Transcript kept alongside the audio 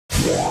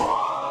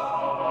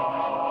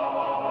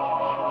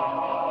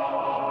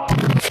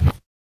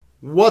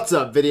What's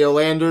up,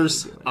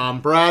 Videolanders?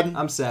 I'm Brad.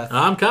 I'm Seth.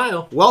 I'm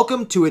Kyle.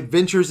 Welcome to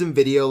Adventures in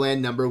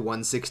Videoland number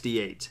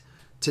 168.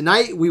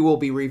 Tonight we will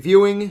be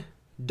reviewing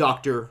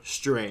Doctor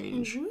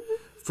Strange.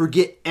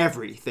 Forget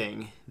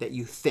everything that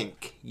you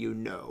think you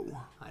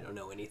know. I don't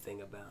know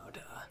anything about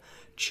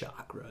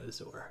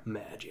chakras or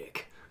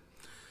magic.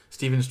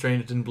 Stephen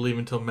Strange didn't believe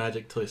until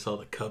magic till he saw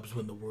the Cubs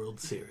win the World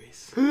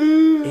Series.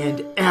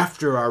 And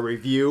after our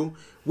review,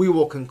 we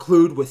will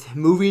conclude with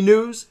movie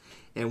news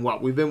and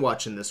what we've been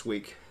watching this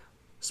week.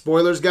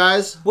 Spoilers,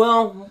 guys?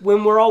 Well,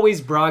 when we're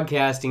always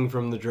broadcasting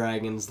from the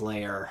Dragon's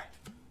Lair,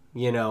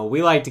 you know,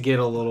 we like to get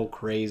a little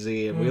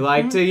crazy, and we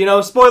like to, you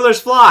know,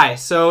 spoilers fly.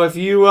 So if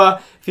you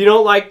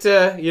don't like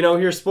to, you know,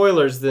 hear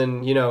spoilers,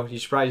 then, you know, you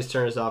should probably just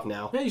turn us off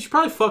now. Yeah, you should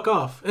probably fuck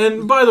off.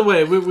 And by the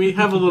way, we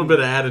have a little bit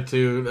of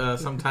attitude.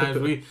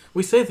 Sometimes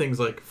we say things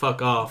like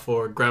fuck off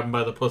or grab him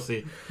by the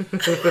pussy.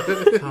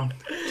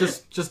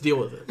 Just deal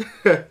with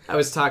it. I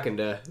was talking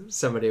to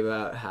somebody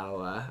about how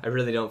I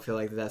really don't feel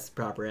like that's the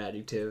proper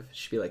adjective. It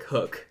should be like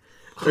hook.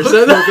 Or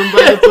something.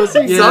 By the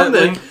pussy? Yeah,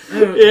 Something.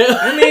 Yeah.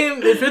 I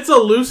mean, if it's a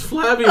loose,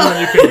 flabby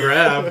one you can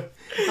grab.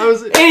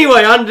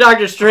 Anyway, on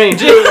Doctor Strange.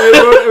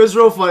 It was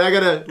real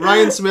funny.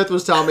 Ryan Smith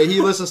was telling me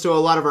he listens to a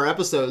lot of our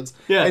episodes,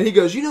 and he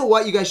goes, "You know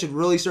what? You guys should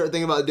really start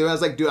thinking about doing." I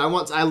was like, "Dude,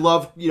 I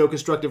love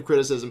constructive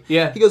criticism."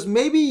 Yeah. He goes,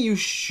 "Maybe you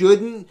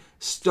shouldn't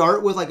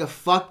start with like a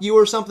fuck you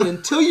or something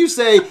until you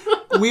say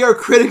we are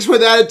critics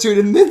with attitude,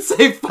 and then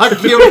say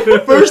fuck you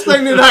first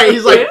thing tonight."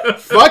 He's like,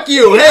 "Fuck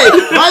you." Hey,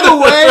 by the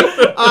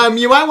way,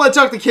 you might want to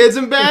tuck the kids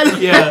in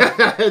bed.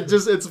 Yeah.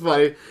 It's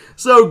funny.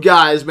 So,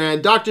 guys,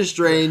 man, Doctor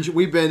Strange,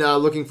 we've been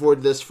looking forward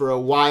to this for a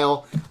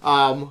while.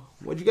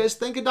 What did you guys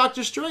think of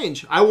Doctor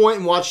Strange? I went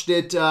and watched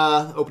it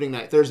opening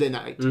night, Thursday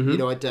night, at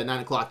 9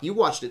 o'clock. You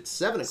watched it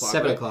 7 o'clock,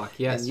 7 right? o'clock,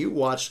 yes. And you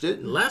watched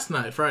it Last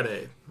night,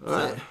 Friday. all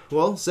right.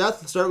 Well,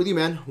 Seth, start with you,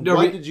 man. No,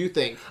 What did you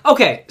think?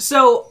 Okay,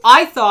 so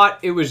I thought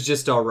it was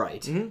just all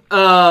right.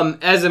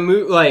 As a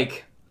movie,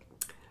 like...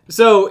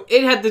 So,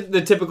 it had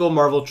the typical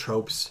Marvel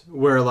tropes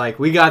where, like,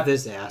 we got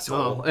this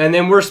asshole, and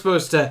then we're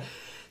supposed to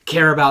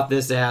care about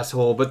this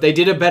asshole, but they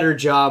did a better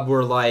job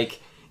where,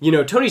 like, you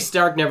know, Tony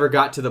Stark never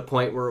got to the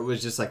point where it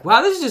was just like,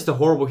 wow, this is just a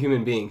horrible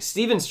human being.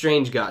 Stephen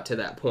Strange got to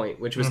that point,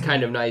 which was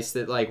kind of nice,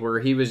 that, like,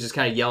 where he was just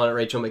kind of yelling at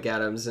Rachel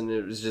McAdams, and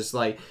it was just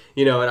like,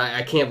 you know, and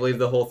I can't believe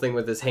the whole thing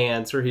with his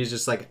hands, where he's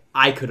just like,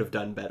 I could have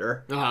done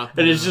better.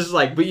 And it's just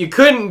like, but you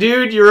couldn't,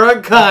 dude, you're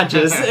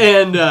unconscious.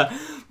 And, but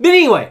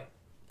anyway,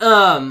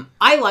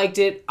 I liked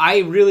it. I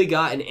really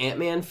got an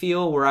Ant-Man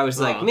feel where I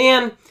was like,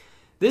 man,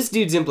 this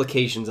dude's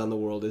implications on the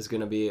world is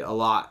going to be a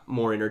lot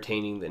more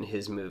entertaining than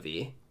his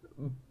movie.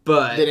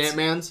 But Did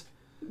Ant-Man's?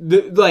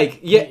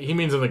 He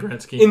means in the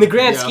grand scheme. In the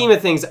grand scheme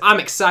of things, I'm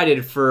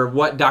excited for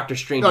what Doctor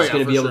Strange is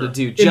going to be able to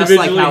do. Just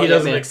like how he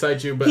doesn't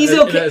excite you, but he's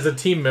okay. as a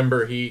team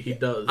member, he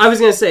does. I was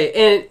going to say,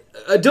 and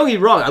don't get me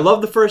wrong, I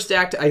love the first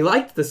act. I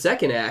liked the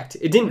second act.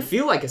 It didn't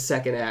feel like a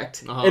second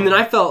act. And then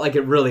I felt like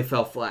it really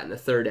fell flat in the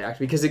third act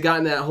because it got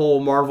in that whole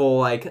Marvel,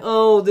 like,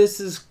 oh, this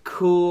is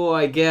cool,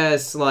 I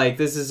guess. Like,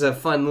 this is a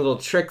fun little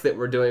trick that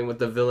we're doing with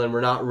the villain.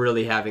 We're not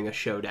really having a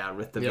showdown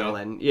with the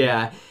villain.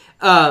 Yeah.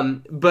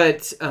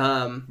 But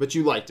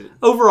you liked it.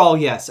 Overall,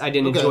 yes, I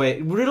did enjoy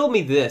it. Riddle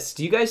me this.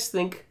 Do you guys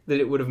think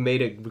that it would have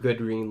made a good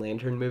Green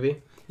Lantern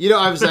movie? You know,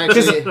 I was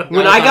actually...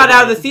 when I got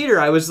out of the theater,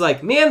 I was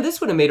like, man,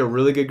 this would have made a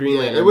really good Green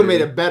Lantern movie. It would have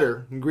made a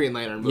better Green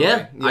Lantern movie.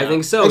 Yeah, I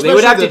think so. Especially they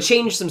would have to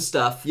change some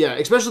stuff. Yeah,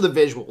 especially the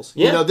visuals.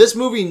 Yeah. You know, this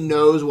movie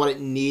knows what it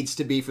needs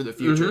to be for the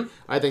future.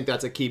 I think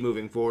that's a key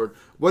moving forward.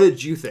 What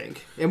did you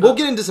think? And we'll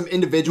get into some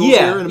individuals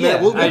here in a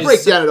minute. We'll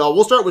break down it all.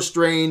 We'll start with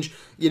Strange,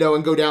 you know,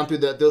 and go down through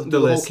the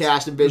whole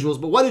cast and visuals.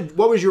 But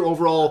what was your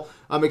overall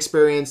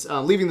experience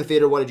leaving the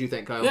theater? What did you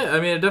think, Kyle? Yeah, I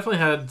mean, it definitely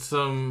had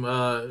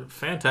some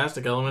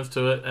fantastic elements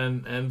to it,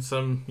 and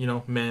some, you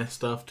know, meh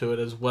stuff to it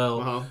as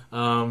well.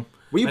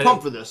 Were you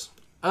pumped for this?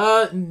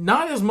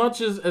 Not as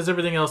much as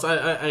everything else.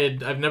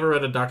 I've never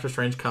read a Doctor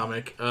Strange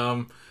comic.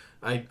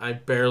 I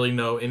barely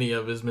know any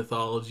of his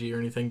mythology or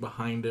anything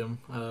behind him.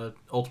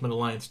 Ultimate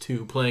Alliance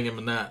 2, playing him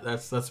in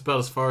that's about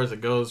as far as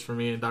it goes for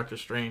me in Doctor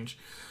Strange.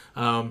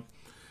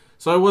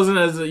 So I wasn't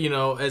as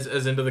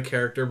into the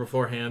character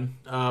beforehand.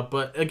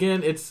 But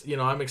again, it's, you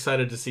know, I'm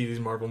excited to see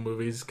these Marvel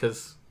movies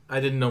because I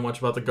didn't know much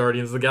about the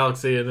Guardians of the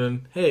Galaxy, and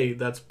then hey,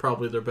 that's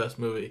probably their best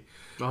movie.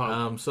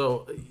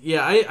 So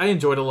yeah, I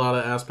enjoyed a lot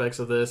of aspects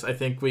of this. I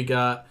think we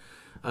got.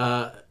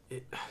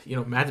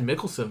 Mads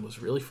Mikkelsen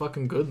was really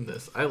fucking good in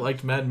this. I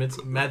liked Mads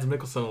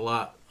Mikkelsen a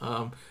lot,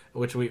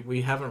 which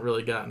we haven't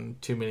really gotten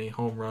too many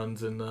home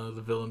runs in the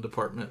villain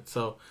department.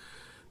 So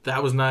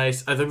that was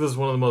nice. I think this is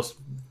one of the most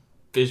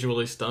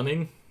visually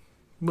stunning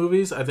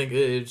movies. I think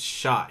it's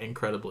shot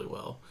incredibly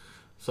well.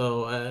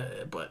 So,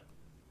 but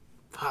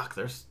fuck,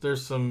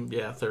 there's some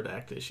third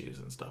act issues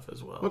and stuff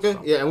as well. Okay,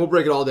 so. yeah, and we'll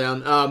break it all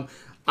down.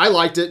 I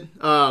liked it.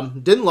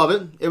 Didn't love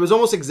it. It was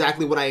almost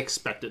exactly what I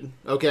expected.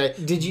 Okay.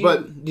 Did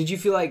you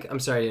feel like, I'm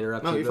sorry to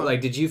interrupt you, but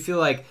like, did you feel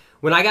like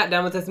when I got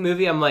done with this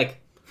movie, I'm like,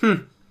 I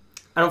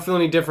don't feel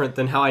any different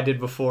than how I did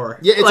before.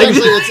 Yeah, it's like,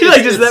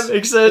 actually does that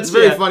make sense? It's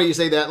very funny you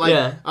say that.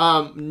 Like,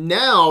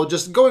 now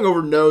just going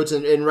over notes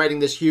and writing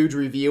this huge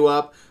review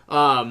up,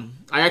 I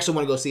actually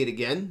want to go see it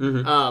again.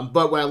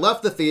 But when I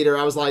left the theater,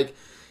 I was like,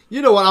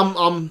 you know what,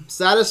 I'm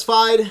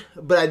satisfied,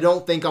 but I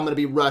don't think I'm going to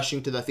be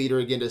rushing to the theater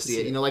again to see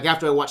it. You know, like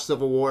after I watched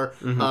Civil War,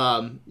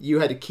 you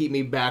had to keep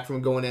me back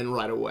from going in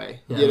right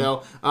away. Yeah. You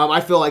know, I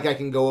feel like I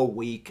can go a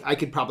week. I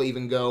could probably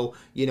even go,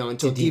 you know,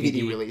 until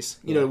DVD release,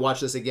 you know, to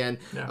watch this again.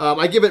 Yeah.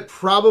 I give it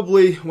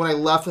probably, when I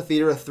left the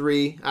theater, a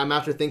 3.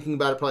 After thinking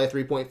about it, probably a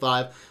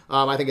 3.5.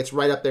 I think it's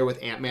right up there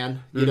with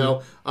Ant-Man. You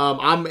know,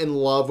 I'm in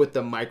love with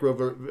the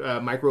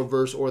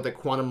microverse or the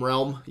quantum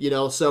realm, you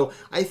know, so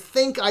I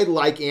think I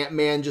like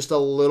Ant-Man just a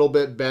little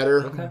bit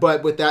better. Okay.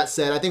 But with that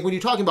said, I think when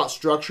you're talking about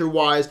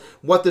structure-wise,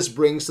 what this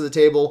brings to the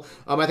table,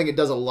 I think it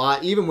does a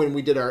lot. Even when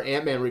we did our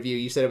Ant-Man review,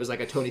 you said it was like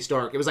a Tony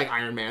Stark. It was like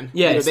Iron Man.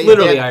 Yeah, it's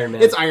literally Iron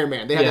Man. It's Iron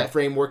Man. They have that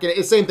framework. And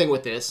it's the same thing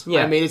with this.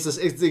 Yeah. I mean, it's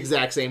the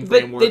exact same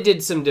framework. But they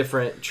did some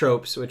different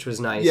tropes, which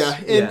was nice. Yeah,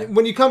 and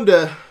when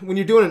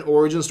you're doing an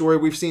origin story,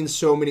 we've seen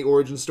so many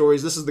origin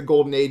stories. This is the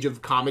golden age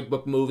of comic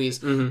book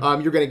movies. You're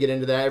going to get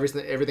into that.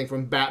 Everything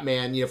from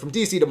Batman, you know, from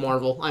DC to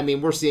Marvel. I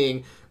mean, we're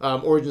seeing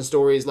origin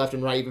stories left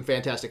and right, even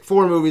Fantastic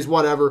Four movies,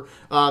 whatever.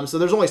 So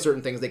there's only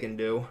certain things they can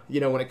do, you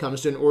know, when it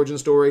comes to an origin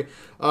story.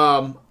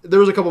 There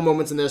was a couple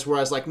moments in this where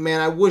I was like, man,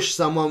 I wish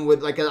someone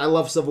would, like, I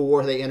love Civil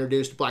War. They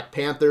introduced Black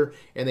Panther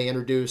and they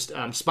introduced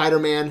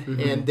Spider-Man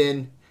and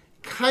then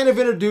kind of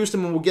introduced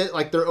them, and we'll get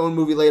like their own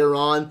movie later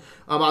on.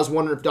 I was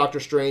wondering if Doctor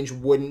Strange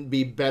wouldn't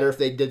be better if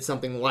they did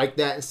something like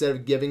that instead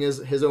of giving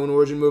his own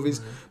origin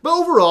movies. But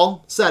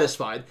overall,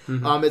 satisfied.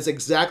 It's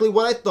exactly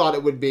what I thought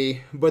it would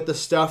be, but the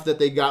stuff that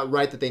they got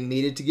right, that they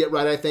needed to get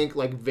right, I think,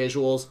 like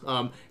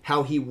visuals,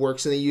 how he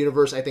works in the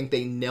universe, I think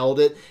they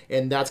nailed it,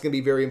 and that's going to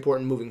be very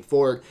important moving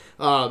forward.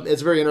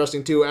 It's very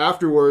interesting, too.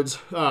 Afterwards,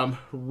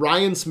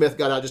 Ryan Smith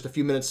got out just a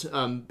few minutes.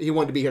 He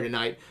wanted to be here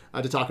tonight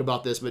to talk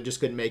about this, but just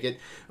couldn't make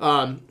it.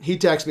 He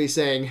texted me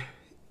saying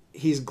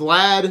he's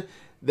glad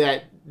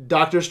that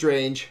Doctor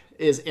Strange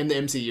is in the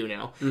MCU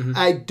now.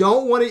 I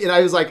don't want to, and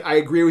I was like, I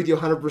agree with you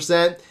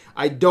 100%.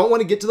 I don't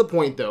want to get to the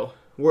point, though,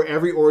 where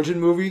every origin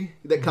movie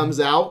that comes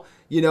out,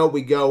 you know,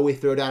 we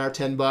throw down our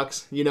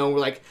 $10, you know, we're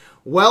like,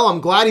 well, I'm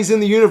glad he's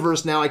in the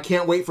universe now. I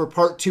can't wait for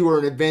part 2 or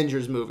an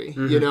Avengers movie.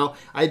 You know,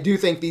 I do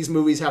think these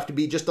movies have to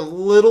be just a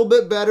little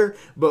bit better,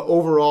 but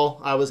overall,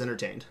 I was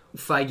entertained.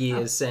 Feige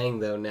is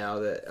saying, though, now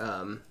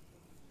that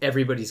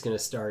everybody's going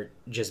to start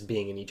just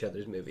being in each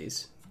other's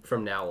movies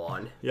from now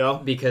on.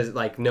 Yeah. Because,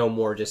 like, no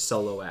more just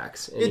solo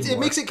acts anymore. It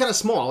makes it kind of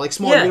small, like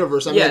small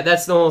universe. I mean,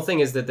 that's the whole thing,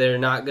 is that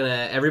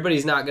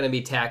everybody's not going to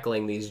be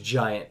tackling these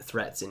giant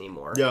threats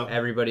anymore. Yeah.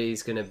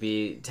 Everybody's going to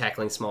be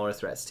tackling smaller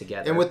threats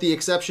together. And with the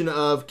exception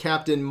of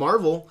Captain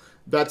Marvel,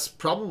 that's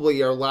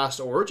probably our last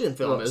origin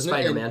film, isn't it?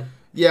 Spider-Man.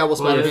 Yeah, well,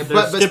 Spider-Man.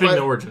 They're skipping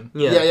the origin.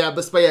 Yeah,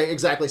 but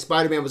exactly.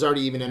 Spider-Man was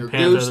already even introduced.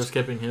 Panther, they're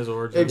skipping his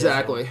origin.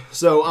 Exactly.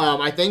 So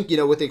I think, you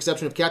know, with the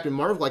exception of Captain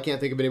Marvel, I can't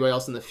think of anybody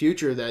else in the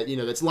future that, you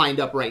know, that's lined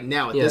up right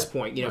now at this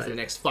point, you know, for the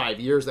next 5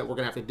 years that we're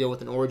going to have to deal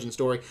with an origin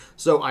story.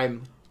 So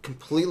I'm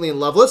completely in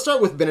love. Let's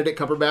start with Benedict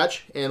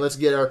Cumberbatch, and let's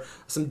get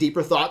some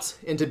deeper thoughts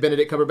into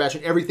Benedict Cumberbatch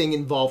and everything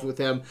involved with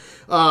him.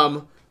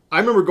 I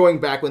remember going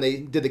back when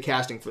they did the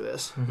casting for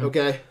this,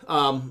 okay?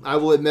 I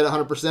will admit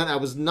 100%, I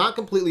was not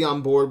completely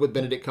on board with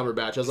Benedict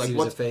Cumberbatch. I was like, he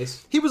was a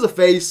face? He was a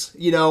face,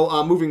 you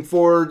know, moving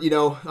forward, you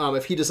know,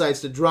 if he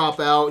decides to drop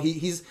out,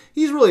 he's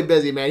really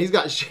busy, man. He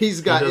does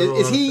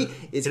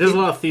a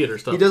lot of theater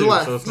stuff, he does too, a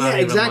lot, so it's not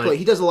exactly. Like,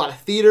 he does a lot of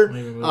theater.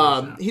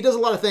 He does a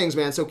lot of things,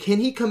 man. So can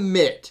he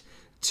commit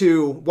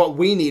to what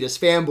we need as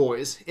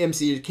fanboys,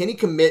 MCU? Can he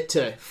commit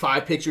to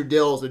 5-picture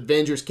deals,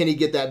 Avengers? Can he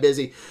get that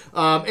busy?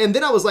 And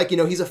then I was like, you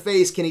know, he's a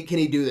face. Can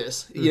he do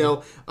this? You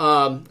know,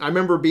 I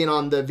remember being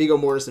on the Viggo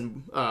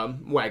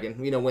Mortensen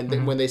wagon. You know,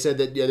 when they said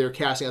that they were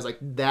casting, I was like,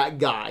 that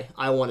guy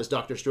I want as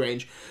Doctor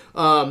Strange.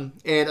 And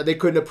they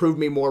couldn't have proved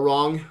me more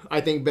wrong.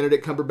 I think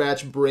Benedict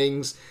Cumberbatch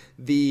brings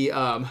the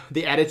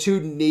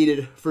attitude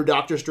needed for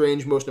Doctor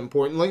Strange. Most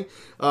importantly,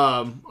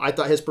 I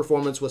thought his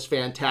performance was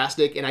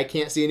fantastic, and I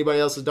can't see anybody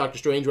else as Doctor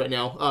Strange right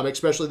now.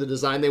 Especially the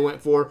design they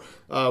went for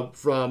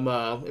from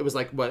it was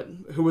like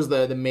who was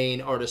the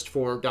main artist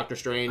for Doctor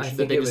Strange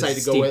that they decided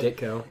to go with?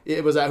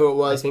 Ditko. Was that who it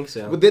was? I think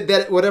so.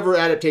 That whatever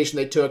adaptation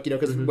they took, you know,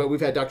 because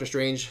we've had Doctor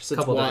Strange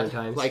since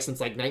times. Like since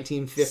like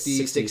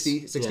 1950,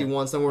 60,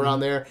 61, somewhere around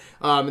there.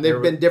 And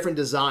they've been different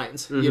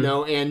designs, you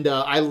know, and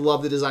I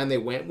love the design they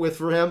went with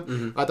for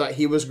him. I thought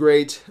he was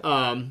great. But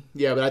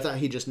I thought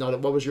he just nailed it.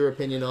 What was your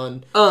opinion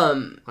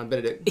on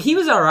Benedict? He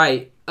was all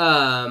right.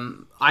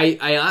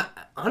 I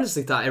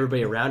honestly thought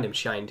everybody around him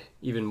shined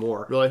even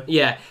more. Really?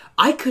 Yeah.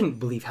 I couldn't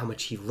believe how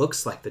much he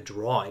looks like the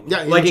drawing.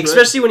 Yeah, like,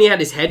 especially when he had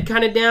his head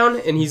kind of down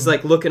and he's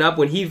like looking up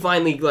when he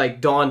finally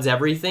like dawns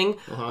everything.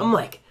 I'm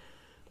like,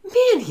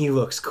 man, he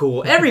looks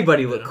cool.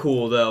 Everybody looked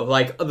cool though.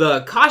 Like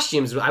the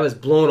costumes, I was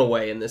blown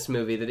away in this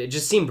movie that it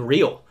just seemed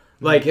real.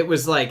 Like it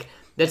was like,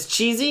 that's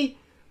cheesy,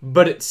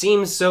 but it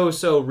seems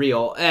so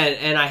real.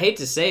 And I hate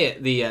to say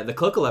it, the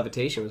cloak of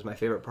levitation was my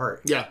favorite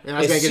part. Yeah, and I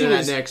was going to get into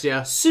that next,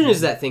 yeah. As soon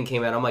as that thing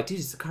came out, I'm like, dude,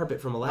 it's the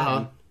carpet from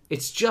Aladdin.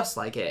 It's just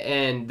like it.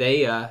 And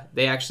they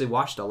actually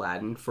watched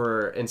Aladdin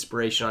for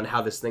inspiration on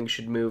how this thing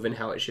should move and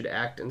how it should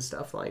act and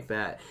stuff like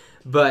that.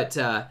 But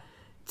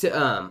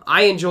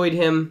I enjoyed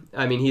him.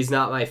 I mean, he's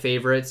not my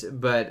favorite,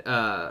 but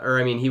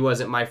he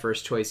wasn't my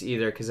first choice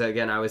either, because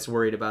again, I was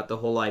worried about the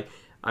whole like,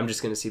 I'm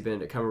just going to see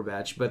Benedict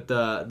Cumberbatch.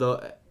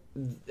 But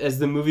as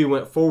the movie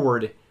went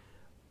forward,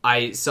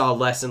 I saw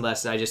less and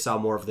less, and I just saw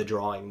more of the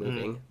drawing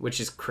moving,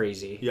 which is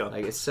crazy. Yeah,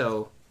 like it's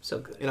so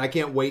good. And I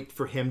can't wait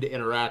for him to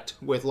interact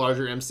with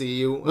larger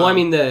MCU. Well, I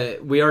mean,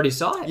 we already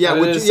saw it. Yeah,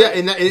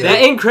 and that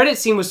end credit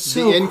scene was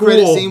so cool. The end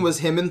credit scene was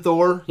him and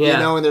Thor,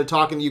 and they're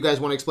talking. You guys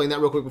want to explain that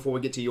real quick before we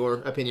get to your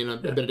opinion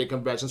on Benedict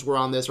Cumberbatch, since we're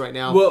on this right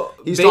now? Well,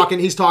 he's talking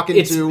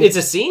to... It's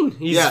a scene.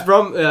 He's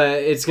from...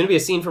 it's going to be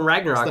a scene from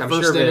Ragnarok, I'm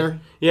sure. Stinger.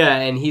 Yeah,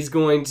 and he's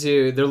going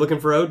to... They're looking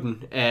for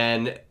Odin,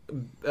 and...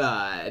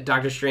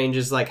 Doctor Strange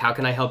is like, how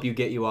can I help you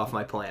get you off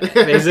my planet?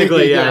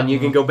 Basically, and you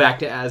can go back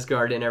to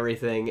Asgard and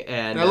everything.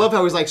 And I love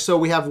how he's like, so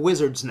we have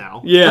wizards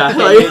now.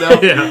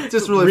 Yeah,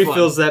 just really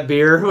refills fun. That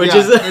beer, which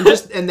is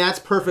and that's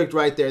perfect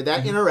right there.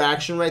 That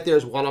interaction right there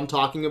is what I'm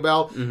talking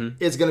about.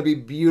 It's going to be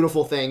a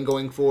beautiful thing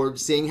going forward.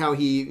 Seeing how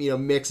he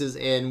mixes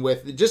in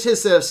with just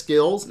his set of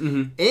skills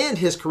and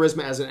his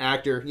charisma as an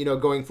actor.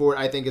 Going forward,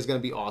 I think is going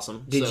to be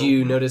awesome. Did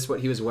you notice what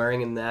he was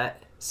wearing in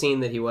that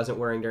scene that he wasn't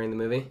wearing during the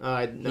movie?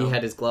 No. He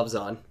had his gloves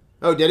on.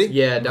 Oh, did he?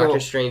 Yeah,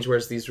 Doctor Strange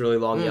wears these really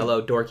long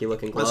yellow dorky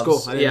looking gloves.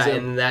 That's cool. Yeah,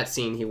 and in that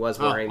scene he was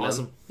wearing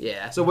awesome. them.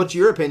 Yeah. So what's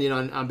your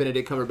opinion on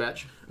Benedict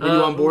Cumberbatch? Were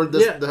you on board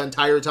the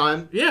entire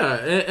time? Yeah,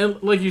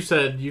 and like you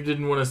said, you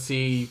didn't want to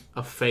see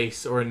a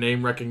face or a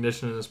name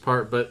recognition in his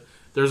part, but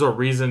there's a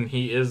reason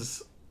he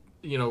is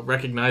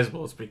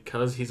recognizable. It's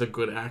because he's a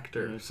good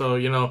actor. So,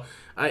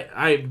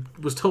 I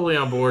was totally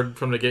on board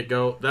from the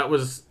get-go. That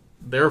was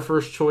their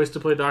first choice to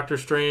play Doctor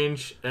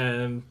Strange,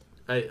 and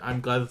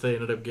I'm glad that they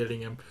ended up getting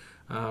him.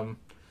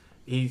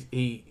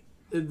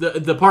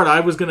 The part I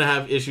was going to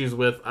have issues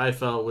with, I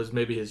felt, was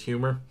maybe his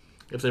humor.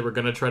 If they were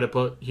going to try to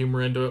put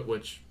humor into it,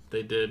 which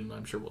they did, and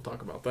I'm sure we'll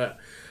talk about that.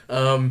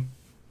 And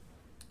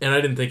I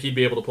didn't think he'd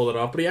be able to pull it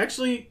off, but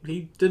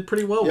he did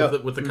pretty well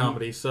with the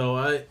comedy. So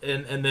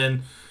and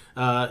then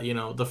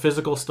the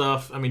physical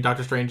stuff. I mean,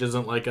 Doctor Strange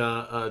isn't like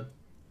a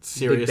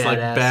serious badass. Like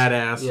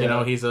badass.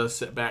 Yeah. He's a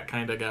sit back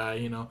kind of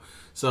guy.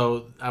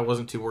 So I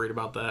wasn't too worried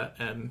about that,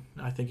 and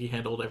I think he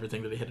handled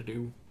everything that he had to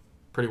do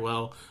pretty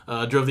well.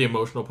 Drove the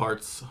emotional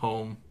parts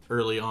home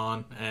early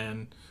on,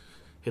 and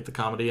hit the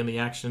comedy and the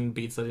action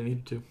beats that he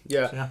needed to.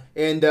 Yeah. So,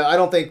 and I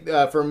don't think,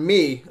 for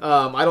me,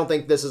 I don't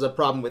think this is a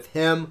problem with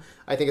him.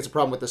 I think it's a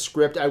problem with the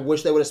script. I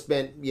wish they would have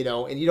spent, and you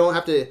don't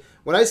have to,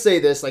 when I say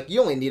this, like,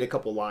 you only need a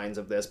couple lines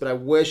of this, but I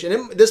wish,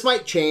 and this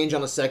might change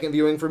on a second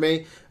viewing for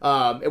me.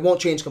 It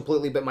won't change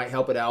completely, but might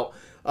help it out.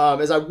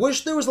 As I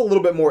wish there was a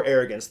little bit more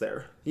arrogance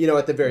there,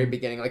 at the very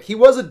beginning. Like, he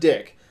was a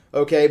dick.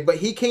 Okay, but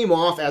he came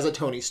off as a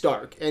Tony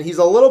Stark, and he's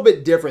a little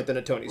bit different than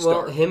a Tony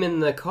Stark. Well, him in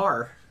the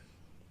car,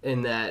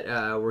 in that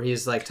where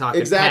he's like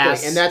talking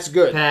exactly, and that's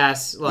good.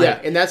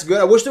 And that's good.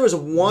 I wish there was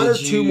one or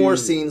two more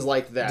scenes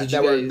like that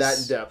that were that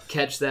in depth.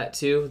 Catch that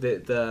too?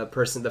 The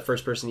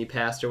first person he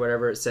passed or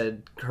whatever, it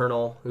said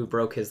Colonel who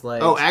broke his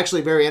leg. Oh,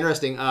 actually, very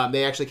interesting.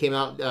 They actually came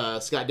out,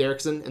 Scott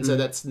Derrickson, and said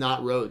that's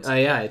not Rhodes. Oh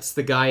yeah, it's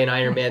the guy in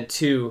Iron Man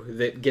 2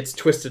 that gets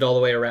twisted all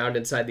the way around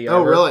inside the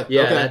armor. Oh really?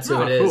 Yeah, okay. that's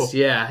who it is. Cool.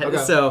 Yeah.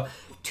 Okay. So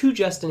 2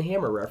 Justin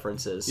Hammer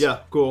references.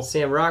 Yeah, cool.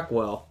 Sam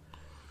Rockwell.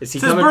 It's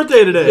his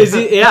birthday today. Is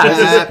he? Yeah.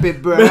 Happy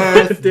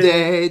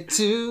birthday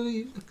to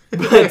you.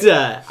 But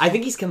I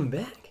think he's coming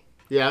back.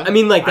 Yeah. I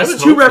mean, like,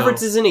 that's 2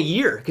 references in a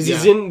year. Because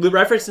he's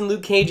referenced in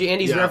Luke Cage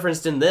and he's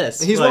referenced in this.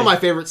 He's one of my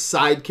favorite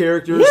side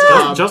characters.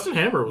 Yeah. Justin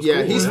Hammer was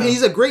cool.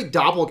 He's a great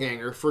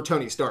doppelganger for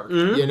Tony Stark.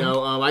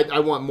 I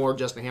want more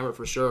Justin Hammer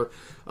for sure.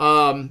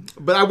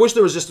 But I wish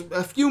there was just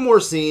a few more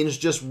scenes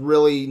just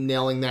really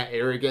nailing that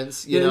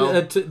arrogance,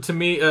 To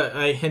me,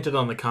 I hinted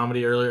on the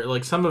comedy earlier.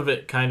 Like, some of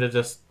it kind of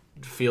just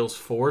feels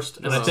forced.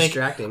 And I think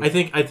distracting. I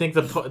think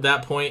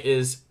that point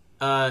is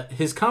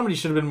his comedy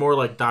should have been more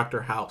like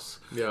Dr. House.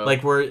 Yeah.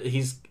 Like, where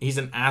he's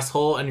an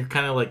asshole and you're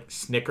kind of like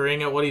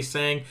snickering at what he's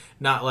saying,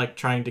 not like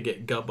trying to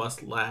get gut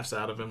bust laughs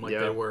out of him like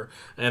they were.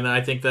 And I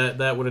think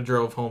that would have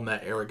drove home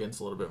that arrogance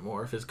a little bit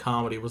more if his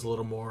comedy was a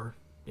little more,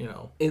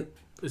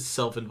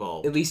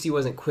 self-involved. At least he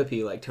wasn't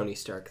quippy like Tony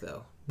Stark,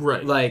 though.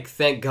 Right. Like,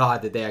 thank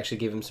God that they actually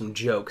gave him some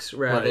jokes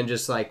rather than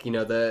just like,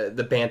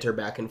 the banter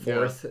back and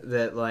forth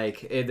that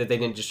they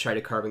didn't just try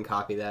to carbon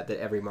copy that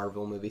every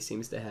Marvel movie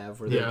seems to have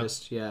where they're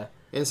just,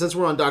 And since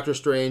we're on Doctor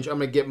Strange, I'm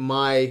going to get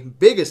my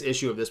biggest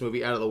issue of this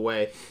movie out of the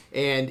way.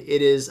 And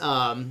it is,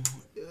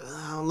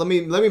 let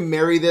me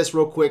marry this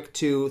real quick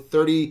to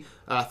 30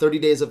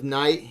 Days of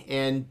Night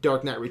and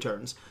Dark Knight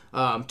Returns.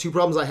 2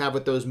 problems I have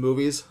with those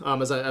movies.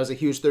 As I was a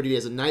huge 30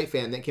 Days of Night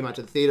fan that came out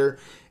to the theater,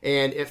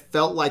 and it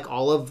felt like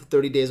all of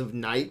 30 Days of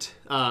Night.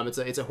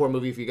 It's a horror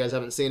movie if you guys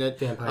haven't seen it.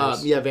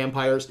 Vampires.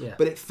 Vampires. Yeah.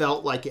 But it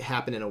felt like it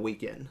happened in a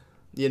weekend.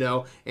 you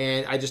know,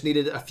 and I just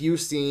needed a few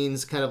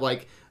scenes kind of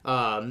like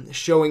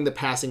showing the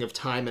passing of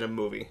time in a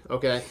movie,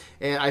 okay?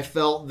 And I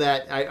felt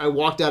that I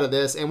walked out of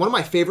this, and one of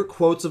my favorite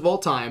quotes of all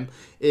time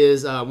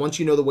is, once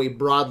you know the way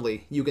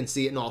broadly, you can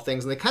see it in all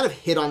things. And they kind of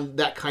hit on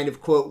that kind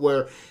of quote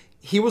where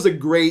he was a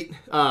great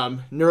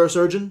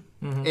neurosurgeon,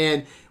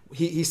 and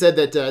he said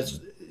that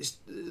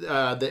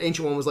the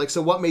Ancient One was like,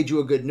 so what made you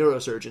a good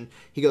neurosurgeon?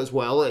 He goes,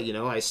 well, you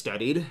know, I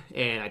studied,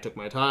 and I took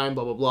my time,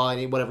 blah, blah, blah,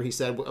 and whatever he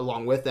said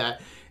along with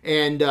that.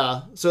 And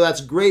so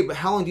that's great, but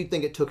how long do you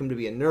think it took him to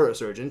be a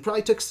neurosurgeon? It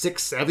probably took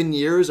 6-7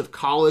 years of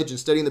college and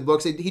studying the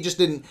books. He just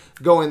didn't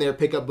go in there,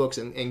 pick up books,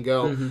 and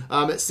go.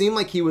 It seemed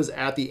like he was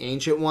at the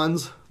Ancient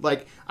Ones.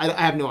 Like, I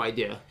have no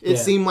idea. It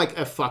seemed like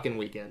a fucking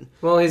weekend.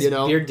 Well, his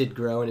beard did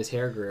grow and his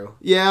hair grew.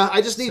 Yeah,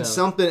 I just need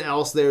something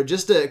else there,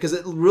 just to, because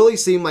it really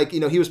seemed like, you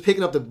know, he was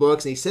picking up the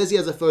books, and he says he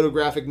has a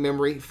photographic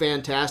memory,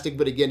 fantastic,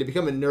 but again, to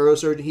become a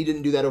neurosurgeon, he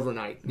didn't do that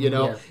overnight, you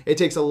know? It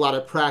takes a lot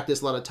of practice,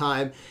 a lot of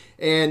time.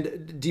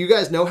 And do you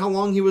guys know how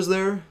long he was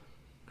there?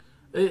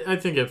 I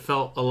think it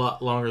felt a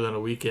lot longer than a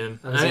weekend.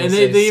 And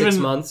they 6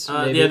 months.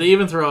 Yeah, they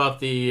even throw out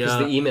the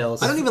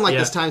emails. I don't even like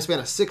this time span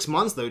of 6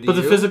 months, though. But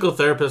the physical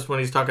therapist, when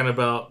he's talking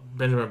about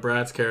Benjamin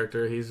Bratt's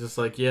character, he's just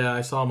like, yeah,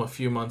 I saw him a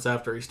few months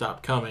after he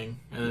stopped coming,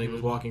 and then he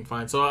was walking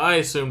fine. So I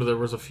assumed there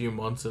was a few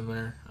months in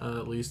there,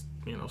 at least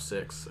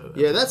 6.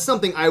 Yeah, that's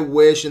something I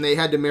wish, and they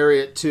had to marry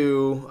it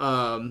to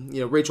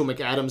Rachel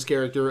McAdams'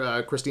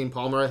 character, Christine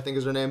Palmer, I think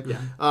is her name.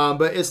 Yeah.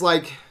 But it's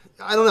like,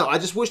 I don't know. I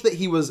just wish that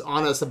he was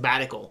on a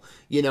sabbatical,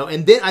 you know,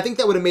 and then I think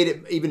that would have made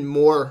it even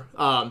more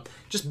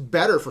just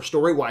better for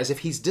story wise if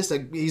he's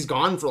he's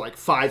gone for like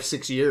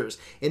 5-6 years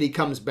and he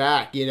comes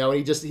back, you know,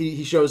 and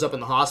he shows up in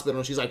the hospital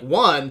and she's like,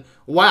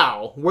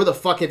 wow, where the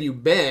fuck have you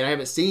been? I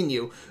haven't seen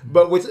you.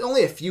 But with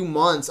only a few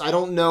months, I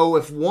don't know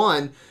if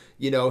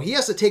you know, he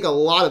has to take a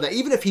lot of that,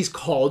 even if he's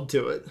called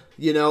to it.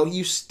 You know,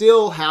 you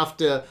still have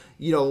to,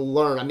 you know,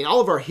 learn. I mean,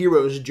 all of our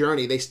heroes'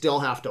 journey, they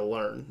still have to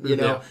learn, you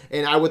know. Yeah.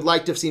 And I would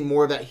like to have seen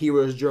more of that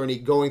hero's journey,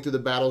 going through the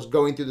battles,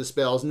 going through the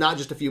spells, not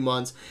just a few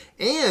months,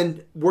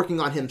 and working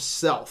on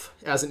himself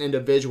as an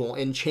individual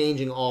and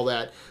changing all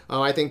that.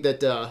 I think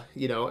that,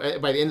 you know,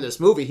 by the end of this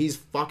movie, he's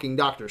fucking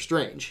Doctor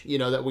Strange, you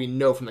know, that we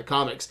know from the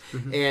comics.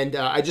 And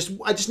I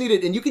just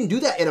needed, and you can do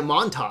that in a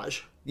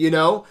montage. You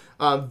know,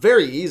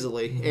 very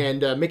easily,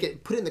 and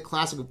put it in the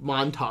classic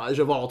montage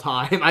of all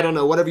time. I don't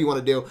know, whatever you want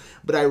to do,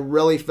 but I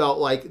really felt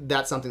like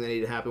that's something that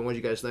needed to happen. What do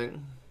you guys think?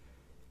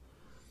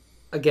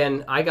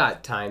 Again, I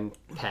got time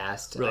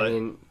passed. Really? I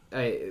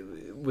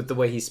mean, with the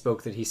way he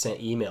spoke, that he sent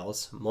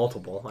emails,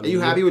 multiple. I mean, are you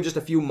happy with just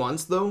a few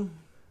months though,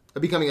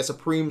 of becoming a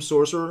supreme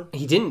sorcerer?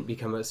 He didn't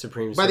become a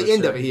supreme sorcerer. By the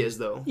end of it, he is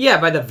though. Yeah,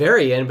 by the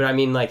very end, but I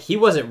mean, like, he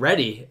wasn't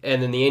ready, and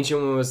then the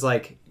Ancient One was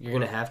like, "You're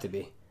gonna have to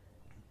be."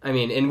 I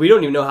mean, and we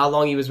don't even know how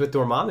long he was with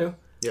Dormammu.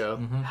 Yeah.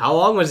 Mm-hmm. How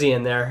long was he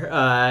in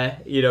there?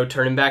 You know,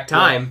 turning back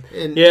time.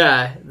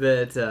 Yeah,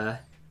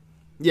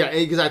 yeah,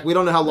 exactly. We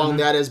don't know how long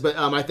that is, but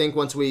I think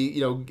once we,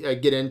 you know,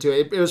 get into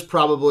it, it was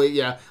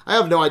probably, I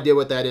have no idea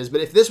what that is.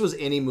 But if this was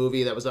any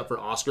movie that was up for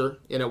Oscar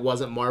and it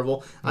wasn't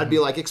Marvel, I'd be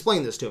like,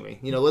 explain this to me.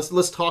 You know,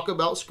 let's talk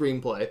about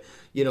screenplay.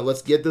 You know,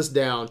 let's get this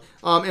down.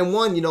 And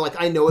one, you know,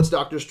 like, I know it's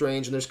Doctor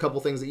Strange, and there's a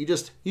couple things that you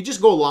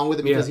just go along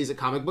with it because he's a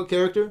comic book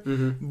character.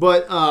 Mm-hmm.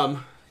 But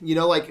you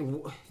know, like,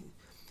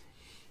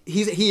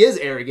 he is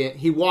arrogant.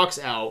 He walks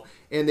out,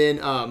 and then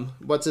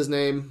what's his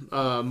name?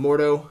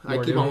 Mordo.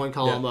 I keep on wanting to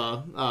call him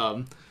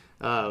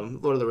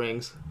Lord of the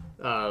Rings.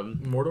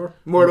 Mordor.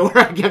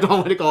 I kept on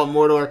wanting to call him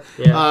Mordor.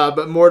 Yeah.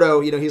 But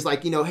Mordo, you know, he's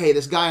like, you know, hey,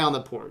 this guy on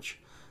the porch.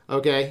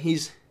 Okay, he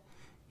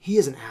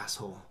is an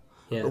asshole.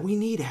 Yeah. But we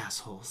need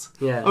assholes.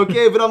 Yeah.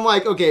 Okay, but I'm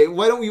like, okay,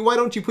 why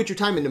don't you put your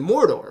time into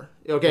Mordor?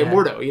 Okay,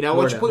 Mordo, you know,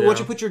 why don't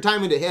you put your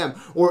time into him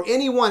or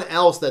anyone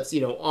else that's, you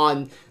know,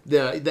 on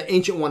the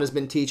Ancient One has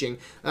been teaching.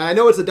 I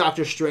know it's a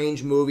Doctor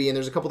Strange movie, and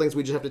there's a couple things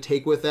we just have to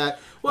take with that.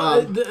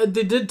 Well,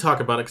 they did talk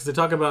about it because they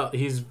talk about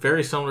he's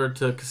very similar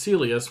to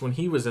Caecilius when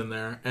he was in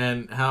there,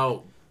 and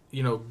how,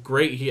 you know,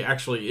 great he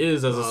actually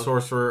is as a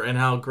sorcerer, and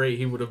how great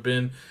he would have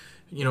been.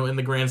 You know, in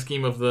the grand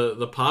scheme of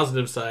the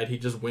positive side, he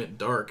just went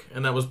dark.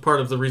 And that was part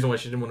of the reason why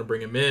she didn't want to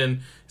bring him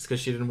in, is because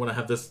she didn't want to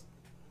have this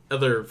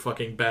other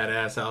fucking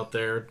badass out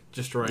there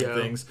destroying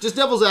things. Just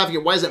devil's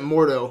advocate, why isn't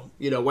Mordo,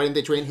 you know, why didn't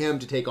they train him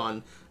to take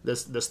on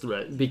this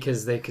threat?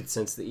 Because they could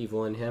sense the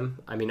evil in him.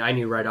 I mean, I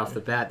knew right off the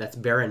bat, that's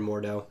Baron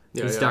Mordo.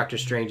 He's Doctor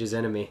Strange's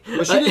enemy.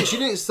 But she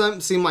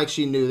didn't seem like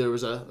she knew there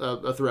was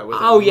a threat with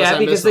him. Oh, yeah,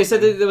 because they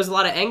said that there was a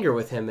lot of anger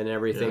with him and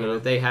everything, and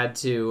that they had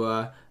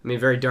to... I mean,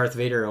 very Darth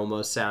Vader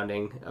almost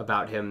sounding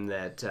about him,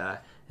 that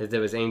there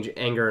was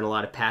anger and a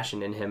lot of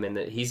passion in him, and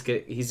that he's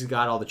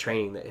got all the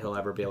training that he'll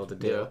ever be able to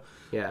do.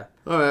 Yeah.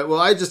 All right. Well,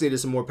 I just needed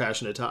some more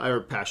passionate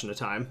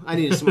time. I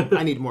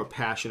need more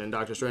passion in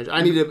Doctor Strange.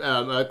 I needed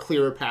a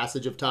clearer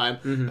passage of time,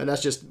 and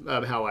that's just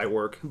how I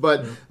work.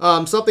 But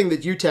something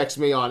that you text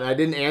me on, I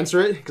didn't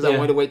answer it because I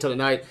wanted to wait till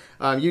tonight.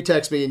 You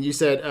text me and you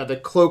said the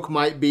cloak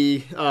might be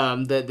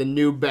the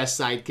new best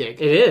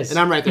sidekick. It is, and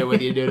I'm right there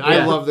with you, dude.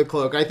 I love the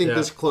cloak. I think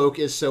this cloak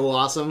is so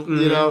awesome.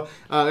 You know,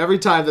 every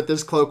time that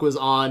this cloak was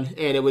on,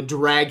 and it would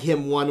drag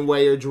him one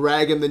way or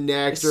drag him the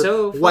next, or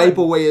so wipe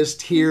away his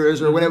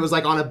tears, or when it was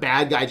like on a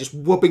bad guy, just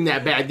whooping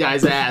that bad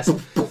guy's ass.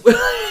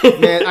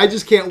 Man, I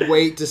just can't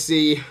wait to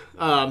see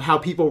how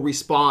people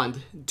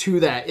respond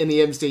to that in the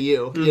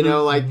MCU. You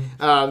know, like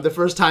the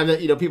first time that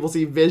people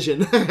see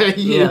Vision,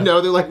 you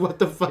know, they're like, "What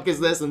the fuck is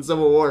this?" in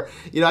Civil War.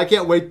 You know, I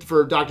can't wait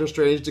for Doctor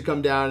Strange to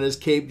come down and his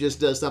cape just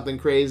does something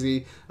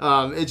crazy.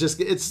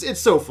 It's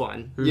so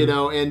fun, you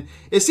know, and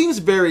it seems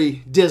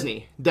very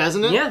Disney,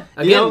 doesn't it? Yeah,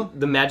 again,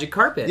 the magic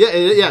carpet.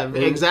 Yeah,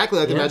 exactly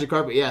like the magic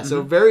carpet. Yeah,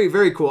 so very,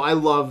 very cool. I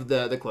love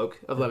the cloak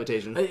of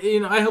levitation.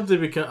 I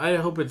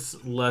hope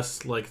it's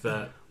less like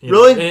that.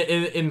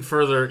 Really? In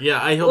further,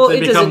 I hope they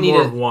become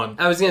more of one.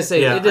 I was gonna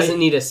say it doesn't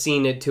need a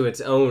scene to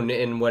its own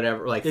in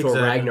whatever, like Thor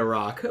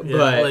Ragnarok.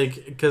 Yeah,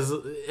 but because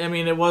I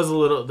mean, it was a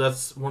little.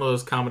 That's one of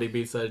those comedy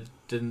beats that I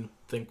didn't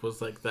think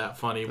was like that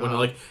funny when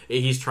like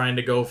he's trying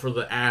to go for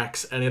the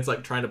axe and it's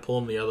like trying to pull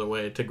him the other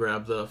way to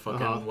grab the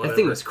fucking whatever. I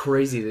think it was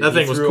crazy. That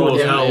thing was cool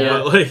as hell.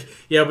 But like,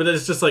 but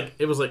it's just like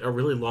it was like a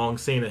really long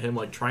scene of him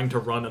like trying to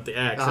run at the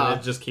axe and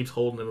it just keeps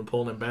holding him and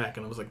pulling him back,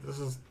 and I was like, this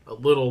is a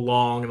little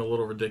long and a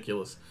little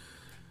ridiculous.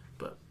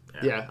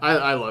 Yeah,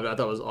 I love it. I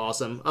thought it was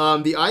awesome.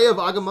 The Eye of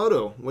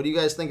Agamotto. What do you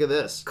guys think of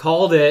this?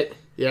 Called it.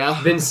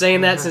 Yeah. Been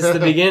saying that since the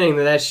beginning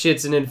that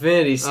shit's an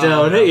Infinity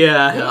Stone.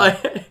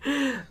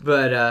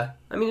 But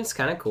I mean, it's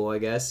kind of cool, I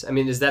guess. I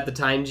mean, is that the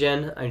time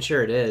gen? I'm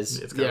sure it is.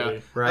 It's gotta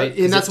be. Right?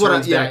 And that's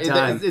what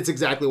it's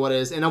exactly what it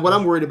is. And what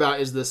I'm worried about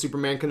is the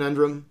Superman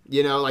conundrum.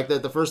 You know, like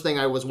the first thing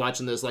I was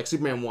watching this, like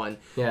Superman 1.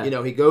 Yeah. You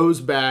know, he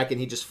goes back and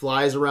he just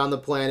flies around the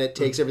planet,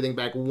 takes everything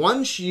back.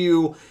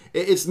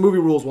 It's movie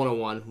rules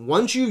 101.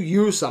 Once you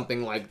use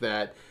something like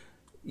that,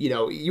 you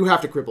know, you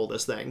have to cripple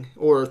this thing,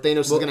 or Thanos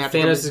is going to have to.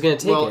 Thanos is going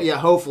to take it. Well, yeah,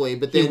 hopefully,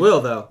 but then he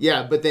will though.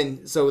 Yeah, but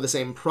then the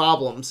same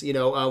problems. You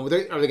know, are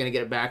they going to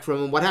get it back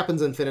from him? What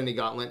happens in Infinity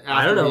Gauntlet?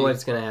 I don't know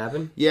what's going to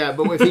happen. Yeah,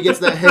 but if he gets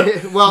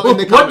that, well, in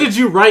the what did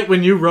you write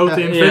when you wrote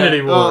the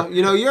Infinity War?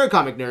 You know, you're a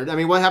comic nerd. I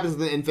mean, what happens in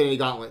the Infinity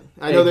Gauntlet?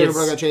 I know they're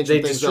probably going to change. They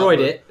some things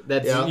destroyed up, it.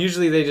 That's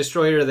usually they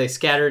destroy it, or they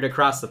scatter it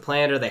across the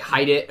planet, or they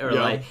hide it, or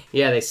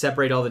they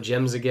separate all the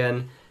gems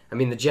again. I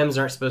mean, the gems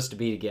aren't supposed to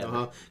be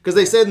together. Because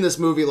they said in this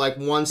movie, like,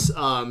 once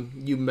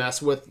you mess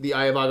with the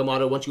Eye of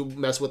Agamotto, once you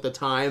mess with the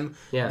time,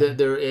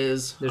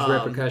 there's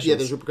repercussions. Yeah,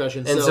 there's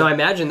repercussions. And so I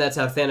imagine that's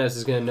how Thanos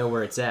is going to know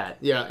where it's at.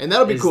 Yeah, and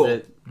that'll be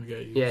cool.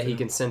 He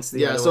can sense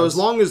the other so ones. as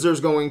long as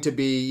there's going to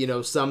be, you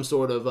know, some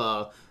sort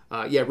of...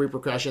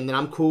 repercussion, then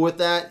I'm cool with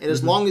that. And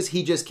as long as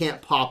he just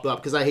can't pop up,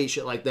 because I hate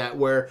shit like that,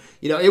 where,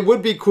 you know, it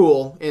would be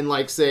cool in,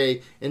 like,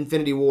 say,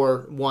 Infinity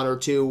War 1 or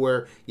 2,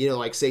 where, you know,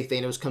 like, say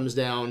Thanos comes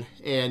down,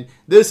 and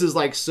this is,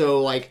 like,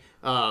 so, like,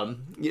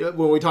 you know,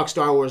 when we talk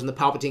Star Wars and the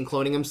Palpatine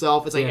cloning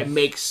himself, it's like, it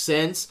makes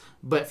sense,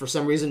 but for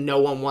some reason, no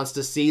one wants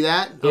to see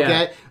that,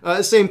 okay?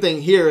 Same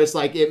thing here, it's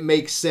like, it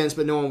makes sense,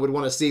 but no one would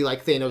want to see,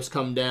 like, Thanos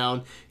come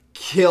down,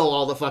 kill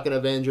all the fucking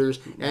Avengers,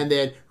 and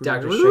then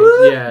Doctor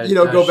Strange,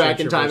 go back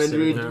in time and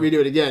redo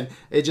it again.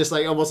 It's just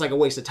like almost like a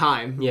waste of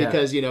time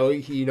because you know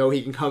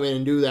he can come in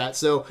and do that.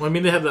 So I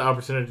mean, they had the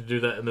opportunity to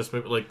do that in this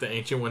movie. Like the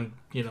Ancient One,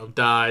 you know,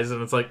 dies,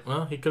 and it's like,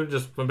 well, he could have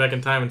just went back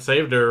in time and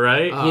saved her,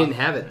 right? He didn't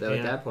have it though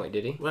at that point,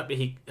 did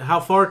he? How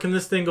far can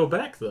this thing go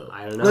back though?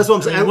 I don't know. That's what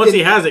I'm saying. I mean, once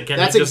he has it,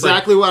 that's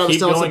exactly what I was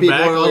telling some people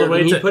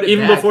earlier.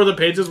 Even before the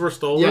pages were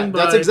stolen. Yeah,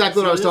 that's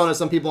exactly what I was telling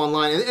some people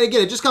online. And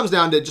again, it just comes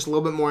down to just a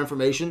little bit more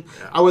information.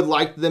 I would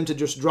like them to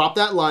just drop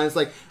that line. It's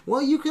like,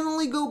 well, you can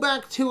only go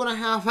back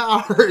 2.5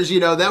 hours. You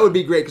know, that would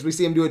be great because we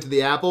see him do it to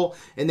the Apple,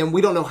 and then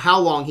we don't know how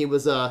long he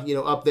was,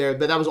 up there.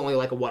 But that was only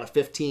like a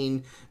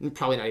 15,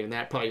 probably not even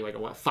that, probably like a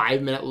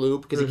 5-minute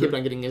loop because he kept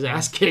on getting his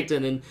ass kicked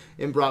and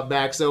brought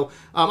back. So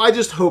I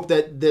just hope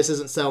that this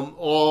isn't some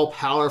all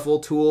powerful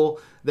tool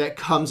that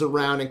comes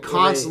around and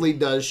constantly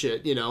does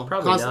shit, you know.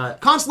 Probably not.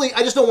 Constantly,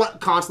 I just don't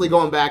want constantly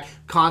going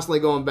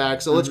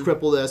back. So let's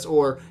cripple this.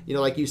 Or, you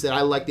know, like you said,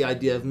 I like the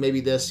idea of maybe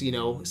this, you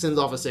know, sends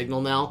off a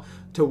signal now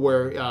to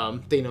where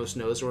Thanos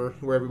knows or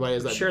where everybody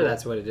is. Sure,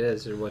 that's what it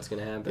is or what's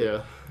going to happen.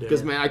 Yeah.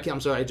 Because, man, I'm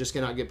sorry, I just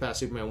cannot get past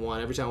Superman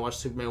 1. Every time I watch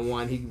Superman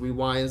 1, he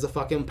rewinds the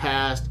fucking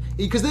past.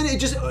 Because then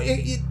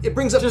it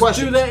brings up questions. Just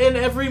do that in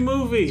every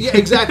movie. Yeah,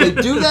 exactly.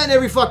 Do that in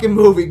every fucking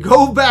movie.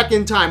 Go back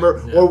in time.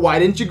 Or why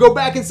didn't you go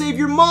back and save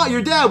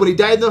your dad when he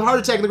died in the heart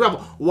attack in the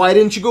gravel? Why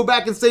didn't you go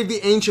back and save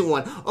the Ancient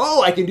One?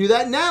 Oh, I can do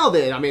that now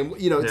then. I mean,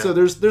 you know, so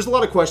there's a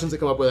lot of questions that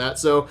come up with that.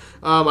 So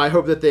I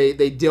hope that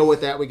they deal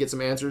with that. We get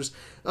some answers.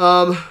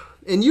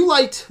 And you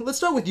liked, let's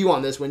start with you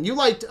on this one. You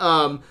liked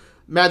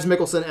Mads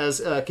Mikkelsen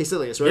as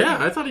Caecilius, right? Yeah,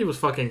 I thought he was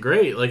fucking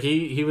great. Like,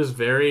 he was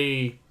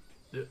very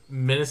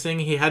menacing.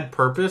 He had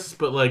purpose,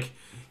 but, like,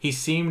 he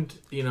seemed,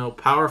 you know,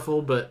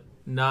 powerful, but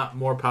not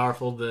more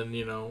powerful than,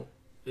 you know,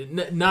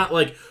 not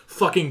like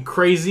fucking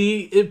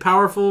crazy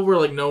powerful, where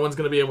like no one's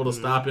gonna be able to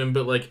stop him,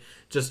 but like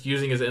just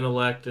using his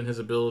intellect and his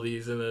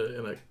abilities in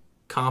a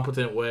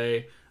competent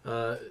way.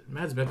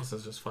 Mads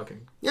Mikkelsen's just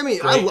fucking. Yeah, I mean,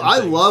 I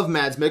love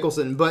Mads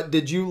Mikkelsen, but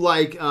did you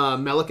like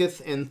Malekith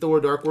in Thor: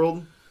 Dark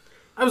World?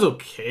 I was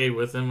okay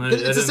with him.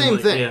 It's the same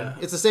thing. Yeah.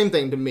 It's the same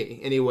thing to me,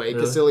 anyway.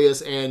 Really?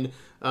 Caecilius and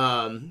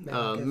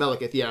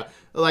Malekith. Yeah,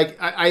 like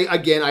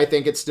I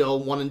think it's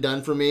still one and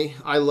done for me.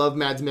 I love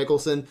Mads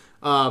Mikkelsen.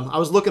 I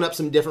was looking up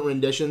some different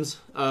renditions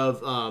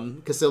of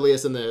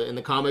Caecilius in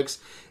the comics,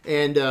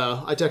 and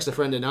I texted a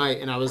friend tonight,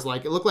 and I was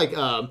like, it looked like.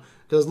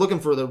 Because I was looking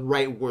for the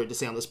right word to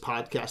say on this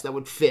podcast that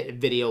would fit in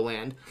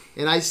Videoland,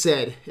 and I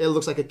said it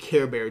looks like a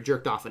Care Bear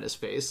jerked off in his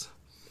face.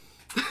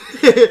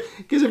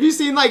 Because have you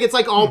seen like it's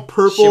like all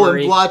purple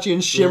shimmery. And blotchy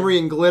and shimmery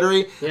and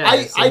glittery? Yeah,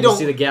 I don't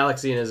see the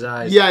galaxy in his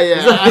eyes. Yeah.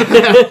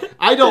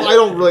 I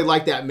don't really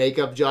like that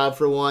makeup job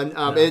for one.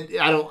 I think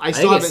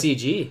it's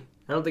CG.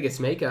 I don't think it's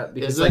makeup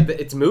because like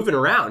it's moving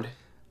around.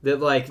 That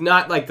like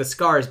not like the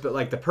scars, but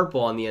like the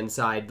purple on the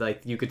inside,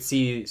 like you could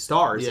see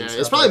stars. Yeah, and stuff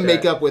it's probably like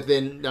makeup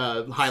within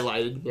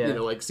highlighted,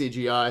 like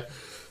CGI.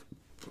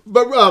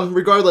 But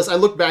regardless, I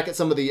look back at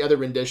some of the other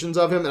renditions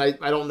of him, and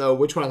I don't know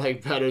which one I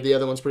like better. The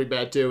other one's pretty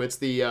bad too. It's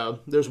the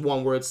there's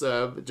one where it's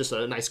just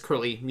a nice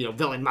curly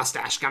villain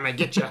mustache. I'm gonna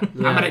get you.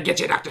 I'm gonna get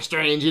you, Doctor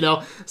Strange.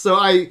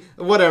 So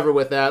whatever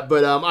with that.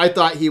 But I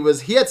thought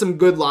he had some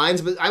good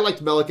lines, but I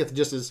liked Malekith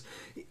just as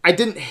I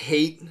didn't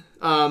hate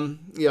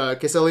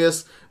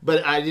Caecilius,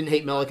 but I didn't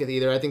hate Malekith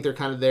either. I think they're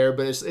kind of there,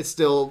 but it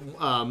still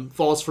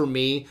falls for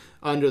me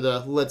under the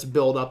let's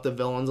build up the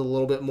villains a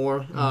little bit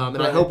more.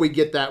 And I hope we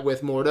get that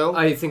with Mordo.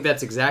 I think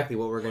that's exactly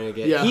what we're going to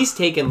get. Yeah. He's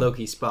taken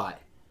Loki's spot.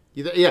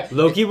 Yeah.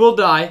 Loki will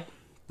die.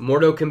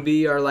 Mordo can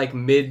be our like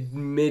mid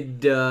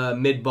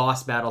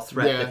boss battle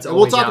threat. Yeah, that's and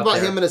we'll always talk out about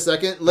there. him in a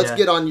second. Let's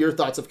get on your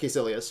thoughts of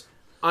Caecilius.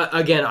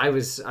 Again,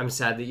 I'm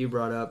sad that you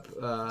brought up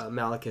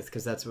Malekith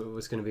because that's what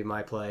was going to be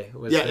my play.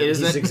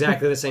 He's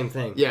exactly the same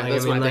thing. Yeah,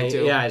 that's my thing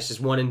too. Yeah, it's just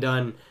one and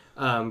done.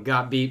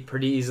 Got beat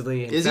pretty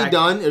easily. Is he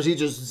done? Or is he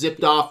just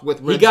zipped off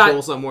with Red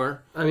Skull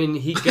somewhere? I mean,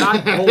 he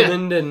got pulled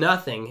into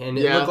nothing, and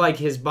it looked like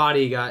his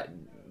body got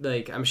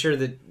like. I'm sure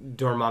that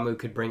Dormammu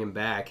could bring him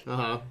back.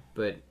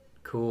 But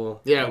cool.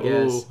 Yeah. I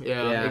guess.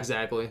 Yeah.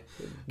 Exactly.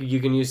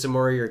 You can use some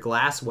more of your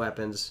glass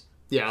weapons.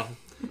 Yeah.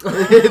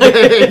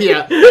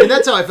 Yeah, and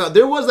that's how I felt.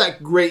 There was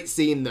that great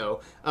scene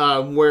though,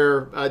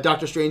 where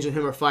Doctor Strange and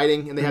him are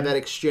fighting, and they have that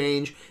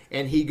exchange,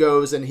 and he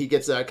goes and he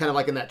gets kind of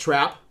like in that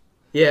trap.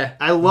 Yeah,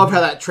 I love how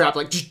that trap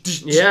like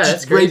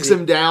breaks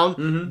him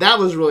down. That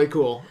was really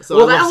cool.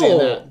 So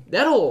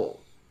that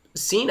whole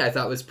scene I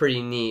thought was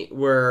pretty neat,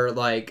 where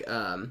like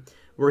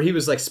where he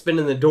was like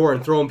spinning the door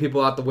and throwing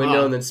people out the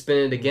window and then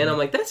spinning it again. I'm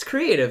like, that's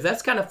creative.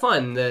 That's kind of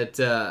fun. That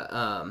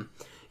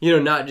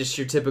not just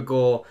your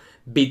typical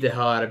beat the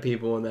hell out of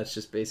people, and that's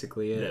just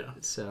basically it. Yeah.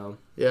 So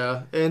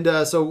yeah, and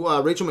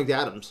so Rachel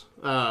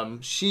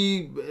McAdams,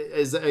 she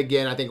is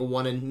again I think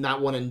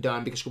not one and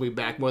done because she'll be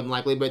back more than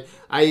likely, but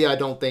I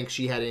don't think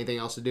she had anything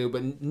else to do.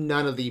 But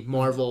none of the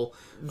Marvel.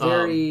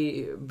 But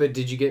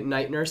did you get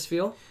Night Nurse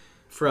feel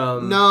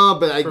from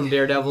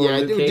Daredevil? Yeah,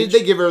 and Luke Cage? Did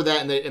they give her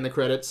that in the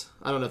credits?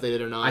 I don't know if they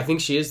did or not. I think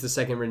she is the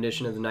second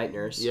rendition of the Night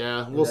Nurse.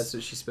 Yeah, that's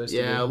what she's supposed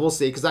to do. Yeah, we'll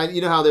see. Because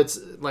how that's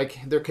like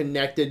they're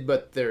connected,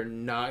 but they're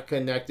not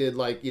connected.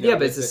 Like Yeah,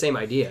 but it's the same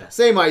idea.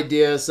 Same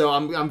idea. So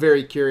I'm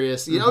very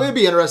curious. It'd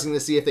be interesting to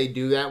see if they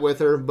do that with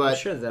her. But I'm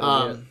sure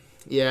that'll be it.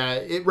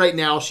 Yeah, right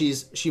now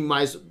she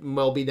might as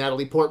well be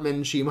Natalie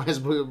Portman. She might as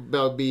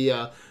well be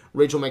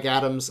Rachel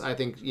McAdams. I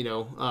think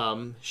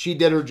she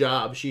did her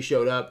job. She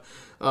showed up.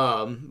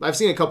 I've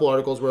seen a couple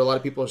articles where a lot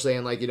of people are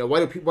saying like,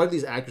 why do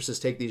these actresses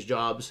take these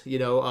jobs?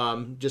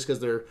 Just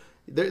because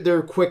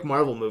they're quick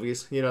Marvel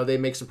movies. They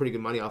make some pretty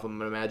good money off of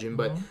them, I imagine.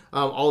 But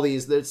all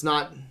these, it's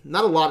not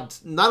a lot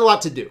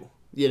to do.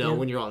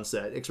 When you're on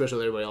set, especially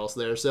with everybody else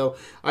there. So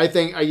I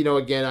think,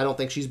 again, I don't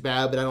think she's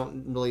bad, but I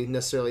don't really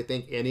necessarily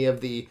think any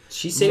of the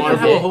she didn't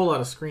have a whole lot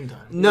of screen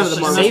time. None of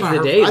the Marvel saved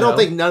the day. I don't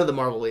think none of the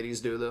Marvel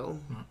ladies do though.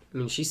 I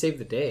mean, she saved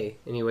the day.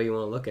 Any way you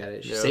want to look at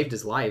it, she saved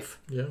his life.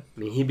 Yeah. I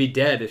mean, he'd be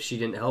dead if she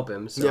didn't help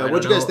him. So yeah.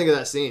 What'd you guys think of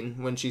that scene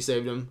when she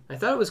saved him? I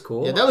thought it was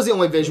cool. Yeah, that was the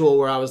only visual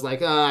where I was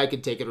like, I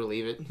could take it or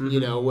leave it.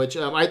 Which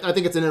I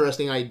think it's an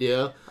interesting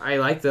idea. I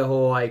like the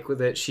whole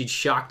that she'd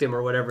shocked him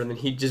or whatever, and then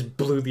he just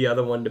blew the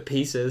other one to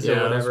pieces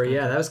or whatever.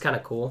 Yeah, that was kind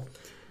of cool.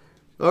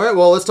 All right,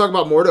 well, let's talk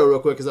about Mordo real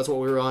quick because that's what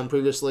we were on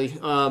previously.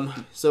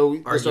 So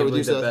let's start with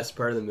you, the best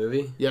part of the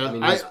movie. Yeah, I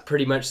mean, he's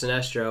pretty much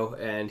Sinestro,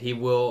 and he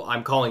will.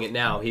 I'm calling it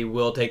now. He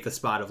will take the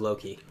spot of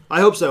Loki. I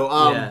hope so.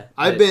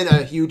 I've been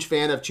a huge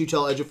fan of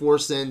Chiwetel Ejiofor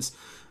since.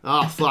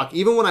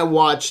 Even when I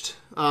watched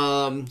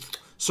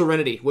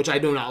Serenity, which I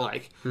do not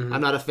like. I'm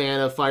not a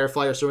fan of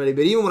Firefly or Serenity,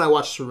 but even when I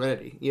watched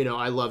Serenity,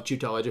 I love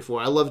Chiwetel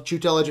Ejiofor. I love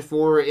Chiwetel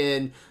Ejiofor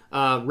in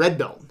Red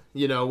Belt,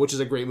 which is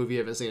a great movie. I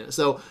haven't seen it.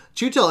 So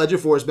Chiwetel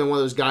Ejiofor has been one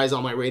of those guys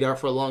on my radar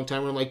for a long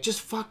time where I'm like,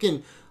 just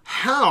fucking,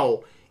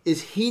 how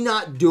is he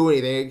not doing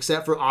anything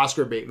except for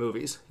Oscar bait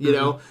movies?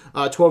 12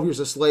 Years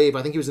a Slave.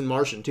 I think he was in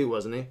Martian too,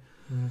 wasn't he?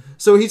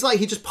 So he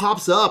just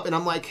pops up, and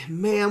I'm like,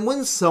 man,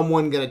 when's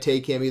someone gonna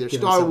take him? Either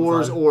Star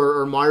Wars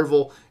or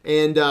Marvel.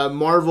 And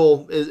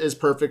Marvel is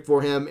perfect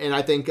for him. And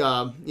I think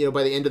by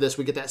the end of this,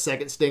 we get that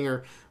second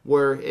stinger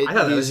where I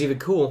thought that was even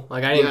cool.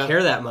 Like, I didn't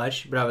care that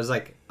much, but I was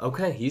like,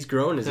 okay, he's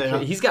grown as a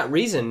kid. He's got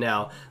reason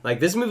now. Like,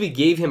 this movie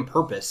gave him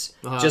purpose,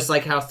 just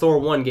like how Thor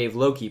 1 gave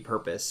Loki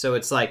purpose. So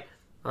it's like,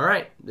 all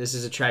right, this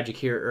is a tragic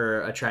hero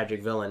or a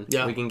tragic villain.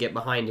 Yeah. We can get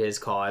behind his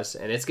cause,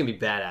 and it's gonna be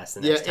badass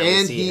the next time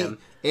we see him.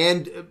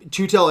 And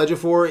Chiwetel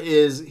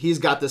Ejiofor he's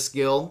got the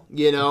skill,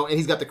 and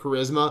he's got the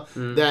charisma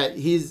that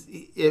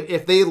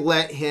if they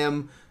let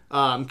him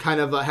kind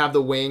of have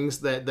the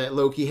wings that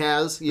Loki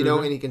has,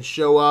 and he can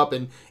show up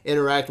and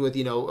interact with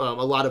a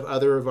lot of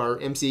other of our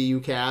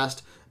MCU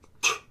cast.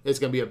 It's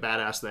gonna be a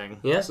badass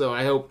thing. Yeah. So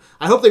I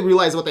hope they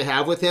realize what they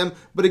have with him.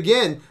 But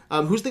again,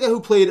 who's the guy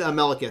who played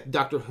Malekith?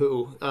 Doctor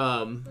Who?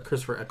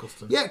 Christopher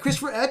Eccleston. Yeah,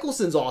 Christopher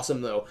Eccleston's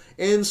awesome though,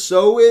 and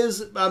so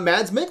is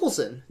Mads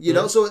Mikkelsen.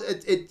 So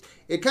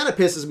it kind of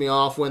pisses me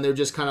off when they're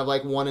just kind of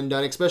like one and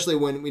done, especially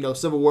when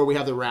Civil War we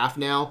have the raft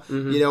now,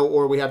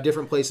 or we have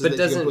different places that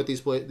you can put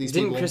these people.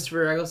 Didn't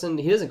Christopher Eccleston?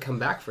 He doesn't come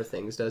back for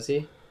things, does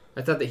he?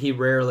 I thought that he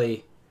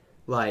rarely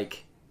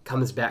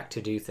comes back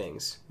to do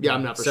things. Yeah,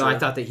 I'm not for sure. So I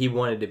thought that he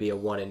wanted to be a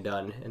one and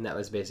done, and that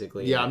was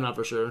basically... Yeah, I'm not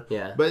for sure.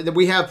 Yeah. But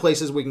we have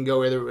places we can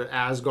go, either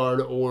Asgard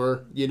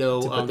or,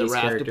 the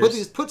raft.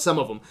 To put some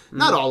of them.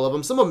 Not all of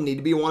them. Some of them need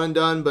to be one and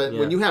done, but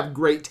when you have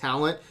great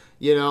talent,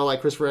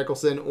 like Christopher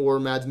Eccleston or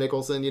Mads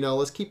Mikkelsen,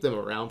 let's keep them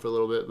around for a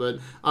little bit. But,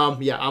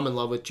 I'm in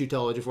love with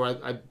Chiwetel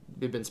Ejiofor.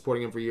 I've been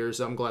supporting him for years,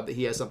 so I'm glad that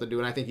he has something to do,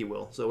 and I think he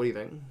will. So what do you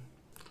think?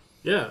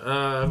 Yeah,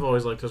 I've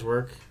always liked his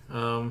work.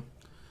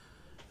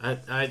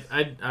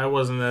 I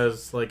wasn't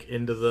as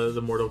into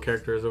the mortal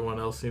character as everyone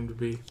else seemed to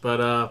be,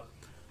 but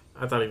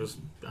I thought he was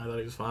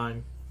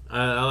fine.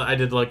 I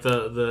did like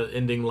the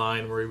ending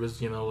line where he was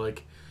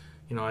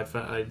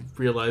I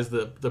realized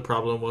that the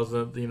problem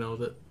wasn't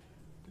that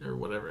or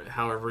whatever,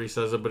 however he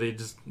says it, but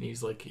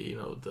he's like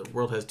the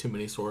world has too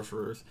many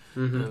sorcerers,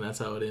 and that's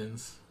how it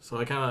ends. So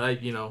I kind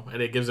of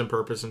and it gives him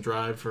purpose and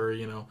drive for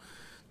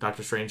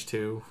Doctor Strange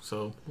 2,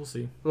 so we'll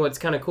see. Well, it's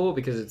kind of cool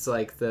because it's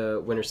like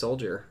the Winter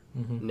Soldier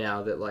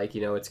now that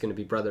it's going to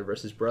be brother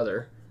versus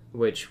brother,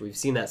 which we've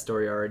seen that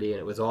story already and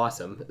it was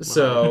awesome.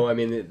 So I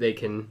mean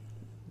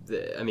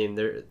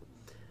they're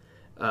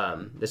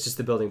it's just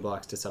the building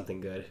blocks to something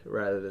good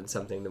rather than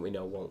something that we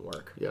know won't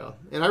work. Yeah,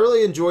 and I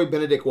really enjoyed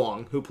Benedict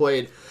Wong, who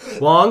played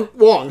Wong.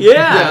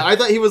 Yeah, I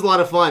thought he was a lot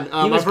of fun.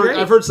 I've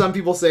heard some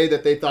people say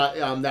that they thought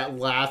that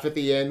laugh at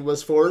the end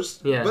was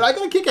forced. Yeah, but I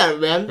got a kick out of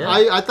it, man. Yeah.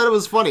 I thought it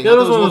was funny. Yeah, that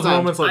was one of those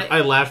moments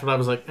I laughed, but I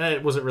was like,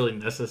 it wasn't really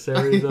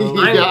necessary though.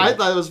 I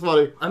thought it was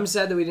funny. I'm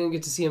sad that we didn't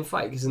get to see him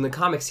fight because in the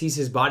comics he's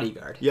his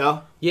bodyguard.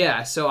 Yeah.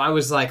 Yeah, so I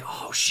was like,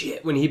 oh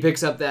shit, when he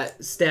picks up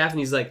that staff and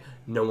he's like,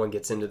 no one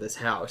gets into this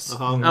house.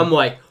 I'm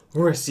like,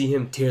 we're going to see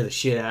him tear the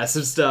shit out of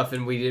some stuff,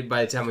 and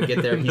by the time we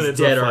get there, he's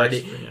dead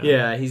already.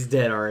 Yeah, he's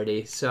dead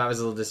already. So I was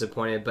a little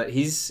disappointed, but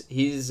he's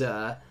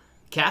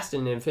cast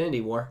in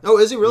Infinity War. Oh,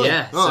 is he really?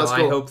 Yeah, so cool.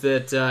 I hope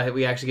that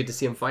we actually get to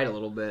see him fight a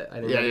little bit. I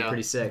think that'd be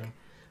pretty sick.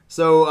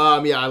 So,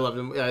 I loved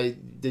him.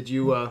 Did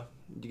you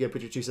get to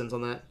put your 2 cents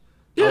on that?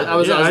 Yeah, I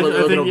was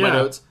looking over my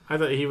notes. I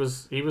thought he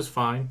was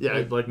fine. Yeah,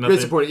 nothing.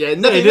 Great support. Yeah,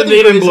 nothing. He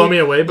didn't blow me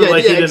away, but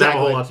he didn't have a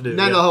whole lot to do.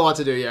 Not a whole lot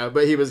to do. Yeah,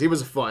 but he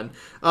was fun.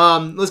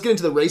 Let's get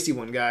into the racy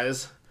one,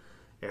 guys.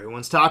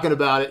 Everyone's talking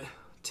about it.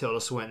 Tilda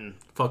Swinton.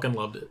 Fucking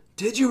loved it.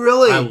 Did you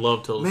really? I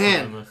love Tilda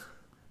Swinton.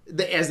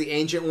 As the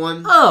ancient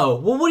one.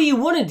 Oh, well, what do you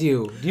want to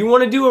do? Do you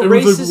want to do a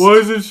racist? Why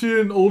isn't she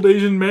an old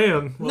Asian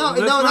man? Well,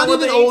 no, not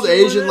even old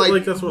Asian.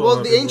 That's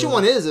what the ancient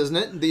one is, isn't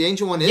it? The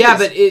ancient one is. Yeah,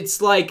 but it's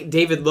like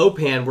David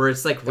Lopan, where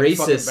it's like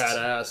racist.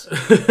 Fucking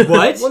badass.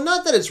 What? Well,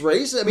 not that it's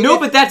racist. I mean, no,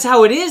 but that's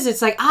how it is.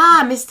 It's like,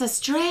 Mr.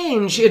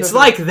 Strange. It's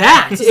like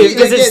that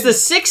because it's the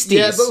 60s.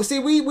 Yeah, but see,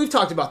 we've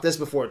talked about this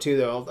before too,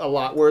 though, a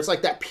lot, where it's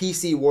like that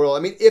PC world.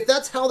 I mean, if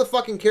that's how the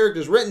fucking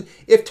character's written,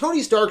 if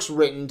Tony Stark's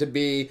written to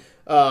be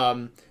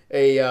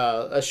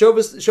a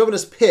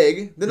chauvinist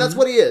pig, then that's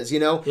what he is,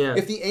 Yeah.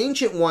 If the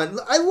ancient one,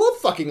 I love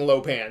fucking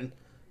Lopan.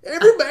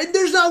 Everybody,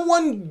 there's not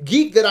one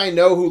geek that I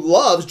know who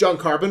loves John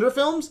Carpenter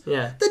films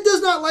that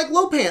does not like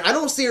Lopan. I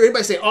don't see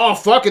anybody say, "Oh,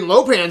 fucking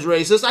Lopan's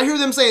racist." I hear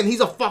them saying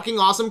he's a fucking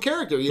awesome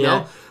character, you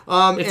know.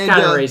 It's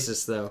kind of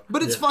racist though.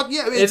 But it's but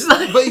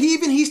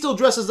he still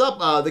dresses up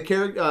the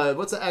character.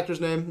 What's the actor's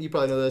name? You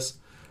probably know this.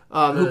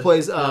 Who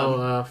plays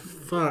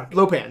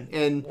Lopan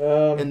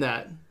in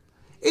that.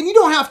 And you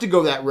don't have to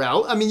go that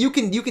route. I mean, you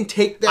can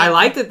take that. I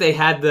like that they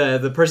had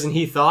the person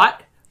he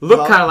thought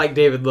looked kind of like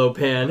David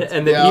Lopan,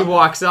 and then he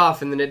walks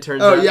off, and then it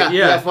turns out. Oh,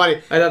 yeah, funny.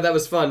 I thought that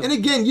was fun. And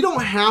again, you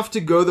don't have to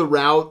go the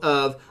route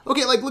of,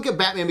 okay, like look at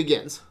Batman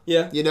Begins.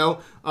 Yeah.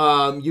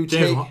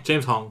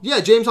 James Hong. Yeah,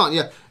 James Hong,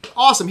 yeah.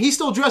 Awesome. He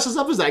still dresses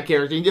up as that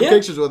character. You can get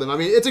pictures with him. I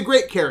mean, it's a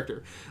great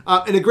character.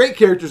 And a great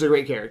character is a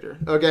great character,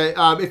 okay?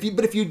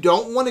 If you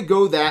don't want to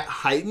go that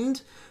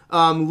heightened,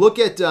 look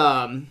at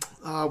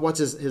what's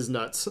his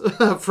nuts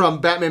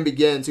from Batman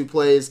Begins, who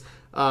plays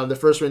the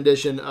first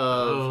rendition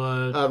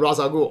of Ra's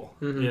al Ghul.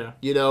 Mm-hmm. Yeah,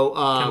 you know,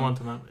 Ken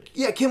Watanabe.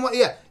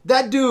 Yeah,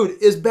 that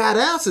dude is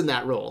badass in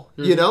that role.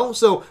 Mm-hmm. You know,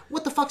 so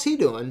what the fuck's he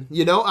doing?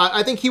 You know,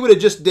 I think he would have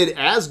just did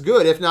as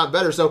good, if not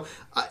better. So,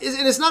 and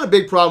it's not a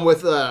big problem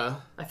with.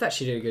 I thought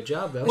she did a good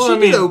job though. She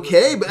did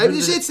okay, but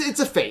it's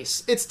a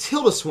face. It's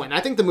Tilda Swinton.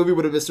 I think the movie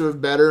would have been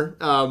served better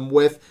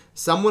with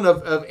someone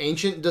of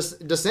ancient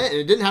descent,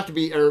 and it didn't have to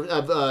be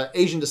of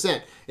Asian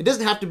descent. It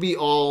doesn't have to be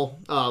all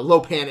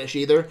Lo-Pan-ish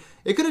either.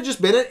 It could have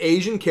just been an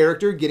Asian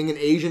character getting an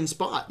Asian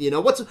spot. You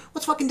know, what's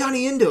fucking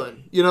Donnie Yen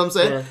doing? You know what I'm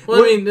saying? Yeah.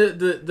 Well, I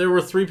mean, there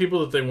were 3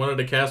 people that they wanted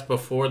to cast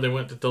before they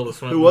went to Tilda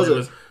Swinton. Who was it? It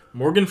was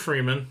Morgan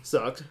Freeman.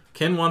 Sucked.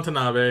 Ken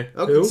Watanabe.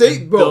 Okay.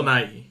 See, Bill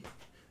Nighy.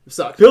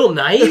 Sucked. Bill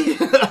Nighy?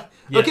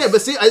 Yes. Okay,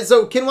 but see,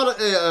 so Ken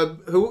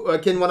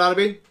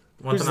Watanabe?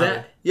 Who's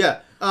that? Yeah,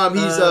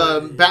 he's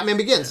Batman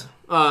Begins.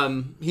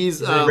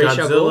 He's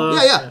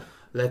Godzilla. Yeah.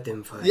 Let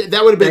them fight. Yeah,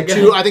 that would have been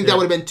 2. I think that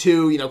would have been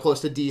 2. You know, close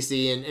to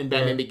DC and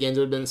Batman Begins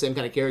would have been the same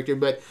kind of character.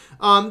 But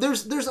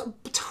there's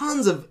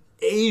tons of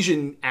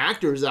Asian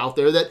actors out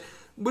there that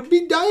would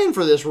be dying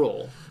for this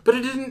role.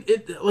 But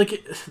the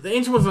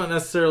Ancient was not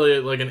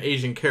necessarily like an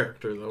Asian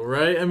character, though,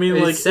 right? I mean,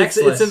 it's like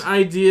it's an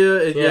idea.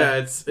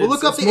 It's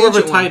look up it's the more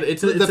Ancient of a title. one.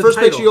 It's the first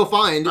picture you'll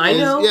find. I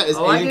know. Is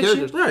Asian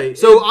characters, right?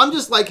 So I'm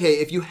just like, hey,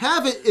 if you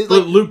have it,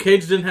 but Luke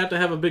Cage didn't have to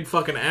have a big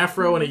fucking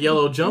afro and a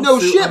yellow jumpsuit. No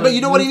shit, but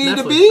you know what he needed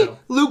to be? Show.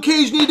 Luke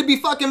Cage needed to be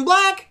fucking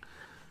black.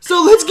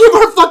 So let's give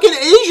our fucking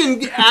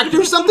Asian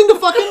actors something to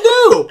fucking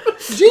do.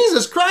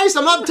 Jesus Christ,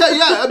 I'm not telling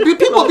you.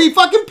 People would be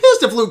fucking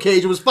pissed if Luke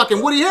Cage was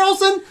fucking Woody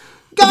Harrelson.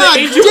 God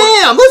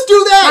damn, let's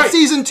do that, right.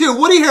 Season 2.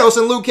 Woody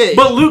Harrelson, Luke Cage.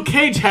 But Luke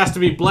Cage has to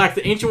be black.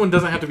 The Ancient one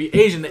doesn't have to be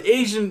Asian.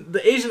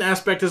 The Asian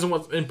aspect isn't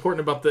what's important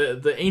about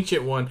the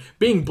Ancient one.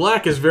 Being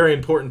black is very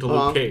important to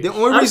Luke Cage.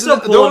 I'm still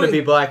pulling to be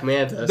Black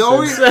Manta. But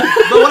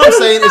what I'm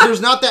saying is there's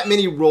not that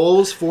many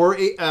roles for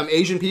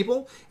Asian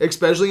people,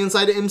 especially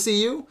inside of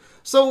MCU.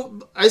 So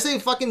I say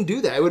fucking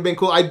do that. It would have been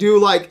cool. I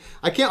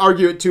can't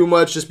argue it too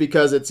much just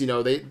because it's, you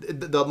know,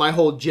 my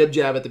whole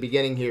jib-jab at the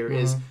beginning here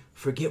is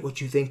forget what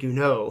you think you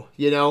know,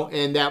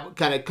 and that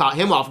kind of caught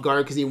him off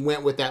guard because he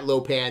went with that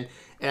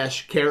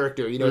Lo-Pan-esque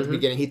character, at the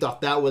beginning. He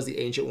thought that was the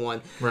Ancient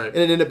one. Right. And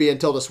it ended up being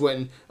Tilda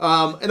Swinton.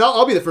 And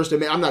I'll be the first to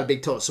admit, I'm not a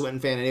big Tilda Swinton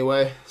fan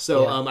anyway.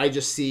 So I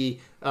just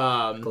see...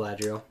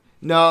 Galadriel.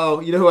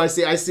 No, you know who I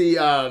see? I see...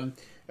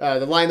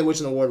 The Lion, the Witch,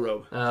 and the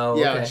Wardrobe. Oh,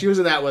 yeah, okay. she was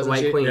in that, wasn't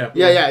White she? Queen.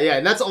 Yeah.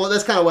 And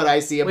that's kind of what I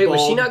see. Wait,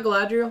 was she not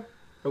Galadriel?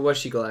 Or was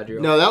she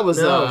Galadriel? No, that was...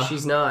 No,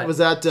 she's not. Was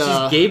that...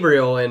 she's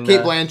Gabriel and...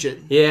 Kate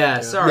Blanchett. Yeah,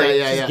 sorry.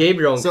 Yeah. She's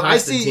Gabriel and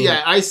Constantine.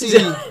 I see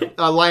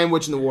Lion,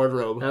 Witch, and the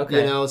Wardrobe.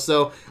 Okay.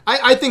 So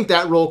I think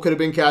that role could have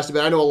been casted,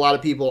 but I know a lot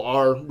of people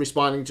are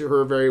responding to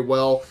her very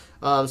well.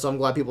 So I'm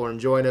glad people are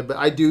enjoying it. But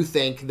I do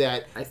think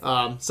that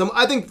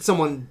I think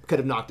someone could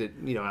have knocked it,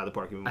 out of the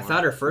park even more. I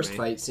thought her first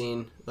fight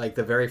scene, like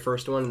the very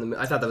first one,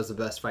 I thought that was the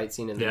best fight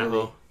scene in the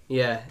movie.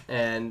 Yeah,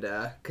 and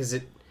because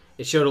it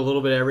showed a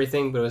little bit of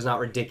everything, but it was not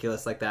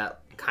ridiculous like that.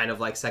 Kind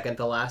of like second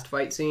to last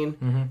fight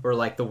scene where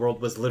like the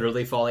world was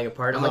literally falling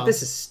apart. I'm like,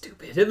 this is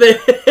stupid.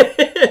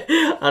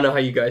 I don't know how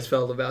you guys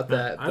felt about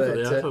that. I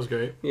thought that was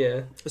great.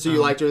 Yeah. So you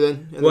liked her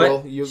then?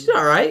 What? She's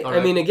all right.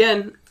 I mean,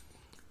 again,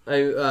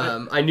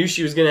 I knew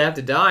she was gonna have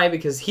to die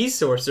because he's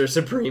Sorcerer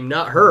Supreme,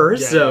 not her.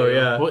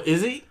 Yeah. Well,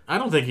 is he? I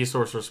don't think he's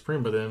Sorcerer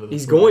Supreme by the end of the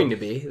He's going to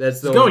be. That's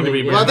the going to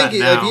be. Well, I think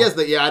if he has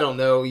the I don't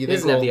know. He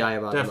doesn't have the Eye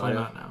of Agamotto. Definitely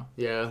not now.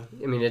 Yeah.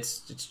 I mean,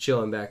 it's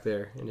chilling back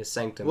there in his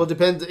sanctum. Well, it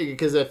depends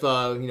because if if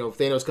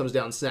Thanos comes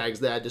down, and snags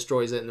that,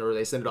 destroys it, or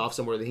they send it off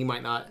somewhere that he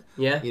might not.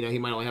 Yeah. He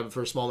might only have it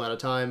for a small amount of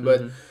time.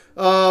 But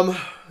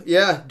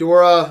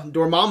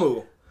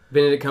Dormammu.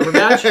 Benedict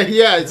Cumberbatch.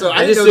 Yeah. So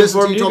I didn't know this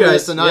until you told me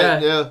this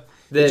tonight. Yeah.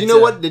 Did you know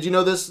what? Did you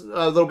know this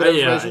little bit of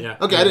information? Yeah.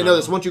 Okay, I didn't know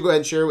this. Why don't you go ahead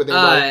and share it with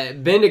anybody?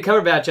 Benedict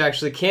Cumberbatch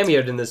actually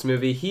cameoed in this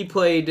movie. He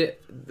played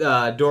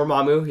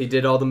Dormammu. He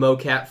did all the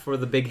mocap for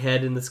the big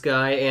head in the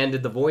sky and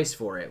did the voice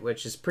for it,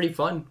 which is pretty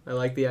fun. I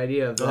like the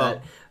idea of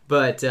that.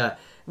 But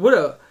what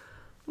a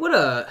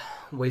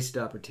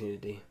wasted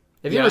opportunity.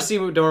 Have you ever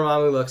seen what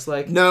Dormammu looks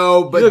like?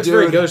 No, but he looks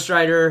very Ghost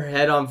Rider,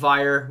 head on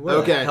fire.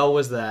 What the hell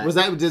was that?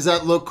 Does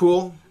that look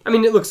cool? I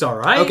mean, it looks all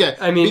right. Okay,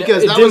 I mean,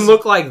 because it didn't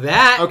look like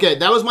that. Okay,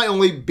 that was my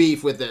only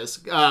beef with this.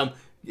 Can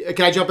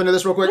I jump into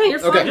this real quick? Yeah, you're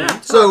fine. Okay,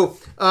 Yeah, so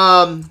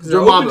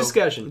Dormammu.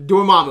 Discussion.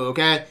 Dormammu.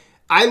 Okay,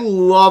 I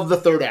love the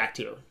third act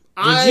here.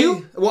 Did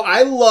you? Well,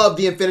 I love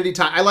the Infinity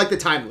Time. I like the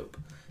time loop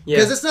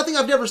because it's nothing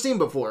I've never seen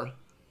before.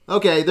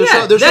 Okay, they're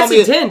showing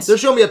intense. They're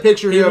showing me a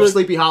picture here of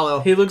Sleepy Hollow.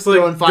 He looks like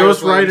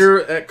Ghost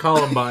Rider at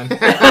Columbine. Guys,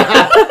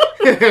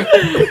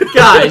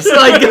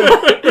 like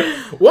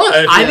what?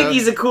 I think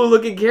he's a cool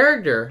looking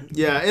character.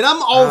 Yeah, and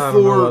I'm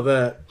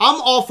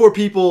all for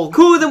people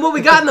cooler than what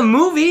we got in the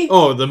movie.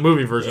 Oh, the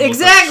movie version.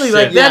 Exactly,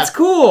 like that's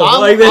cool.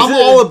 I'm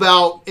all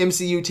about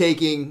MCU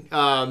taking,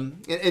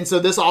 and so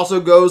this also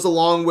goes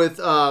along with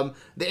the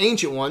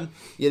Ancient one.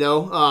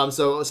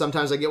 So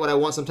sometimes I get what I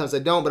want, sometimes I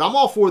don't. But I'm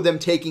all for them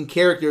taking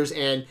characters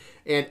and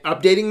and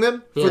updating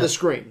them for the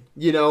screen.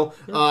 You know,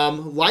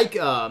 like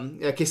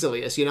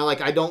Caecilius. You know,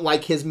 like I don't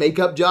like his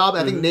makeup job.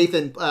 I think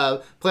Nathan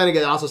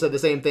Flanagan also said the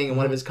same thing in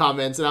one of his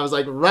comments, and I was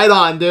like, right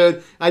on,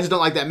 dude. I just don't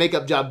like that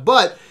makeup job,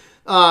 but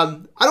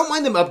I don't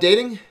mind them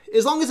updating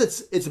as long as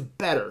it's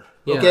better.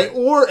 Yeah. Okay,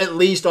 or at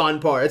least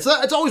on par. It's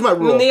always my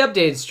rule. When they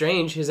updated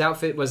Strange, his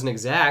outfit wasn't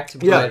exact,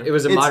 but it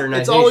was a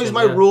modernization. It's always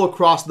my rule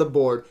across the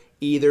board.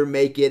 Either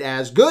make it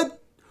as good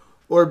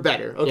or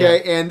better.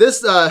 Okay, and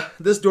this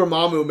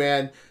Dormammu,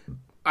 man,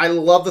 I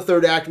love the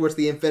third act where it's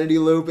the infinity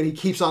loop and he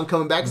keeps on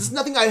coming back. It's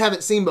nothing I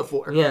haven't seen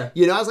before. Yeah,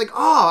 you know, I was like,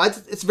 oh,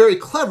 it's very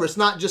clever. It's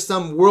not just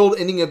some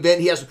world-ending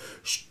event. He has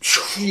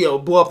to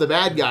blow up the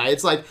bad guy.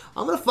 It's like,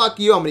 I'm gonna fuck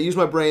you. I'm gonna use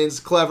my brains.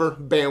 Clever.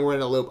 Bam, we're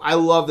in a loop. I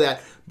love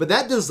that. But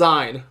that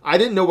design, I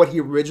didn't know what he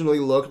originally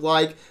looked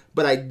like,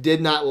 but I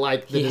did not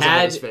like the design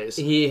of his face.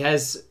 He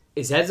has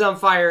his head's on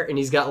fire and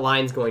he's got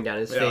lines going down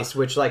his face,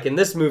 which like in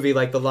this movie,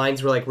 like the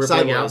lines were like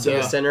rippling out to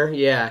the center.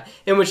 Yeah.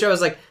 In which I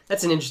was like,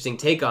 that's an interesting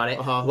take on it.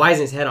 Why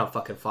isn't his head on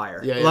fucking fire?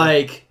 Yeah.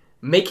 Like,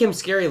 make him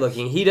scary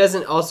looking. He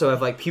doesn't also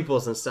have like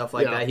pupils and stuff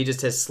like that. He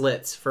just has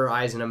slits for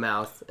eyes and a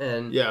mouth.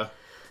 And yeah,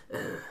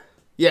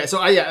 so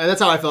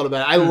that's how I felt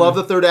about it. I love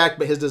the third act,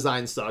 but his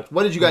design sucked.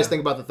 What did you guys think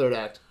about the third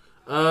act?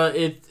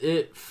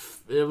 It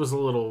was a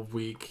little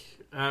weak.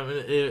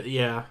 Did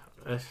you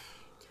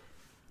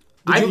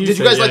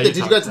guys like the? Did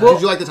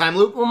you like the time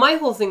loop? Well, my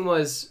whole thing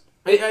was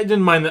I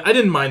didn't mind that. I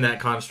didn't mind that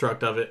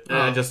construct of it.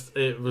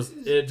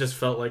 It just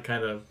felt like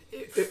kind of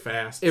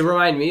fast. It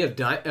reminded me of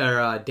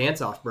Dance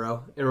Off,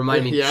 bro. It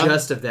reminded me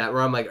just of that.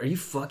 Where I'm like, are you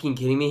fucking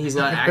kidding me? He's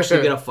not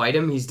actually gonna fight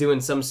him. He's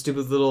doing some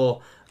stupid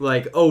little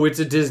like, oh, it's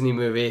a Disney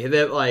movie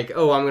that like,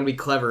 oh, I'm gonna be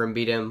clever and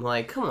beat him.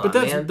 Like, come on,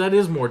 man. That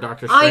is more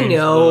Doctor Strange. I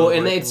know,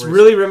 and it's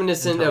really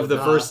reminiscent of the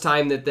first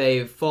time that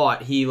they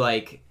fought. He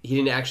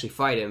didn't actually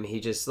fight him. He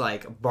just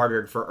like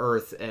bartered for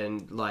Earth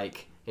and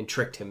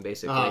tricked him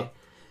basically.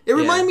 It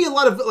reminded me a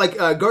lot of like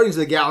Guardians of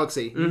the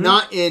Galaxy,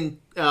 not in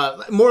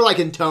more like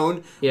in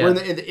tone. Yeah. Where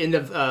in the end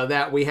of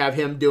that we have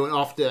him doing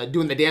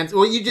the dance.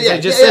 Well, you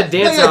just said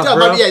dance off,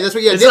 bro. Yeah, that's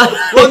what. Yeah,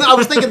 well, no, I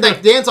was thinking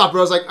that dance off,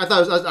 bro. I was like, I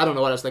don't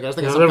know what I was thinking. I was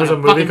thinking there was a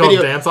movie called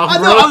Dance Off,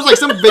 bro. I was like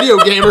some video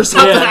game or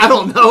something. I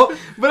don't know,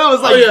 but I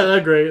was like,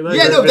 that's great.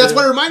 That's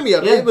what it reminded me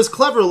of. Yeah. It was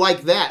clever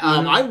like that.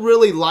 I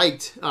really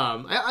liked.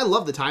 I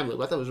love the time loop.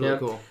 I thought it was really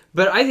cool.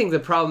 But I think the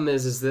problem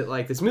is that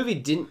like this movie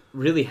didn't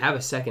really have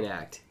a second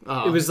act.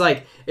 It was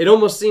like it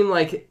almost seemed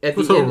like at the end. It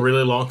was a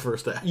really long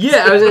first act.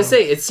 Yeah, I was gonna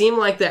say it seemed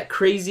like that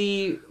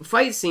crazy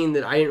fight scene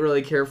that I didn't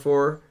really care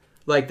for.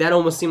 Like that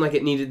almost seemed like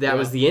it needed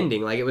was the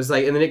ending. Like it was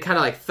like, and then it kind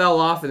of like fell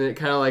off, and then it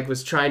kind of like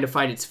was trying to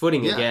find its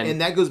footing again. And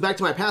that goes back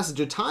to my passage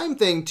of time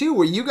thing too,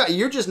 where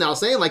you're just now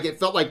saying like it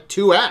felt like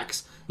two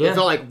acts. It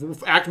felt like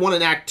Act 1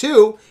 and Act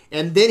 2,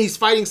 and then he's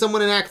fighting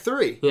someone in Act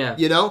 3. Yeah,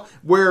 you know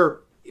where.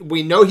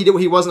 We know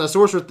he wasn't a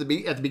sorcerer at the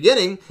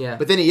beginning,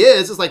 but then he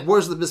is. It's like,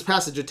 where's this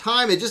passage of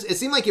time? It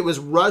seemed like it was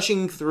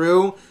rushing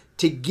through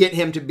to get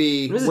him to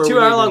be. It was a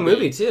 2-hour long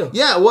movie too.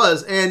 Yeah, it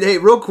was. And hey,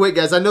 real quick,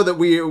 guys, I know that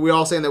we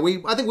all saying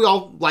that I think we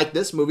all like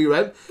this movie,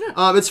 right?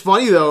 Yeah. It's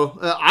funny though.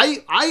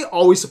 I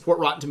always support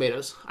Rotten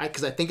Tomatoes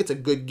because I think it's a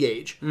good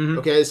gauge. Mm-hmm.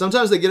 Okay,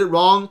 sometimes they get it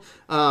wrong.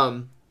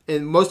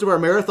 And most of our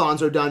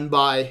marathons are done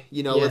by,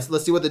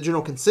 let's see what the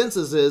general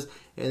consensus is,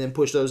 and then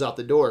push those out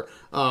the door.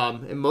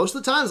 And most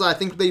of the times, I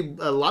think they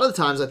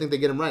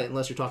get them right,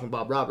 unless you're talking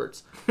Bob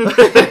Roberts.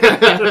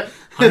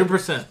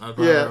 100% Bob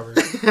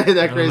Roberts. Isn't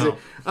that crazy?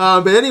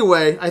 But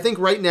anyway, I think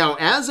right now,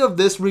 as of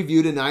this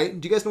review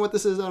tonight, do you guys know what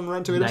this is on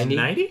Rotten Tomatoes?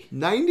 90?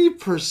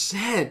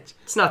 90%.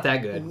 It's not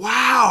that good.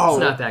 Wow. It's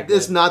not that good.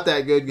 It's not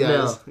that good,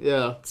 guys. No.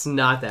 Yeah. It's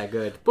not that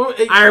good. But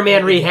Iron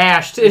Man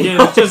rehashed.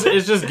 Yeah,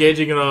 it's just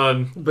gauging it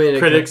on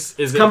critics.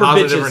 Is it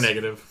positive or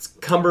negative? It's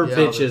Cumber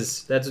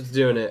bitches. That's what's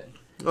doing it.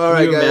 All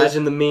right, Can you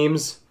imagine the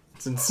memes?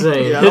 It's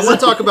insane. Yeah, I want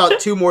to talk about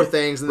two more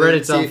things. And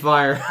Reddit's on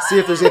fire. See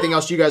if there's anything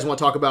else you guys want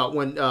to talk about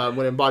when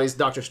it embodies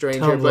Doctor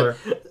Strange Tumblr. here.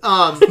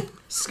 But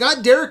Scott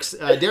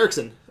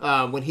Derrickson,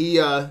 when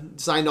he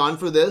signed on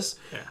for this,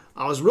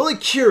 I was really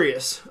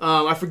curious.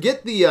 I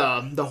forget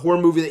the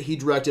horror movie that he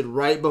directed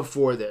right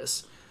before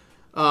this.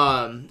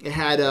 It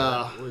had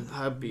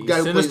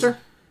Sinister?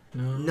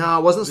 No,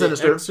 it wasn't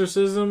Sinister. The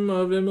Exorcism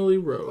of Emily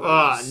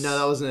Rose. No,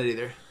 that wasn't it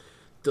either.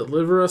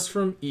 Deliver Us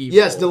from Evil.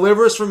 Yes,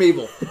 Deliver Us from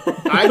Evil.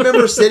 I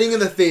remember sitting in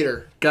the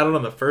theater. Got it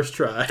on the first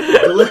try.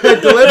 Deliver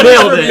Us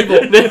from Evil.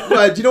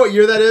 Do you know what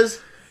year that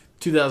is?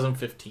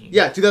 2015.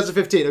 Yeah,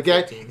 2015,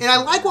 okay? 15. And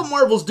I like what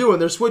Marvel's doing.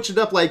 They're switching it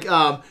up like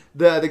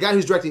the guy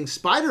who's directing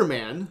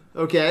Spider-Man,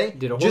 okay?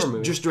 Did a horror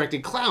movie. Just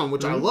directed Clown,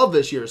 which I love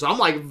this year. So I'm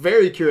like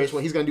very curious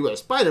what he's going to do with a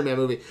Spider-Man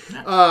movie.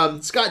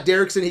 Scott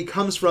Derrickson, he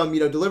comes from,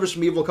 Deliver Us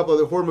from Evil, a couple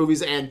other horror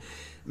movies, and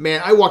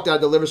man, I walked out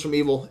of Deliver Us from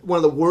Evil, one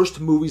of the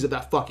worst movies of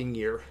that fucking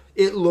year.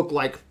 It looked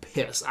like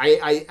piss.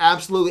 I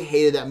absolutely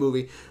hated that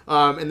movie.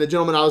 And the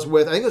gentleman I was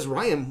with, I think it was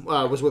Ryan,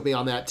 was with me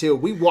on that too.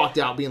 We walked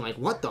out being like,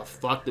 what the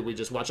fuck did we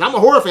just watch? I'm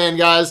a horror fan,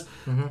 guys.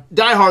 Mm-hmm.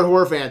 Die-hard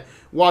horror fan.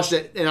 Watched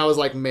it, and I was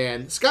like,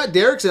 man. Scott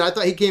Derrickson, I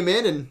thought he came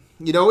in, and,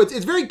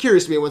 it's very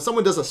curious to me when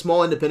someone does a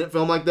small independent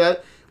film like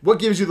that, what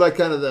gives you like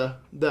kind of the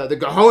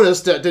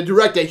cojones to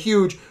direct a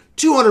huge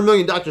 $200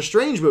 million Doctor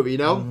Strange movie, you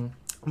know?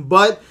 Mm-hmm.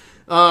 But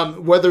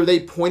whether they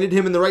pointed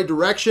him in the right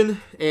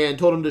direction and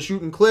told him to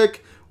shoot and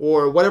click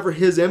or whatever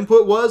his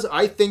input was,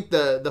 I think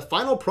the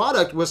final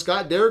product with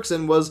Scott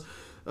Derrickson was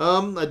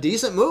a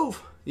decent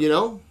move, you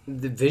know?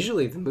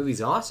 Visually, the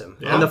movie's awesome.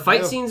 Yeah. And the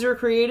fight scenes are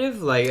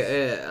creative. Like,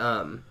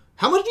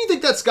 how much do you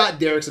think that's Scott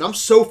Derrickson? I'm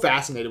so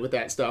fascinated with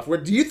that stuff.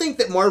 Do you think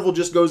that Marvel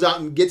just goes out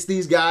and gets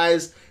these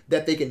guys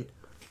that they can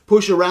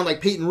push around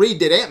like Peyton Reed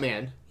did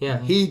Ant-Man? Yeah.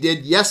 He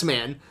did Yes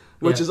Man,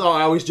 which is all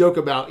I always joke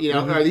about. You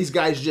know, are these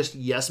guys just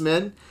yes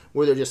men?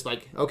 Where they're just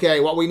like,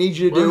 okay, what we need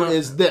you to do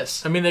is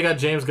this. I mean, they got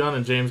James Gunn,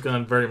 and James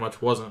Gunn very much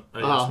wasn't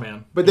a yes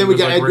man. But then we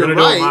got Edgar Wright. Do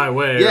it my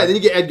way, then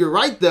you get Edgar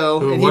Wright,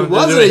 though, and he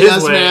wasn't a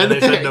yes man. They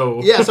said no.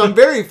 Yeah, so I'm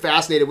very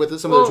fascinated with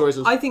some of the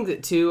choices. I think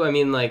that, too, I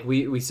mean, like,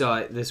 we saw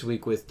it this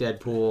week with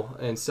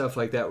Deadpool and stuff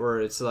like that,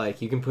 where it's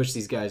like, you can push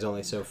these guys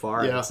only so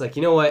far. Yeah. It's like,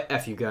 you know what?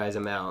 F you guys,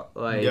 I'm out.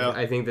 Like,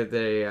 I think that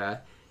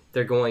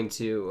they're going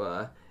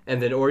to... and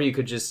then, or you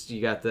could just,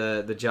 you got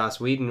the Joss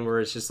Whedon,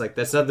 where it's just like,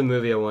 that's not the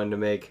movie I wanted to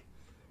make.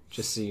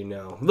 Just so you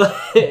know.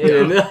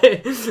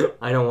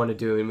 I don't want to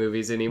do any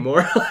movies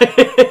anymore.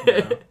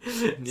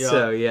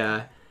 So,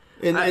 yeah.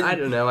 And I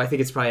don't know. I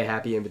think it's probably a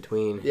happy in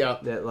between. Yeah.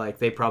 That, like,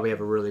 they probably have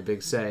a really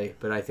big say,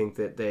 but I think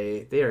that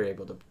they are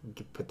able to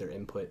put their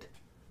input.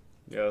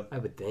 Yeah. I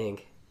would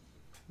think.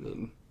 I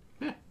mean,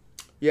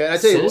 yeah, I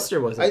tell you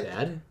Sinister wasn't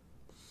bad.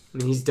 I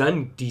mean, he's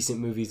done decent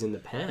movies in the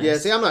past. Yeah,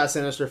 see, I'm not a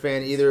Sinister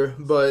fan either,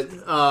 but,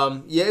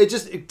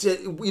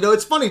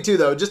 it's funny, too,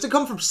 though. Just to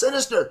come from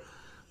Sinister...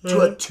 how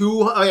much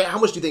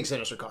do you think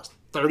Sinister cost?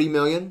 $30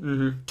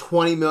 million?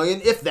 $20 million?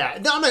 If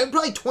that. No,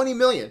 probably $20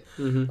 million.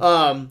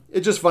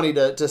 It's just funny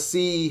to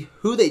see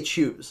who they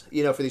choose,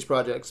 for these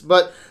projects.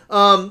 But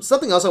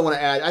something else I want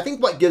to add. I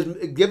think what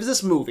gives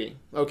this movie,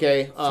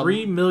 okay...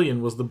 $3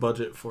 million was the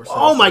budget for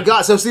Sinister. Oh my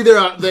god, so see, there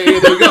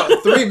you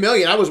go. $3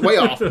 million, I was way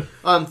off.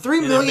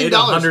 $3 million.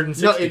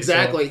 No,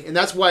 exactly. So. And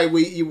that's why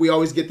we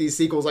always get these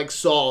sequels like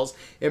Saws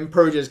and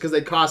Purges, because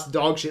they cost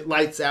dog shit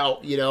lights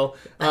out,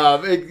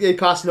 it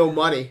costs no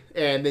money.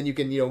 And then you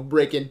can,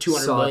 break in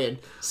 $200 million.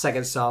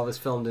 Second Saw was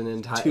filmed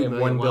in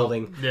one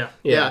building.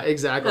 Yeah,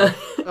 exactly.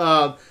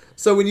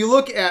 So when you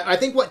look at, I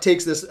think what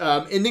takes this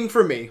ending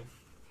for me,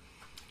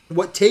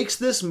 what takes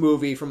this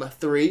movie from a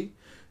 3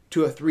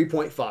 to a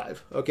 3.5,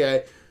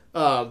 okay?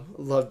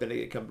 Love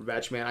Benedict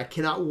Cumberbatch, man. I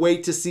cannot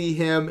wait to see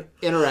him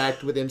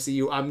interact with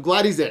MCU. I'm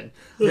glad he's in.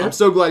 Yeah. I'm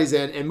so glad he's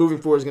in, and moving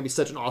forward is going to be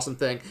such an awesome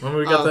thing. When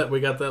we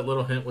got that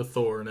little hint with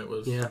Thor, and it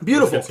was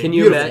beautiful. Can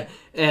you imagine?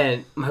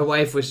 And my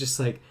wife was just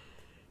like,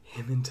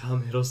 him and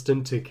Tom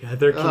Hiddleston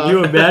together. Can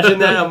you imagine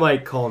that? I'm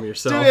like, calm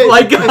yourself. Real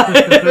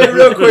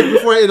quick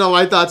before I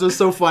my thoughts, it was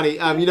so funny.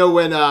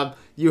 When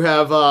you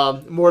have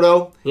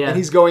Mordo, and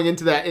he's going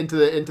into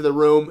the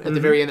room at the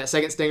very end, that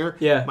second stinger.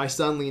 Yeah. My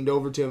son leaned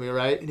over to me,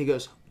 right, and he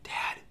goes,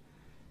 "Dad,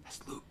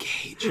 that's Luke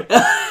Cage,"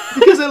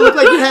 because it looked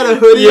like he had a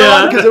hoodie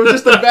on, because it was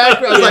just the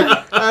background.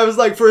 I was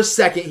like, for a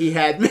second, he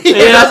had me.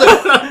 I was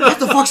like, what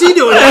the fuck's he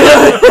doing?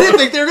 I didn't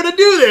think they were gonna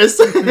do this.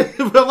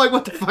 But I'm like,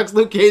 what the fuck's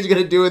Luke Cage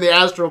gonna do in the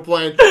astral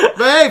plane? But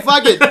hey,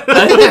 fuck it.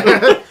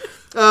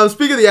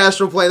 Speaking of the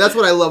astral plane, that's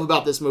what I love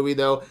about this movie,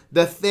 though.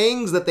 The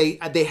things that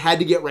they had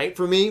to get right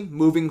for me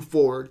moving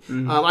forward.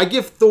 I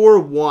give Thor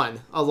 1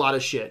 a lot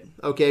of shit,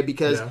 okay?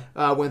 Because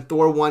when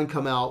Thor 1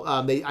 come out,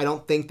 I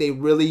don't think they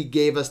really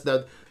gave us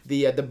the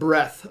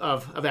breadth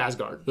of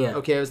Asgard. Yeah.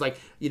 Okay, it was like,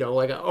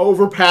 like an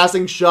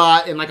overpassing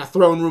shot in like a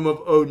throne room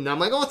of Odin. I'm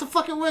like, oh, what the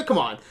fucking way? Come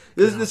on.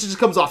 This just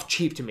comes off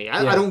cheap to me.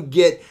 I don't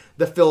get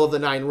the fill of the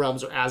 9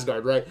 realms or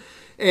Asgard, right?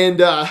 And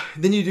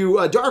then you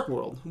do Dark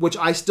World, which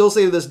I still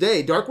say to this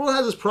day, Dark World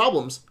has its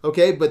problems,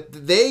 okay? But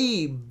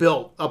they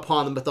built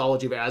upon the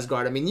mythology of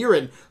Asgard. I mean, you're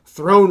in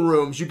throne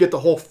rooms. You get the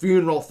whole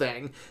funeral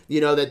thing,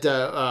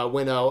 that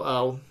when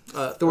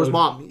Thor's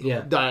mom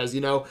dies,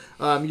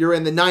 you're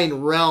in the 9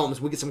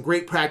 realms. We get some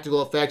great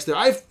practical effects there.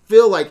 I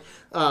feel like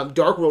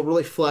Dark World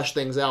really fleshed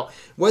things out.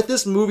 What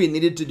this movie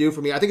needed to do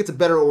for me, I think it's a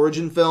better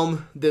origin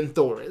film than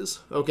Thor is,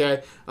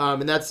 okay?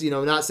 And that's,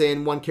 not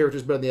saying one character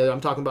is better than the other.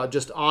 I'm talking about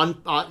just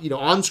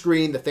on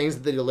screen, the things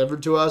that they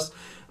delivered to us.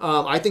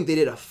 I think they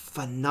did a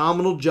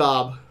phenomenal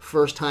job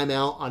first time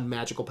out on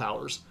magical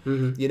powers.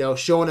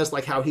 Showing us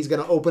like how he's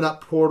going to open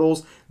up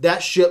portals.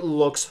 That shit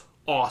looks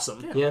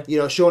awesome.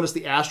 Yeah. Showing us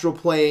the astral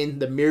plane,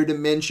 the mirror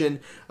dimension.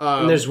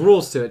 And there's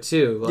rules to it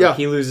too. Like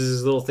he loses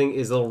his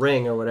little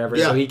ring or whatever,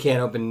 so he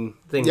can't open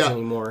things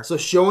anymore. So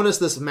showing us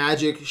this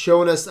magic,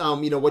 showing us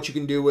what you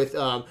can do with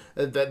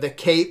the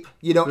cape,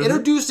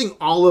 introducing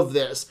all of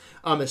this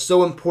is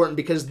so important,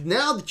 because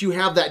now that you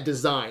have that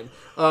design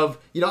of,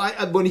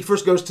 when he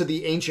first goes to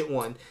the Ancient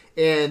One,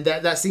 and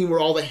that scene where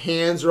all the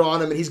hands are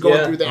on him and he's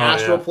going through the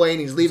astral plane,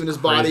 he's leaving his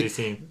body.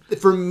 Scene.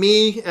 For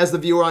me, as the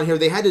viewer on here,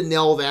 they had to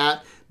nail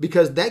that,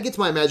 because that gets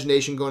my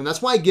imagination going.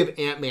 That's why I give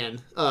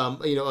Ant-Man,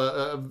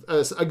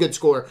 a good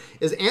score.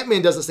 Is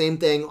Ant-Man does the same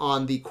thing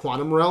on the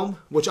quantum realm,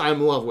 which I'm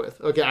in love with.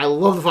 Okay, I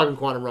love the fucking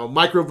quantum realm.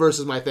 Microverse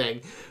is my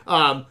thing.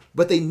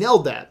 But they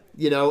nailed that.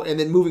 and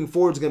then moving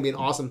forward is going to be an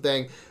awesome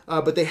thing.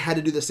 But they had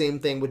to do the same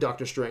thing with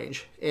Doctor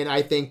Strange. And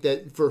I think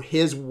that for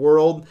his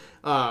world,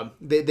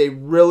 they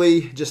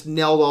really just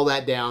nailed all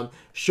that down,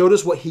 showed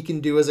us what he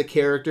can do as a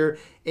character.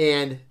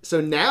 And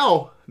so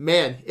now,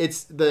 man,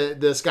 it's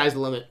the sky's the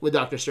limit with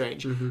Doctor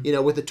Strange,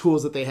 with the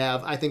tools that they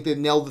have. I think they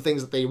nailed the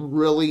things that they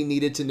really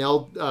needed to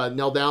nail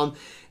down.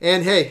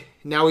 And hey,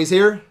 now he's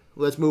here.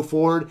 Let's move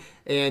forward.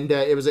 And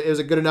it was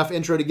a good enough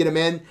intro to get him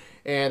in,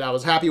 and I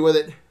was happy with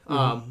it.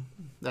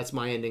 That's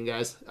my ending,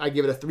 guys. I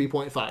give it a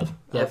 3.5 out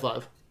of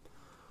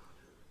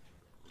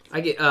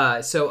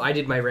 5. So I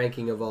did my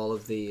ranking of all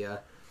of the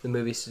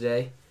movies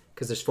today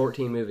because there's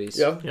 14 movies.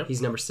 Yep.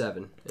 He's number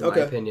 7 in my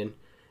opinion.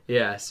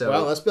 Yeah. So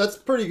well, that's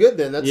pretty good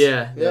then. That's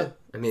yeah.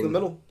 I mean, it's the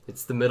middle.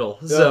 It's the middle.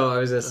 Yeah. So I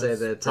was gonna say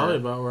that probably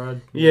about where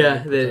I'd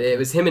it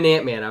was him and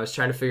Ant-Man. I was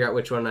trying to figure out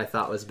which one I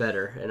thought was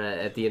better, and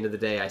at the end of the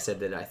day, I said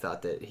that I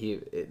thought that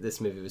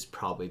this movie was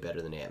probably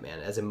better than Ant-Man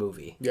as a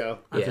movie. Yeah,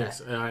 I think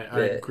so.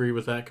 I agree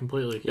with that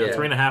completely. Yeah,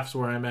 3.5 is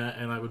where I'm at,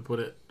 and I would put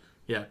it.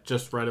 Yeah,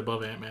 just right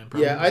above Ant-Man.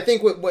 Probably. Yeah, I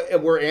think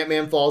where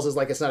Ant-Man falls is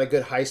like it's not a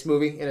good heist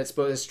movie, and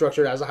it's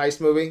structured as a heist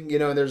movie,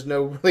 and there's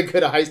no really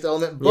good heist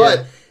element.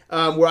 But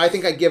where I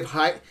think I give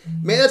man,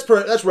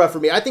 that's rough for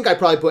me. I think I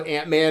probably put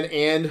Ant-Man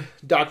and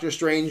Doctor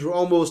Strange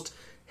almost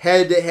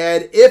head to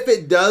head. If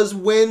it does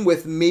win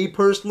with me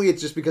personally,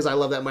 it's just because I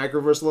love that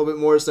microverse a little bit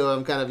more, so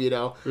I'm kind of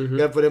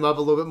gonna put him up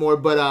a little bit more.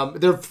 But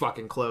they're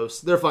fucking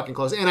close.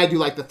 And I do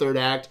like the third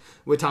act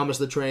with Thomas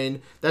the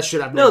Train. That shit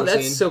I've never seen. No,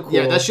 that's so cool.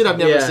 Yeah, that shit I've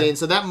never seen.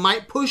 So that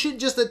might push it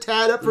just a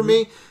tad up for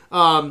me.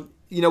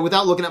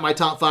 Without looking at my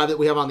top 5 that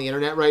we have on the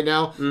internet right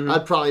now,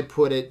 I'd probably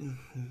put it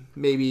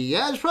maybe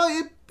it'd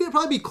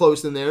probably be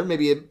close in there,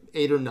 maybe an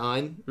 8 or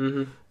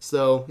 9.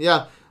 So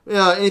yeah.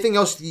 Anything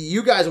else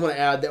you guys want to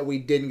add that we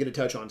didn't get a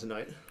touch on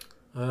tonight?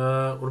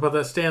 What about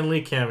that Stan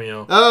Lee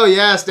cameo? Oh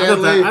yeah,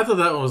 Stan Lee. I thought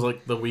that one was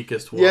like the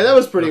weakest one. Yeah, that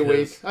was pretty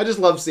weak. I just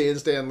love seeing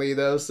Stan Lee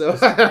though, so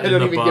I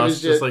don't even give a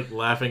shit. Just like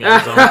laughing at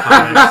his own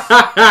comics.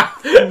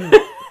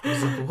 I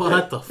was like,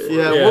 what the fuck?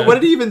 Yeah. What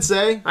did he even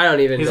say? I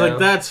don't even know. He's like,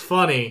 that's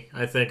funny,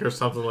 I think, or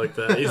something like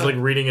that. He's like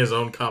reading his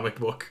own comic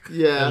book.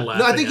 Yeah. And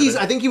No, I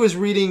think he was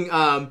reading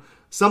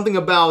something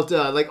about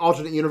like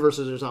alternate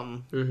universes or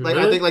something. Like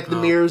really? I think like the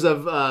mirrors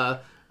of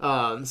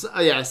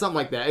something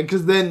like that.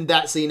 Because then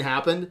that scene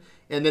happened,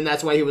 and then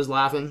that's why he was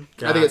laughing.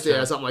 Gotcha. I think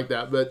it's something like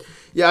that. But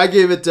yeah, I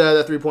gave it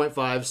the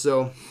 3.5.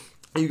 So,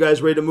 are you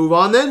guys ready to move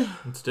on then?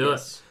 Let's do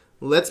it.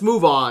 Let's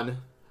move on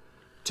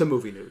to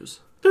movie news.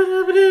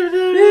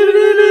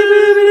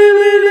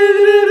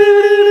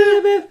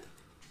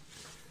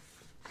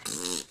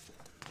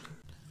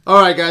 All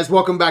right, guys,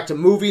 welcome back to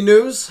movie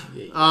news.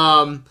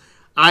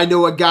 I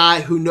know a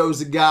guy who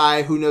knows a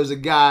guy who knows a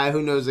guy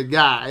who knows a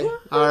guy.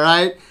 All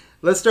right,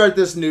 let's start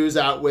this news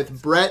out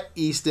with Bret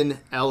Easton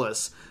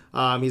Ellis.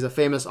 He's a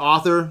famous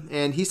author,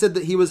 and he said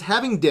that he was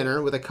having dinner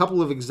with a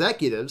couple of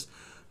executives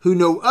who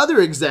know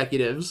other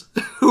executives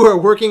who are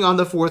working on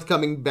the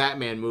forthcoming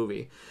Batman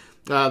movie,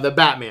 The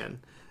Batman.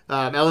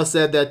 Ellis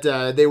said that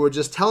they were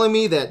just telling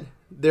me that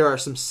there are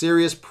some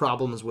serious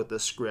problems with the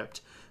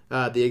script.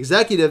 The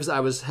executives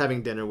I was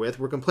having dinner with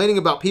were complaining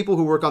about people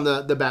who work on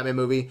the Batman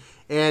movie,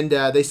 and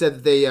they said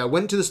that they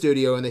went to the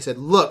studio and they said,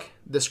 look,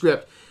 the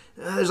script,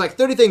 there's like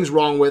 30 things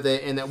wrong with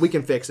it and that we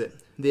can fix it.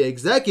 The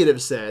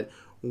executives said,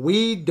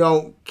 we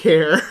don't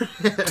care.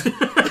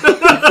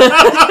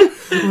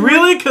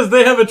 Really? Because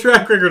they have a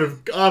track record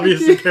of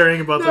obviously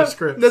caring about their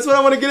script. That's what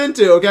I want to get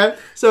into, okay?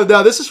 So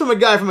now this is from a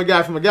guy.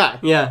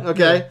 Yeah.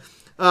 Okay?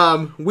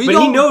 Yeah.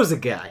 He knows a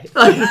guy.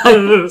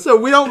 So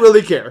we don't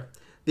really care.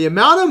 The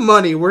amount of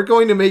money we're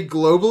going to make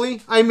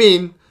globally,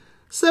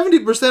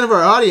 70% of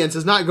our audience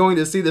is not going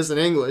to see this in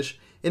English.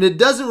 And it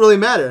doesn't really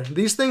matter.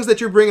 These things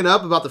that you're bringing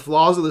up about the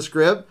flaws of the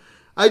script,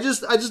 I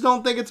just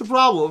don't think it's a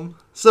problem.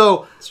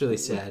 So it's really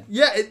sad.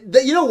 Yeah,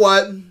 you know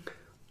what?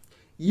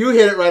 You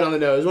hit it right on the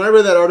nose. When I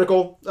read that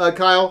article,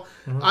 Kyle,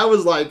 I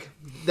was like,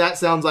 that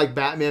sounds like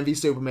Batman v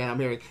Superman I'm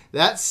hearing.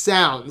 That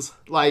sounds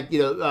like,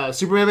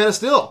 Superman Man of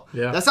Steel.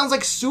 Yeah. That sounds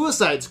like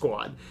Suicide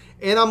Squad.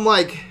 And I'm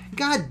like,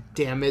 God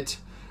damn it.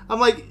 I'm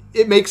like,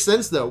 it makes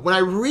sense though. When I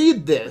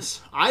read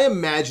this, I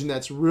imagine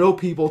that's real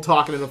people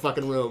talking in a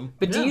fucking room.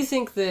 But do you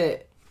think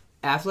that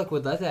Affleck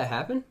would let that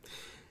happen?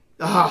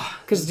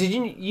 Because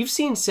you've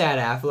seen Sad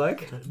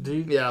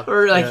Affleck? Yeah.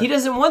 Or he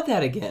doesn't want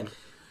that again.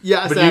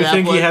 Yeah, but do you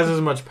think he has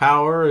as much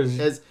power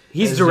as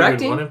he's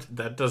directing?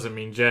 That doesn't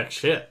mean jack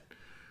shit.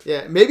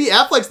 Yeah, maybe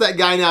Affleck's that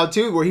guy now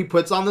too, where he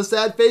puts on the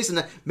sad face,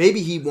 and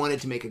maybe he wanted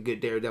to make a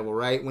good Daredevil,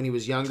 right, when he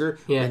was younger.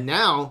 Yeah. And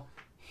now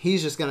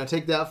he's just gonna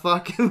take that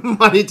fucking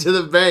money to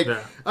the bank.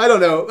 Yeah. I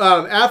don't know.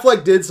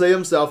 Affleck did say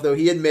himself though,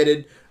 he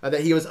admitted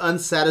that he was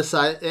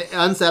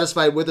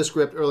unsatisfied with the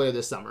script earlier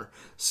this summer.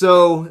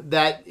 So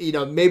that,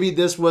 maybe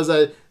this was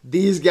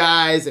these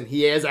guys and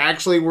he is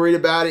actually worried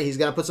about it. He's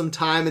got to put some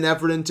time and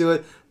effort into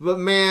it. But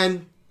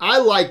man, I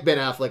like Ben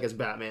Affleck as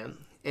Batman.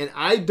 And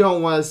I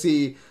don't want to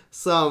see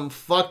some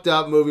fucked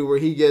up movie where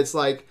he gets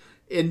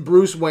and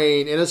Bruce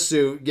Wayne in a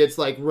suit gets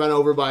like run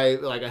over by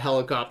like a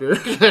helicopter,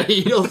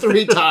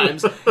 3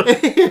 times,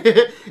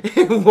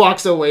 and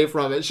walks away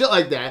from it. Shit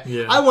like that.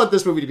 Yeah. I want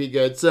this movie to be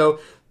good. So,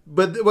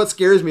 but what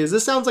scares me is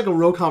this sounds like a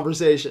real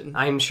conversation.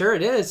 I'm sure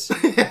it is.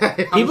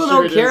 People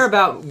don't care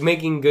about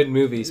making good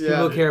movies.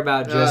 People care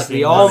about just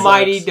the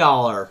almighty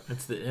dollar.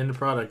 It's the end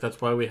product. That's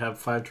why we have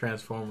 5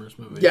 Transformers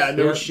movies. Yeah,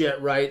 no shit,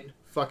 right?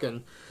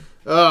 Fucking.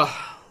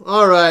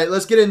 All right,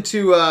 let's get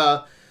into.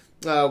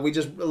 We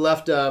just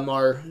left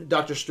our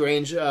Doctor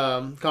Strange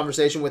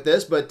conversation with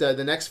this, but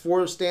the next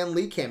 4 Stan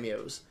Lee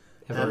cameos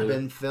have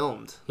been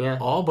filmed. Yeah,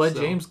 all by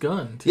James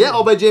Gunn. Too. Yeah,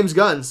 all by James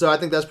Gunn. So I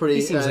think that's pretty.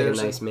 He seems like a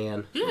nice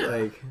man. Yeah,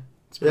 I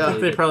think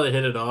they probably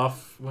hit it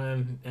off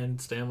and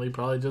Stan Lee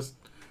probably just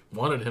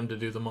wanted him to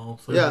do them all.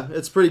 So. Yeah,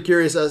 it's pretty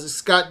curious.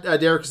 Scott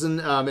Derrickson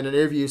in an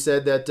interview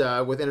said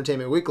that with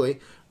Entertainment Weekly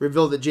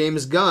revealed that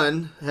James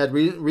Gunn had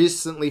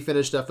recently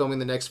finished filming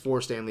the next 4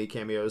 Stan Lee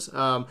cameos.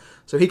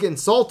 So he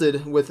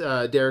consulted with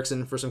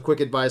Derrickson for some quick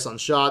advice on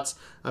shots.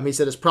 He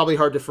said it's probably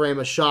hard to frame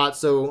a shot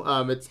so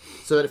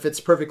that it fits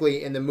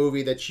perfectly in the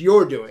movie that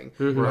you're doing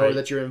or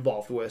that you're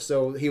involved with.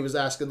 So he was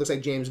asking. It looks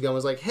like James Gunn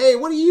was like, "Hey,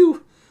 what are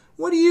you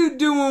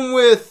doing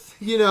with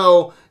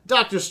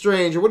Doctor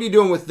Strange, or what are you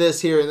doing with this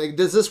here? And like,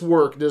 does this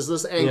work? Does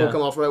this angle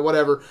come off right?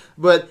 Whatever."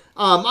 But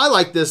I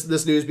like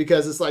this news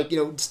because it's like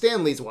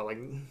Stan Lee's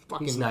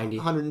fucking 90,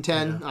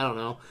 110. Yeah. I don't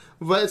know,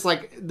 but it's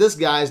like this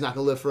guy's not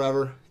gonna live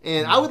forever,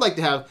 and I would like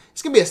to have.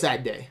 It's gonna be a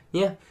sad day.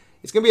 Yeah,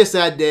 it's gonna be a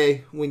sad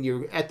day when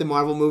you're at the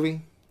Marvel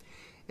movie,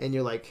 and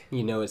you're like,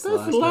 it's the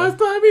last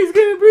time he's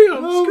gonna be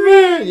on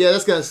screen. Yeah,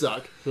 that's gonna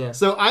suck. Yeah.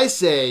 So I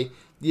say.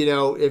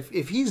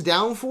 If he's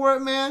down for it,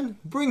 man,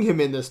 bring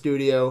him in the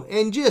studio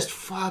and just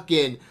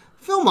fucking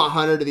film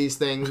 100 of these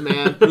things,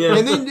 man. Yeah.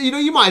 And then,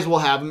 you might as well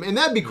have him. And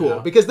that'd be cool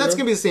because that's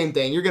going to be the same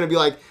thing. You're going to be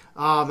like,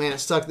 oh, man, it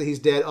sucks that he's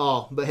dead.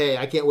 Oh, but hey,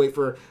 I can't wait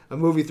for a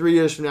movie 3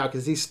 years from now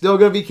because he's still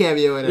going to be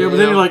cameoing it. Yeah, but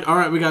then you're like, all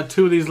right, we got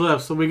 2 of these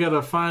left. So we got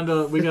to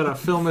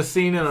film a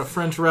scene in a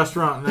French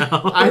restaurant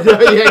now. I know,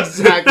 yeah,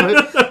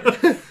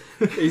 exactly.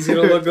 He's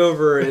going to look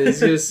over and he's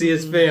going to see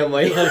his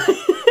family.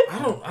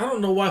 I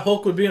don't know why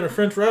Hulk would be in a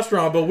French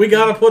restaurant, but we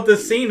got to put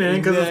this scene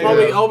in because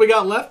it's all we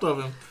got left of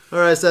him. All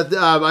right, Seth,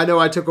 I know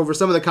I took over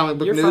some of the comic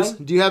book news.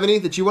 Fine. Do you have any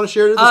that you want to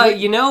share this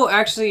week?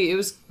 Actually, it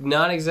was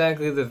not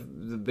exactly the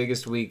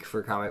biggest week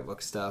for comic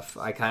book stuff.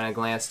 I kind of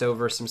glanced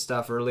over some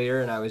stuff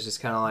earlier, and I was just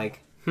kind of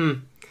like,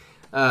 do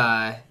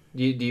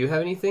you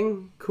have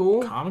anything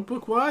cool? Comic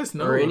book-wise?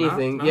 No, or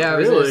anything. Not I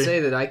was really. going to say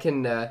that I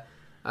can...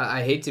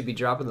 I hate to be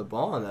dropping the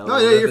ball on that. No,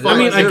 yeah, you're fine. I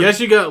mean, I guess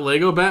you got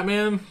Lego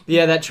Batman.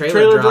 Yeah, that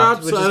trailer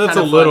dropped. Which is that's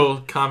a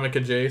little comic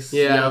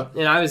adjacent. Yeah,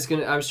 and I was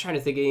trying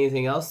to think of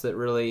anything else that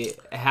really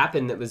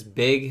happened that was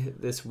big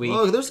this week.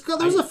 Oh,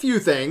 there's a few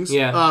things.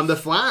 Yeah. The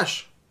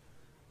Flash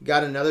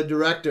got another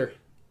director.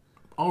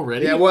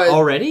 Already? Yeah,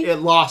 already? It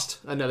lost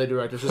another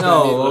director.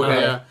 So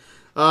okay.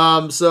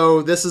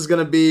 So this is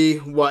going to be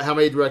what? How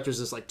many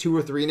directors is this? Like 2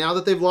 or 3 now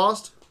that they've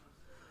lost?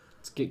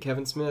 Let's get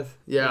Kevin Smith.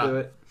 Yeah. Do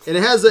it. And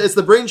it's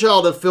the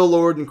brainchild of Phil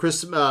Lord and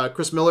Chris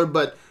Miller,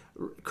 but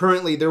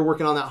currently they're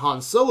working on that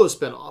Han Solo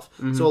spinoff.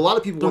 Mm-hmm. So a lot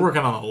of people... They're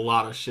working on a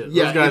lot of shit.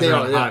 Yeah, those guys are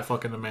on high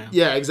fucking demand.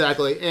 Yeah,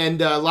 exactly.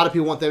 And a lot of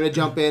people want them to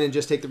jump in and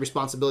just take the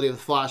responsibility of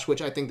the Flash,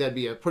 which I think that'd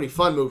be a pretty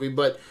fun movie,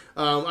 but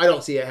I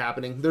don't see it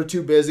happening. They're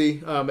too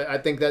busy. I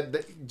think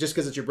that just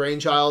because it's your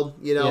brainchild,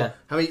 how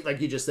many,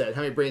 like you just said,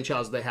 how many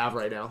brainchilds do they have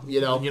right now?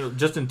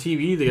 Just in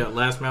TV, they got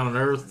Last Man on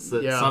Earth,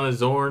 the Son of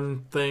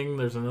Zorn thing.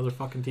 There's another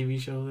fucking TV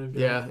show they've got.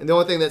 Yeah, and the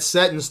only thing that's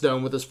set in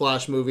stone with this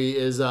Flash movie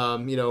is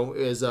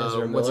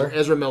Ezra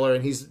Miller,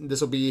 and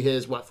this will be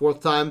his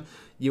 4th time.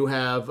 You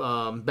have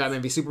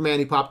Batman v Superman.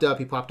 He popped up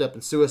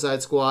in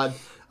Suicide Squad.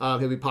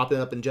 He'll be popping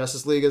up in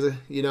Justice League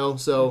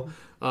so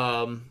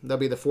that'll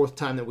be the 4th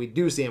time that we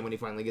do see him when he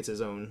finally gets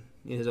his own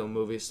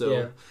movie.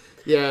 So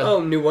yeah.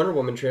 Oh, new Wonder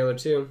Woman trailer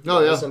too.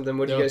 Oh yeah, something.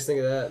 What do you guys think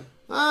of that?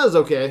 That was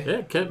okay. Yeah,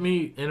 it kept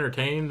me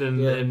entertained and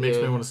it makes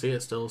me want to see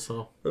it still.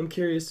 So I'm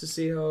curious to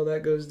see how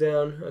that goes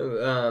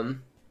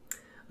down.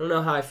 I don't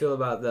know how I feel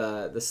about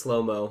the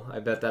slow-mo. I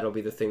bet that'll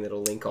be the thing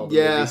that'll link all the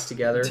movies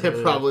together. Yeah,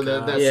 probably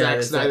that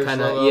Zack Snyder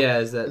slow-mo.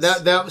 Yeah,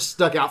 that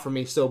stuck out for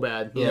me so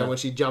bad. You know, when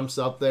she jumps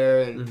up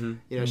there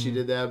and she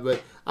did that.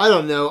 But I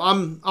don't know.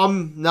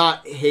 I'm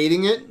not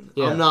hating it.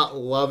 Yeah. I'm not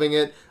loving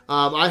it.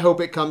 I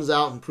hope it comes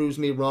out and proves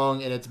me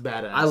wrong and it's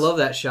badass. I love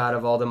that shot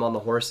of all them on the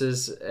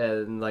horses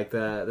and like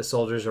the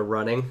soldiers are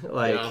running.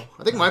 I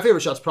think my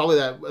favorite shot's probably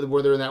that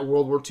where they're in that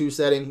World War II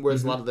setting where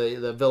there's a lot of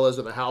the villas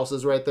or the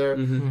houses right there.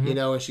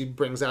 And she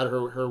brings out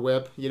her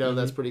whip.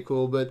 That's pretty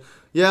cool. But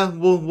yeah,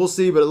 we'll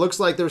see. But it looks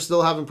like they're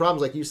still having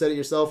problems. Like you said it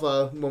yourself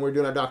when we were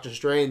doing our Doctor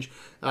Strange.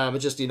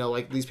 It's just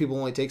like these people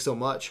only take so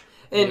much.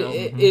 And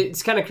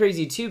it's kind of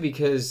crazy too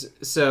because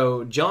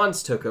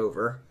Johns took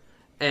over.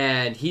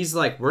 And he's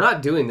like, we're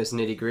not doing this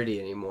nitty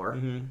gritty anymore.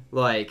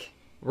 Like,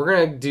 we're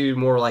going to do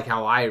more like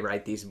how I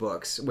write these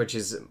books, which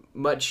is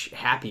much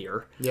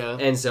happier. Yeah.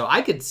 And so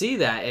I could see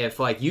that if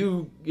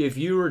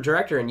you were a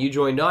director and you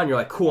joined on, you're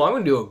like, cool, I'm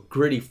going to do a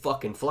gritty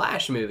fucking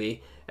Flash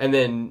movie. And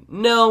then,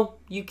 no,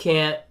 you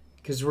can't.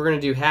 because we're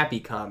gonna do Happy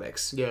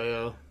Comics.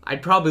 Yeah.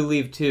 I'd probably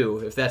leave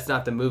too if that's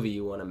not the movie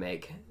you want to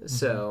make.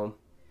 So,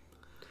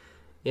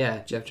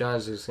 yeah, Jeff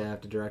Johns is gonna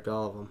have to direct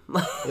all of them.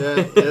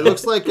 Yeah, it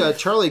looks like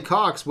Charlie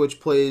Cox, which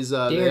plays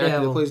Daredevil. the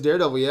actor that plays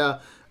Daredevil. Yeah,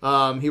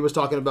 he was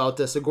talking about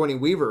Sigourney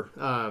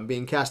Weaver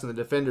being cast in The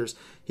Defenders.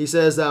 He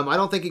says, "I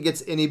don't think it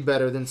gets any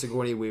better than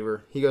Sigourney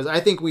Weaver." He goes, "I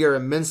think we are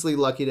immensely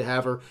lucky to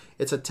have her.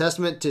 It's a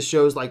testament to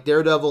shows like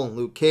Daredevil and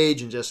Luke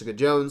Cage and Jessica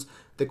Jones.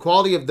 The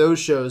quality of those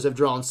shows have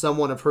drawn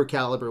someone of her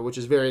caliber, which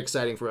is very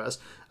exciting for us.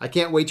 I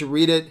can't wait to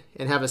read it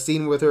and have a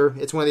scene with her.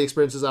 It's one of the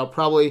experiences I'll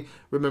probably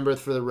remember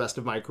for the rest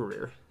of my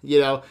career." You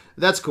know,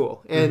 that's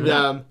cool. And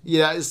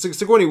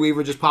Sigourney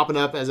Weaver just popping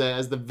up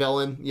as the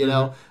villain, you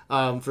know,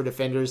 for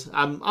Defenders.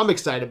 I'm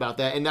excited about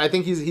that, and I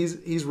think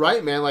he's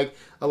right, man. Like,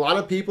 a lot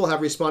of people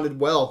have responded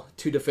well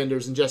to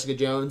Defenders and Jessica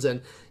Jones,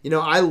 and you know,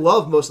 I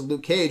love most of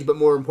Luke Cage, but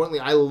more importantly,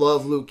 I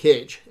love Luke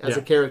Cage as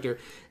a character.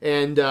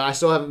 And I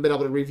still haven't been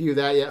able to review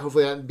that yet.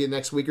 Hopefully that'll be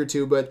next week or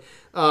two. But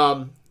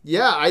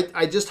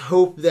I just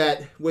hope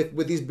that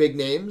with these big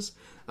names,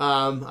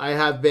 I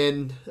have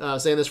been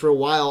saying this for a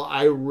while,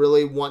 I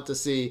really want to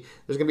see,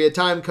 there's going to be a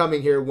time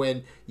coming here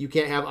when you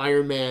can't have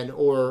Iron Man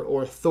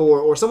or Thor,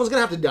 or someone's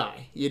going to have to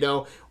die, you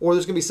know, or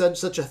there's going to be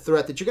such a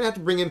threat that you're going to have to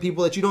bring in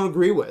people that you don't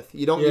agree with.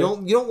 You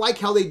don't like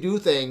how they do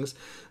things,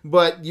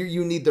 but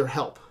you need their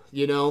help,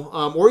 you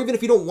know, or even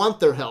if you don't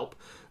want their help.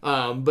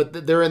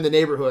 But they're in the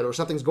neighborhood or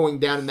something's going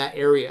down in that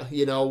area.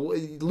 You know,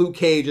 Luke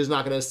Cage is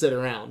not going to sit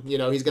around. You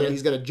know, he's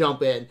gonna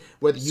jump in.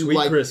 Whether you Sweet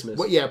like Christmas.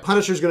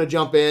 Punisher's gonna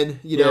jump in.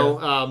 You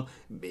know,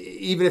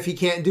 even if he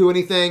can't do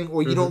anything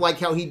or you don't like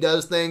how he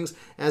does things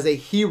as a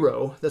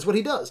hero, that's what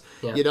he does.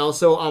 Yeah. You know,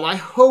 so I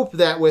hope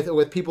that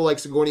with people like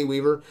Sigourney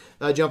Weaver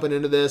jumping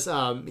into this,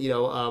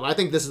 I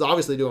think this is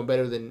obviously doing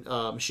better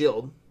than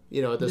Shield.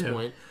 You know, at this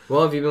point.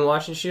 Well, have you been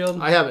watching Shield?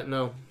 I haven't.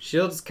 No.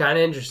 Shield's kind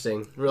of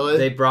interesting. Really?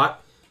 They brought.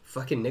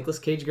 Fucking Nicolas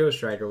Cage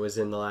Ghost Rider was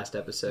in the last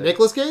episode.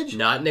 Nicolas Cage?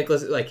 Not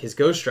Nicolas, like his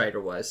Ghost Rider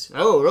was.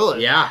 Oh,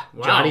 really? Yeah.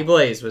 Wow. Johnny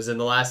Blaze was in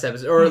the last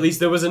episode. Or at least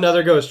there was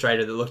another Ghost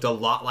Rider that looked a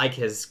lot like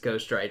his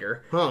Ghost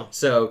Rider. Huh.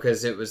 So,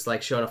 because it was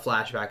like showing a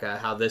flashback of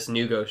how this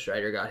new Ghost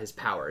Rider got his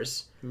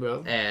powers. Yeah.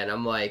 And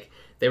I'm like,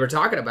 they were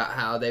talking about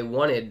how they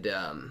wanted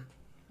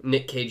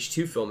Nick Cage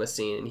to film a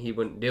scene and he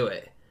wouldn't do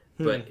it.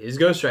 But his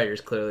Ghost Rider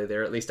is clearly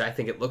there. At least I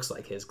think it looks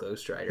like his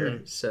Ghost Rider.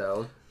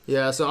 So...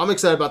 Yeah, so I'm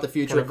excited about the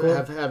future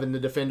of having the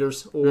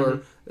Defenders,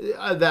 or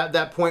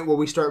that point where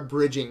we start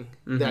bridging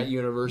that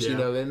universe, you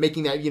know, and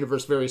making that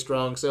universe very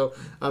strong. So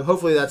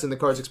hopefully that's in the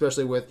cards,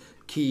 especially with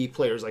key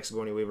players like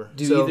Sigourney Weaver.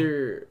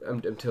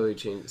 I'm totally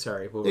changing.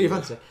 Sorry, what were you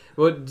going to say?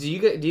 Well, do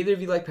either of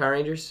you like Power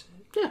Rangers?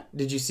 Yeah.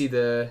 Did you see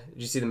the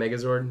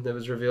Megazord that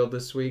was revealed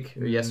this week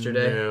or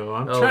yesterday? No,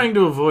 I'm trying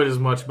to avoid as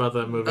much about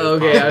that movie.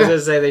 Okay, I was gonna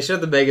say they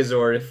showed the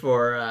Megazord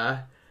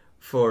for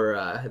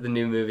the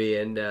new movie,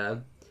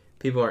 and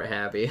people aren't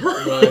happy.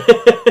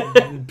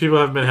 People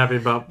haven't been happy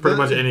about pretty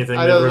much anything.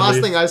 I know the last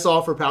thing I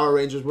saw for Power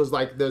Rangers was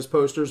like those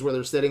posters where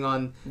they're sitting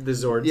on the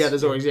Zords. Yeah, the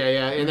Zords.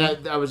 Yeah, and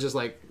that I was just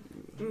like,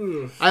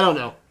 I don't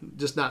know,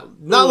 just not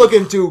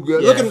looking too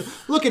good,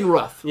 looking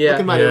rough,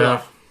 looking mighty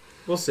rough.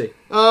 We'll see.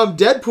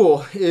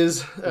 Deadpool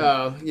is,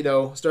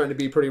 starting to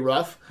be pretty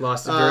rough.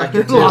 Lost a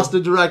director. Lost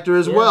a director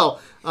as well.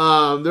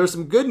 There's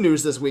some good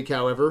news this week,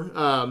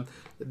 however.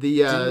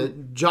 The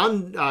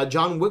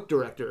John Wick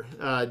director,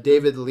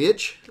 David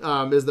Leitch,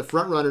 is the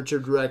front runner to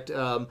direct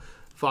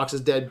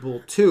Fox's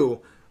Deadpool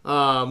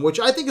 2, which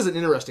I think is an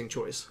interesting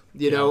choice.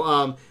 You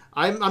know,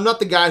 I'm not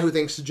the guy who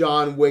thinks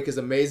John Wick is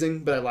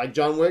amazing, but I like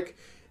John Wick.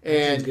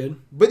 And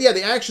good. But yeah,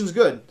 the action's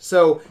good.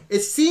 So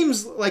it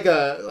seems like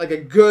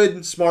a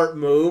good, smart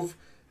move,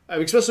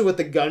 especially with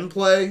the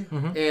gunplay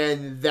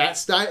and that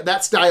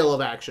style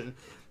of action.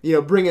 You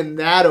know, bringing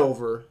that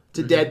over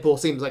to Deadpool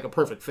seems like a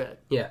perfect fit.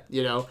 Yeah.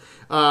 You know,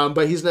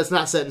 but that's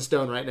not set in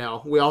stone right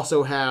now. We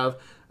also have,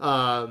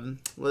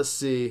 let's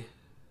see,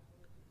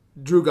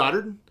 Drew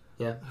Goddard.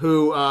 Yeah.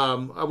 Who,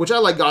 which I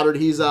like Goddard.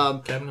 He's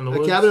Cabin in the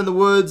Woods. Cabin in the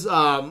Woods.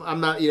 I'm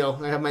not,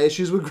 I have my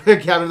issues with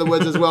Cabin in the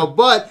Woods as well,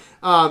 but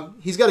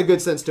he's got a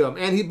good sense to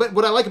him. But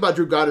what I like about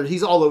Drew Goddard,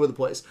 he's all over the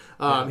place.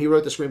 He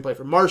wrote the screenplay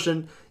for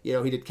Martian. You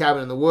know, he did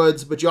Cabin in the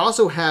Woods. But you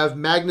also have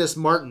Magnus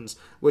Martins,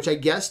 which I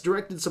guess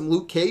directed some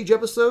Luke Cage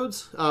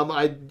episodes.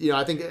 I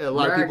think a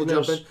lot of people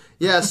jump in.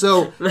 Yeah,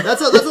 so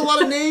that's a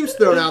lot of names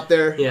thrown out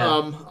there. Yeah, a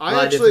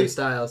lot of different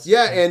styles.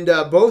 Yeah, and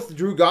both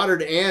Drew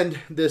Goddard and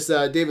this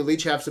David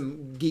Leitch have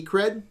some geek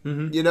cred.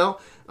 You know,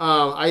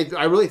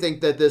 I really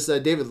think that this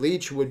David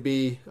Leitch would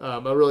be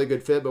a really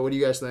good fit. But what do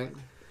you guys think?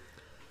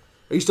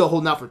 Are you still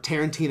holding out for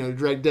Tarantino to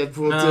direct Deadpool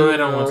 2? No, I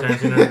don't want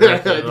Tarantino to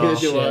direct it at all.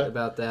 Shit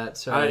about that.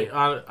 Sorry.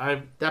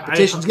 That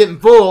petition's getting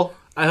full.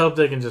 I hope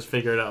they can just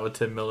figure it out with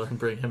Tim Miller and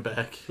bring him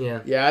back. Yeah.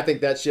 Yeah, I think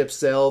that ship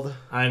sailed.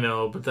 I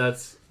know, but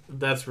that's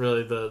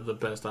really the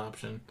best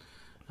option.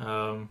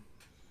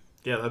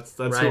 That's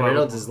Ryan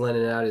Reynolds is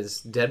lending out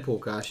his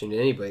Deadpool costume to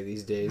anybody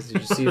these days. Did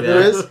you see that?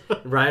 There is?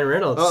 Ryan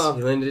Reynolds.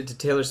 He lended it to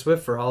Taylor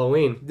Swift for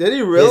Halloween. Did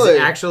he really?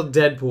 His actual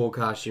Deadpool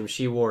costume.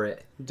 She wore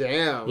it.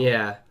 Damn.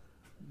 Yeah.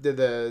 Did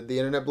the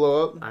internet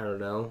blow up? I don't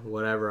know.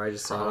 Whatever. I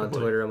just saw it on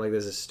Twitter. I'm like,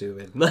 this is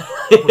stupid.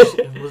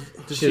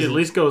 Did she at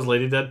least go as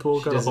Lady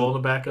Deadpool? Got a hole in the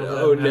back of it?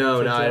 Oh,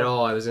 no, not at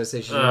all. I was going to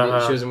say she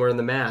wasn't wearing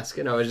the mask.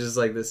 And I was just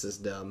like, this is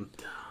dumb.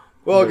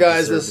 Well,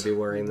 guys, this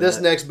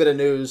next bit of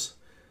news,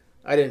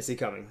 I didn't see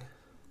coming.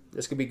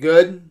 This could be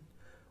good,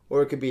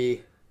 or it could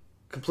be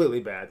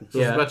completely bad. So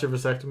it's about your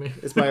vasectomy?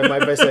 It's my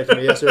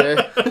vasectomy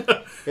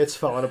yesterday. It's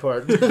falling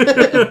apart.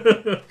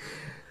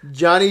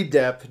 Johnny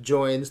Depp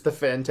joins the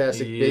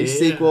Fantastic Beasts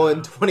sequel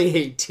in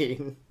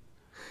 2018.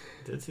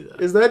 Did see that.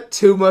 Is that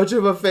too much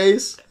of a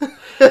face?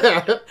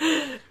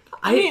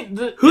 I mean,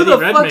 who the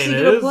fuck's he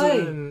gonna play?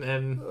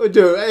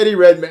 Dude, Eddie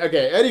Redmayne.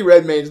 Okay, Eddie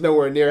Redmayne's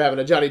nowhere near having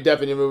a Johnny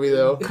Depp in your movie,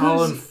 though.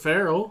 Colin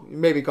Farrell.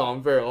 Maybe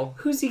Colin Farrell.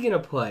 Who's he gonna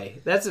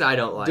play? That's what I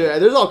don't like. Dude,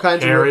 there's all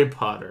kinds Harry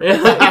Potter.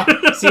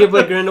 See him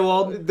play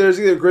Grindelwald? There's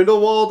either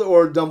Grindelwald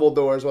or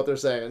Dumbledore is what they're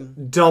saying.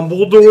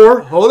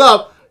 Dumbledore? Hold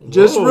up.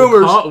 Just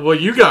rumors. Well,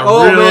 you got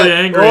really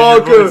angry.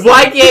 Good.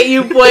 Why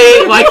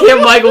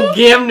can't Michael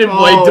Gambon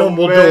play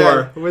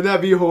Dumbledore? Man. Would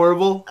that be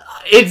horrible?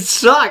 It'd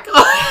suck.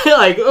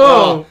 Fuck.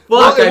 Well,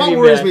 what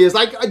worries me is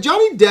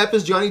Johnny Depp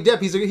is Johnny Depp.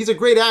 He's a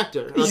great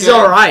actor. Okay? He's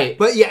all right.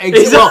 But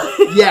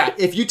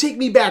if you take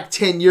me back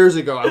 10 years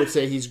ago, I would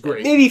say he's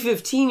great. Maybe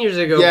 15 years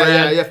ago,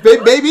 Brad. Yeah.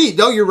 Maybe.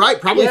 No, you're right.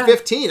 Probably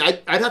 15.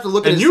 I'd have to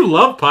look at And you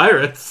love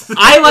Pirates.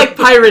 I like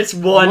Pirates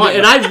 1,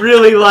 and I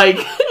really like...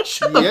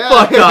 Shut the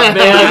fuck up,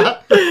 man.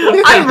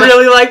 I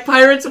really like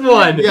Pirates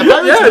 1. Yeah,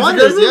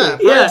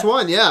 Pirates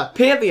 1, yeah.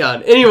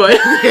 Pantheon. Anyway.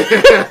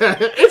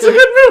 It's a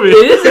good movie.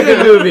 It is a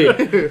good movie.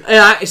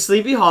 And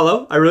Sleepy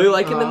Hollow, I really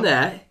like him in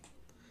that.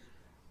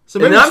 So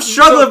maybe I'm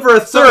struggling for a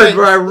third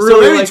where I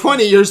really maybe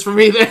 20 years for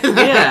me then.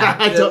 Yeah.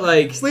 I don't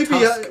like Sleepy,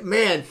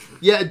 man.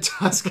 Yeah,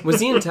 Tusk. Was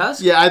he in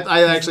Tusk? Yeah,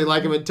 I actually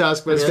like him in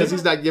Tusk, but it's because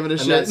he's not giving a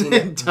shit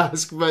in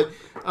Tusk. But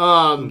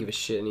I don't give a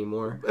shit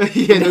anymore.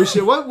 Yeah, no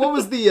shit. What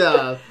was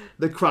the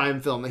crime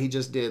film that he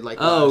just did?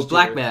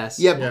 Black Mass.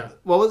 Yeah.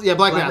 What was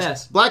Black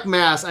Mass? Black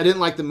Mass. I didn't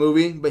like the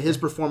movie, but his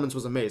performance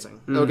was amazing.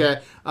 Mm-hmm.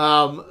 Okay.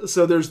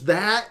 So there's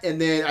that,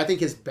 and then I think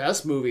his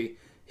best movie,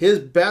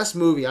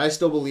 I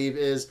still believe,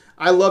 is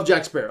I love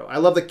Jack Sparrow. I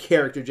love the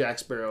character Jack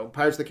Sparrow.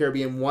 Pirates of the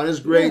Caribbean 1 is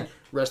great. Yeah.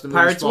 Rest of the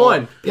Pirates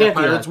 1. Yeah,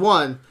 Pirates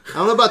 1. I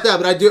don't know about that,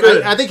 but I do.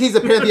 I think he's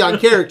a Pantheon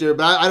character,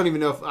 but I don't even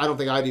know if I don't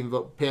think I'd even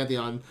vote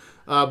Pantheon.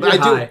 But I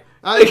do.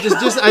 I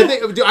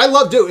think I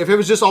love if it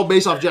was just all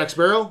based off Jack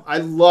Sparrow, I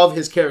love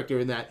his character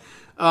in that.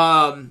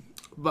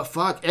 But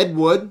fuck, Ed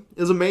Wood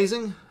is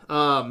amazing.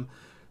 But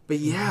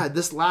yeah,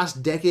 this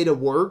last decade of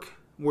work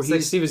where he's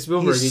like Steven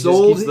Spielberg. He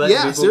sold,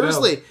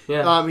 seriously.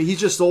 Yeah. He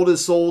just sold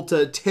his soul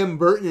to Tim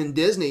Burton and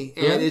Disney,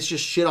 and it's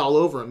just shit all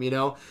over him, you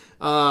know.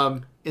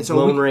 And so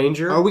Lone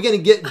Ranger. Are we gonna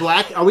get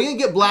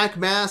Black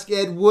Mask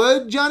Ed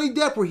Wood, Johnny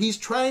Depp, where he's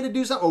trying to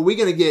do something? Or are we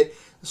gonna get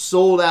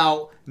sold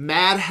out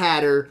Mad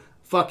Hatter,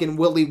 fucking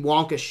Willy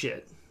Wonka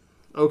shit?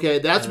 Okay,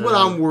 that's what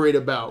I'm worried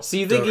about. So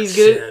you think he's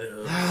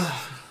good?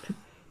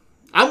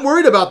 I'm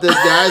worried about this,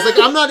 guys.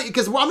 I'm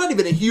not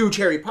even a huge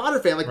Harry Potter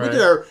fan. We did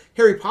our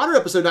Harry Potter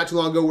episode not too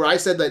long ago where I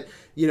said that,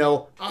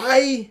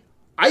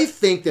 I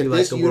think that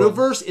this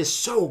universe is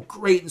so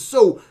great and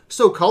so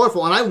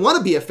colorful, and I want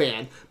to be a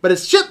fan, but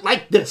it's shit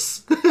like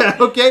this.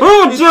 Okay?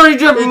 Oh, Johnny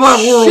Depp in my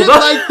world. Shit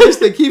like this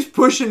that keeps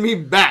pushing me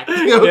back.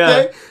 Okay?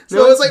 Yeah.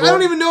 So it's I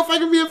don't even know if I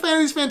can be a fan of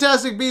these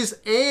Fantastic Beasts,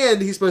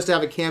 and he's supposed to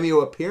have a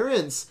cameo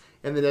appearance.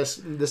 And then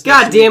this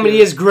God damn it,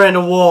 he is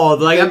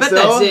Grindelwald. I bet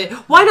that's it.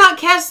 Why not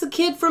cast the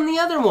kid from the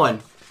other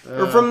one?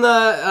 Or from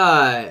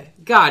the...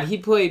 he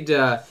played...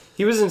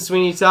 he was in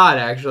Sweeney Todd,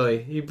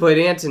 actually. He played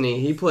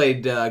Anthony. He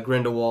played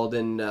Grindelwald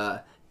in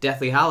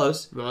Deathly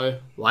Hallows. Really?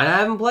 Why not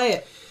have him play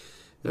it?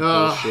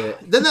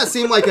 Doesn't that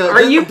seem like a...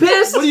 Are you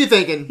pissed? What are you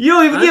thinking? You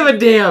don't even give a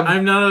damn.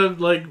 I'm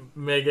not a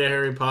mega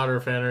Harry Potter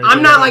fan or anything.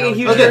 I'm not a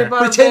huge Harry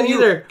Potter fan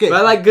either. But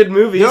I like good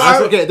movies.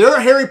 There are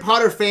Harry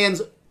Potter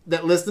fans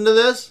that listen to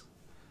this.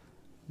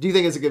 Do you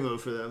think it's a good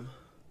move for them?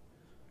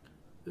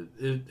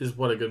 Is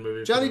what a good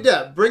movie? Johnny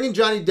Depp. Bringing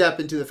Johnny Depp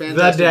into the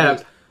Fantastic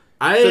Beasts.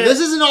 So this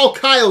isn't all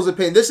Kyle's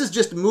opinion. This is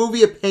just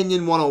movie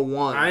opinion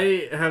 101.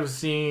 I have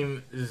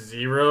seen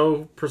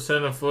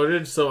 0% of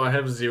footage, so I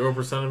have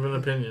 0% of an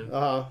opinion.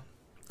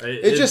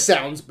 It just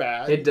sounds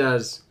bad. It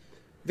does.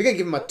 They're going to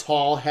give him a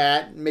tall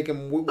hat and make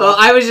him walk.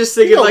 I was just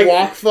thinking,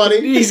 walk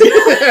funny. He's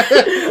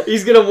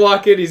going to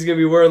walk in, he's going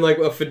to be wearing,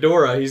 a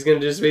fedora. He's going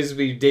to just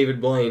basically be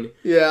David Blaine.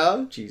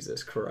 Yeah.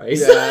 Jesus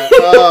Christ. Yeah.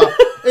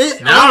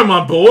 Now I'm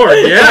on board.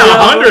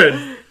 Yeah,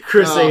 100.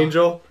 Chris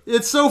Angel.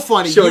 It's so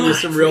funny. Showing you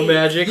some real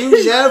magic.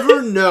 You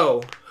never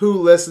know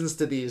who listens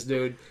to these,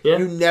 dude. Yeah.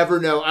 You never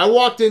know. I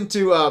walked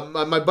into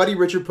my buddy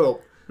Richard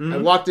Pope. Mm-hmm. I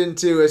walked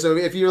into... So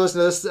if you're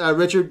listening to this,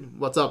 Richard,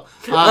 what's up?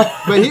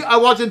 I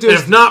walked into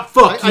his... If not,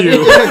 fuck you.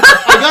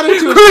 I got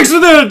into his... Critics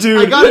with attitude.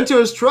 I got into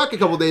his truck a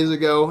couple days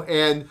ago,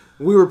 and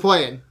we were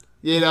playing.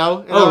 You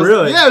know? And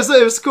really? Yeah,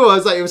 it was cool.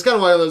 It was kind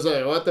of one of those,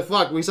 what the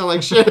fuck? We sound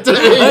like shit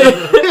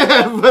today.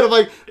 But I'm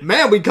like,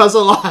 man, we cuss a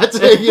lot.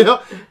 You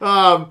know?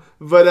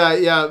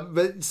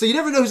 But so you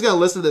never know who's going to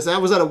listen to this. And I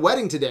was at a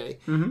wedding today,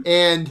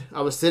 and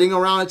I was sitting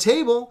around a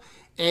table,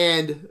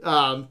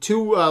 and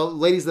two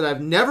ladies that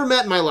I've never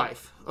met in my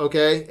life.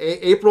 Okay,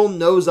 April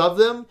knows of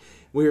them.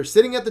 We were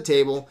sitting at the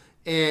table,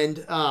 and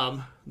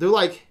they're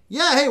like,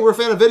 "Yeah, hey, we're a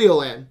fan of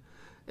Videoland,"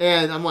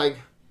 and I'm like,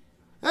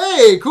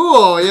 "Hey,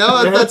 cool,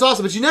 that's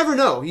awesome." But you never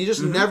know. You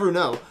just never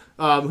know.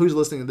 Who's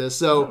listening to this?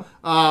 So,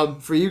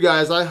 for you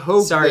guys, I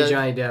hope. Sorry,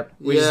 Johnny Depp.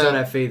 We just don't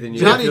have faith in you.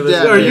 Johnny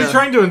Depp. Are you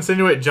trying to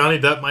insinuate Johnny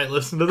Depp might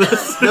listen to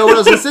this? No, what I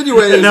was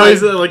insinuating is now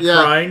he's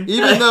crying.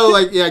 Even though,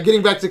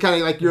 getting back to kind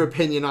of like your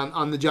opinion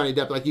on the Johnny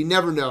Depp, like you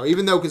never know.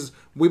 Even though, because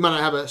we might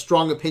not have a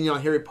strong opinion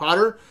on Harry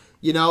Potter,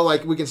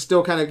 like we can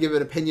still kind of give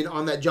an opinion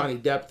on that Johnny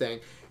Depp thing.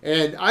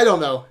 And I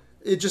don't know.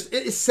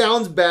 It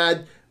sounds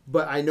bad,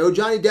 but I know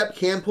Johnny Depp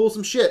can pull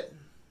some shit.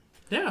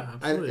 Yeah,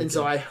 absolutely. And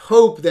so I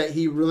hope that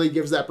he really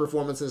gives that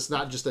performance and it's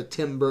not just a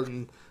Tim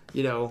Burton,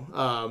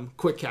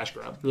 quick cash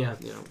grab. Yeah.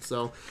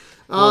 So,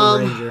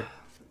 Ranger.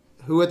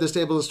 Who at this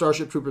table is a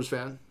Starship Troopers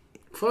fan?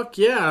 Fuck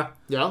yeah.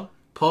 Yeah?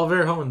 Paul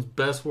Verhoeven's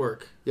best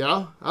work.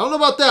 Yeah? I don't know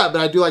about that,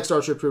 but I do like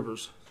Starship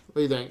Troopers. What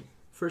do you think?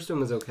 First one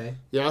was okay.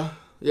 Yeah?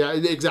 Yeah,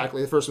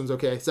 exactly. The first one's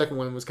okay. Second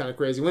one was kind of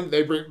crazy. When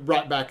they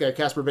brought back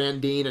Casper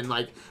Van Dien and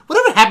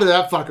whatever happened to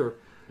that fucker?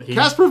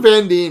 Casper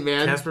Van Dien,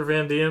 man. Casper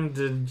Van Dien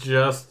did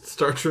just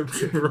Starship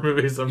Trooper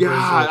movies. I'm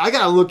God, I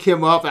gotta look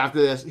him up after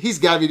this. He's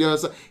gotta be doing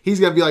something. He's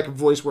gonna be like a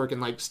voice work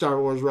in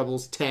Star Wars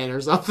Rebels 10 or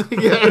something.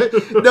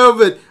 No,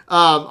 but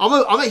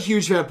I'm a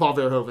huge fan of Paul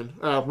Verhoeven.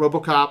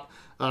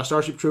 RoboCop,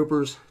 Starship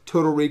Troopers,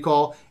 Total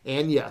Recall,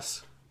 and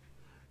yes,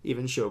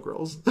 even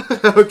Showgirls.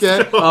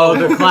 Okay. Oh,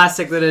 the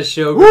classic that is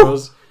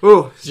Showgirls.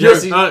 Ooh,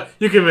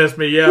 you convinced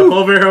me. Yeah,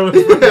 Paul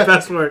Verhoeven's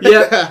best work.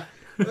 Yeah.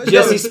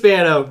 Jesse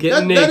Spano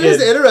getting naked. That is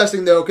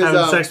interesting, though, because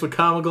having sex with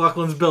Kyle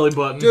MacLachlan's belly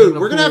button. Dude,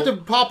 we're gonna have to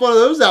pop one of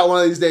those out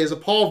one of these days. A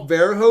Paul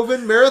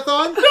Verhoeven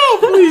marathon? No,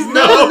 please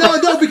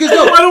no, because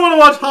no. I don't want to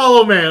watch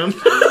Hollow Man.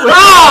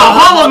 Oh,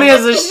 Hollow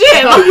Man's a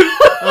shit.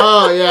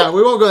 Oh yeah,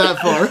 we won't go that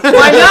far.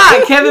 Why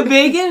not? Kevin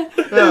Bacon?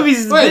 That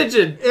movie's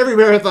bitching. Every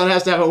marathon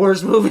has to have a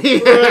worse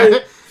movie.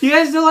 Right. You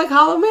guys don't like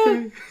Hollow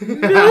Man?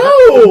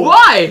 No.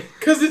 Why?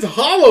 Because it's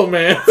Hollow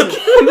Man.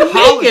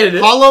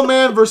 Hollow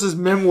Man versus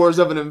Memoirs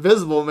of an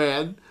Invisible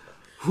Man.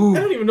 I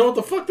don't even know what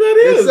the fuck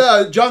that is.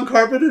 It's John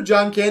Carpenter,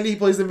 John Candy. He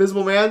plays the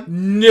Invisible Man.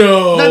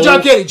 No. Not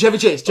John Candy, Chevy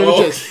Chase.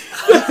 Chase.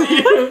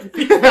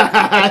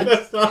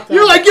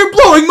 You're like, you're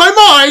blowing my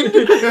mind.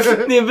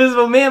 The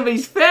Invisible Man, but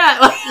he's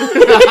fat.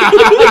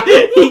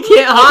 He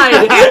can't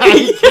hide.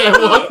 He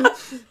can't walk.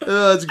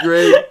 Oh, that's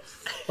great.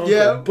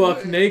 Yeah.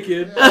 Buck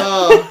naked.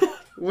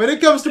 When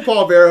it comes to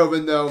Paul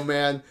Verhoeven, though,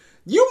 man,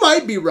 you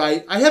might be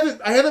right. I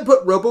haven't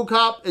put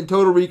RoboCop and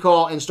Total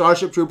Recall and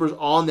Starship Troopers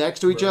all next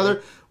to each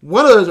other.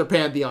 One of those are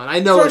Pantheon. I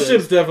know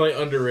Starship's definitely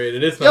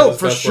underrated. It's not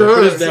for sure.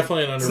 But it's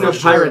definitely an underrated.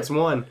 It's no Pirates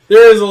 1.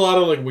 There is a lot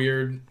of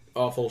weird,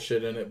 awful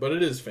shit in it, but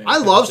it is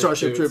fantastic. I love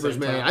Starship Troopers,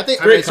 man. I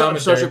think great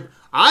commentary.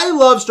 I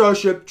love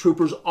Starship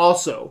Troopers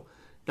also,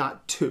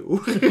 not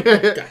 2.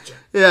 Gotcha.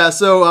 Yeah.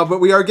 So, but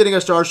we are getting a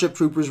Starship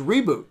Troopers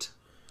reboot.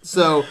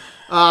 So.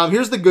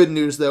 Here's the good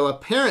news, though.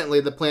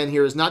 Apparently, the plan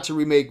here is not to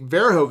remake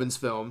Verhoeven's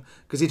film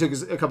because he took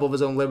a couple of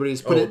his own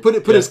liberties, put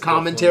his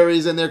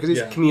commentaries in there because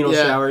he's communal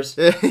showers.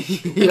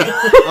 Yeah.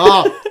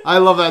 Oh, I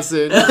love that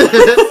scene.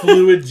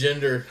 Fluid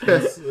gender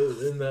is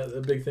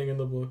a big thing in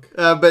the book.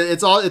 But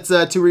it's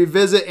to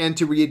revisit and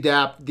to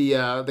readapt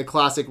the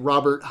classic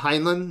Robert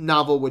Heinlein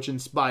novel, which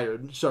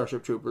inspired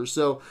Starship Troopers.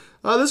 So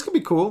this could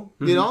be cool.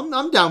 Mm-hmm.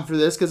 I'm down for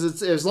this because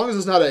it's as long as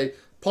it's not a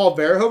Paul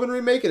Verhoeven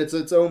remake and it's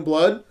its own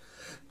blood.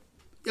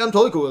 Yeah, I'm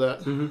totally cool with that.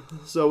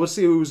 Mm-hmm. So we'll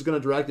see who's going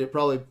to direct it.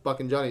 Probably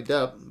fucking Johnny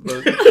Depp.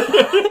 But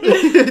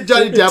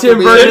Johnny Depp Tim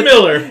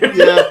Miller.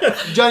 Yeah,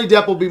 Johnny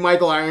Depp will be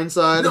Michael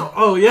Ironside. No,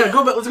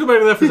 let's go back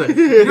to that for a second.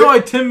 You know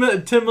what Tim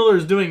Miller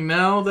is doing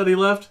now that he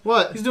left?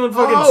 What? He's doing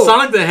fucking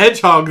Sonic the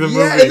Hedgehog the movie.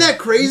 Yeah, isn't that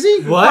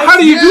crazy? What? How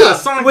do you do a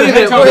Sonic the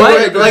Hedgehog?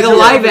 What? Like a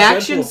live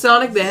action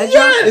Sonic the Hedgehog?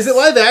 Yes. Is it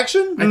live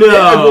action? No.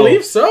 I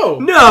believe so.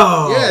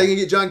 No. Yeah, you can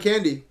get John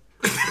Candy.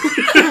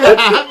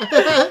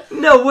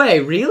 No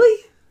way, really?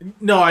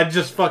 No, I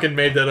just fucking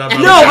made that up. No,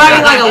 I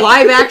mean like a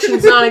live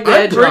action Sonic the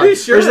Hedgehog. I'm pretty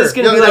sure. Or is this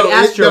going to be like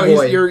Astro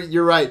Boy?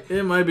 You're right.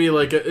 It might be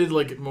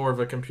like more of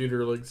a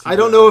computer I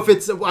don't know if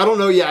it's going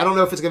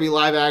to be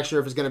live action or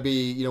if it's going to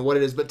be what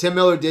it is. But Tim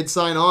Miller did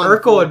sign on.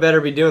 Urkel had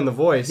better be doing the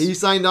voice. He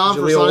signed on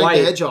for Sonic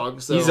the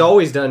Hedgehog. So. He's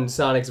always done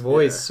Sonic's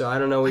voice, so I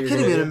don't know what you're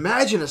going to do. I can't even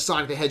imagine a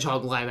Sonic the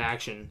Hedgehog live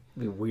action.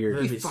 It'd be weird.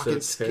 It'd be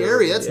fucking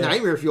scary. That's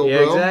nightmare fuel, bro.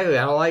 Yeah, exactly.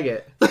 I don't like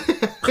it.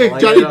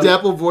 Johnny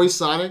Depp will voice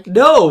Sonic?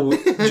 No,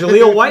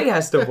 Jaleel White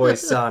has to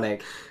voice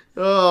Sonic.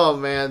 Oh,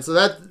 man. So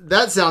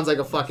that sounds like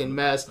a fucking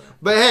mess.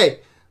 But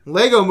hey,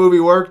 Lego movie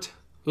worked.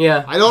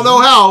 Yeah. I don't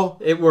know how.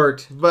 It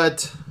worked.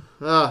 But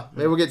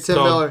maybe we'll get Tim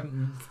Miller.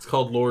 It's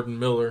called Lord and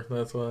Miller.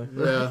 That's why.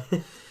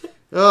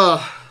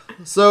 Yeah.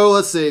 So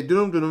let's see.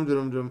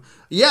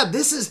 Yeah,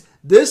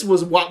 this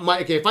was what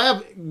my... Okay,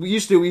 we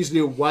used to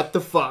do what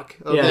the fuck.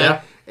 Okay?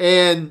 Yeah.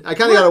 And I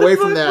kind of got away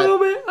from that.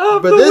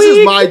 But this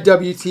is my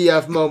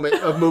WTF moment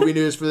of movie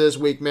news for this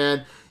week,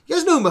 man. You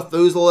guys know who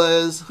Methuselah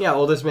is? Yeah,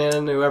 oldest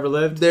man who ever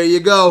lived. There you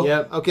go.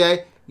 Yep.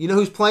 Okay. You know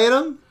who's playing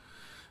him?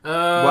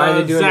 Why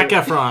are they doing Zac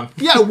Efron?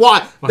 Yeah,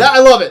 why? That, I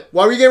love it.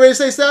 Why were you getting ready to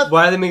say, Seth?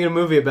 Why are they making a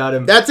movie about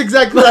him? That's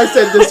exactly what I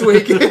said this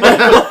week.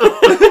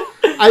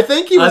 I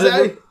think he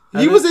was...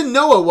 He was in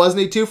Noah,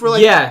 wasn't he, too? For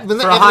like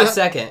for a hot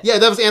second. Yeah,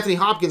 that was Anthony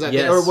Hopkins, I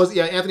think. Or was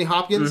Anthony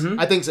Hopkins?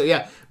 I think so,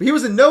 yeah. But he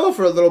was in Noah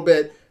for a little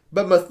bit.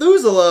 But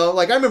Methuselah,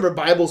 like I remember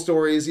Bible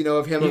stories,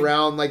 of him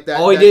around like that.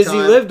 All he did is he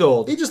lived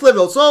old. He just lived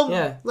old. So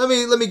let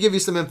me give you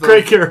some info.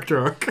 Great character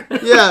arc.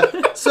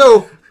 Yeah.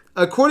 So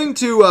according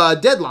to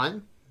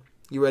Deadline,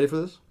 you ready for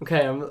this?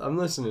 Okay, I'm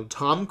listening.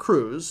 Tom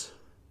Cruise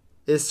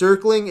is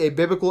circling a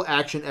biblical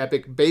action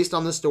epic based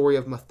on the story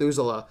of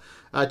Methuselah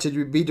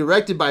to be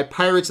directed by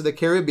Pirates of the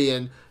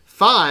Caribbean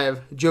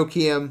 5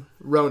 Joachim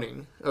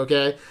Roning.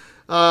 Okay.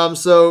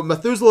 So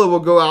Methuselah will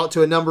go out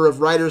to a number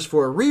of writers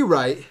for a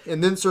rewrite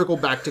and then circle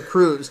back to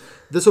Cruise.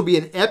 This will be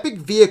an epic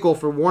vehicle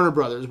for Warner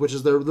Brothers, which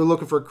is they're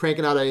looking for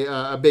cranking out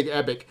a big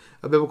epic,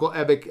 a biblical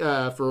epic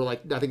for I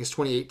think it's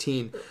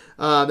 2018.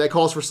 That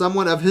calls for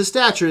someone of his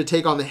stature to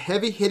take on the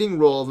heavy-hitting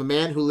role of a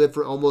man who lived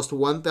for almost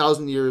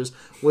 1,000 years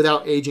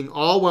without aging,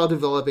 all while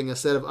developing a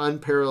set of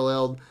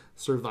unparalleled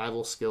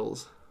survival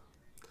skills.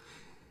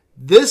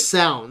 This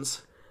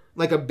sounds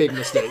like a big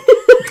mistake.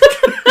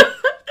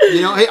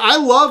 Hey, I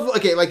love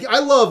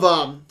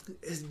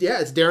it's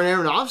Darren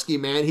Aronofsky,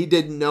 man. He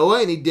did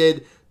Noah and he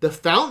did The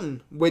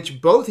Fountain,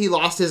 which both he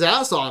lost his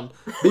ass on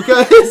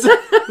because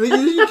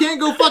you can't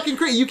go fucking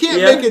crazy. You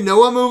can't make a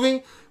Noah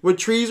movie where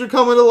trees are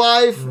coming to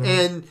life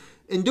and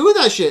doing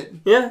that shit.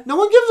 Yeah. No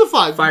one gives a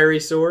fuck. Fiery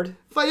sword.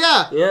 But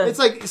yeah. It's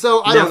like,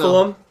 so I don't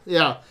know.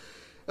 Yeah.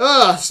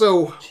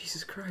 So.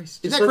 Jesus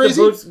Christ. Isn't that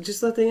crazy?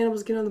 Just let the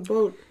animals get on the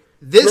boat.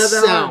 This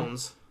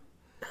sounds...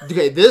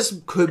 Okay,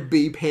 this could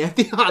be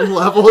Pantheon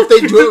level if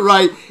they do it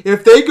right.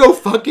 If they go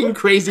fucking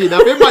crazy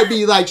enough, it might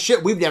be like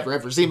shit we've never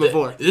ever seen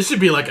before. This should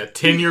be like a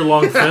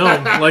 10-year-long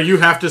film. Like you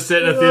have to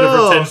sit in a theater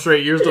for 10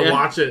 straight years to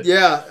watch it.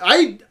 Yeah,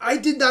 I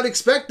did not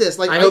expect this.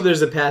 Like I hope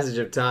there's a passage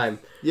of time.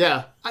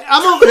 Yeah, I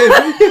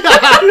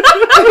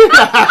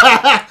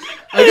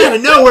gotta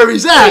know where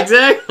he's at.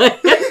 Exactly.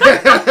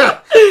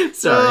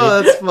 Sorry.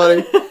 Oh, that's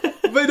funny.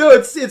 But no,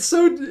 it's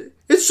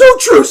so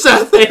true,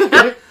 Seth.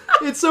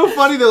 It's so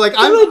funny that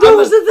I'm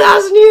almost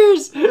 1,000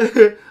 years.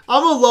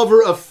 I'm a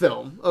lover of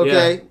film,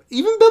 okay? Yeah.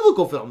 Even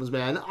biblical films,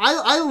 man.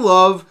 I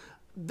love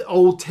the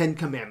old 10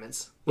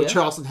 Commandments with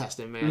Charlton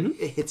Heston, man.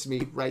 Mm-hmm. It hits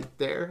me right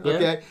there,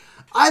 okay? Yeah.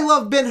 I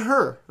love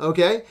Ben-Hur,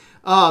 okay?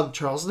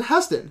 Charlton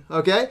Heston,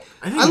 okay?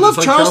 I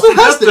love Charlton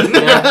Heston.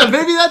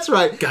 Maybe that's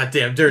right.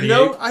 Goddamn dirty.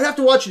 I'd have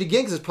to watch it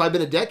again because it's probably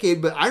been a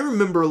decade, but I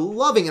remember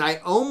loving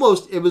it.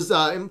 It was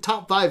in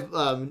top 5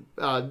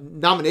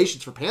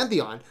 nominations for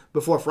Pantheon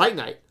before Fright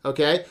Night,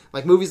 okay?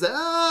 Like movies that,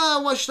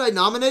 what should I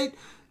nominate?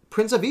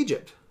 Prince of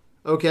Egypt,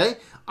 okay?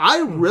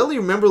 I really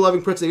remember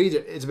loving Prince of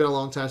Egypt. It's been a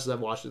long time since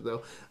I've watched it,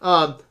 though.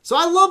 So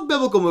I love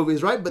biblical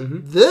movies, right?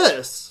 But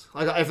this...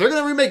 if they're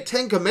going to remake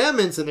 10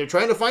 Commandments and they're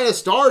trying to find a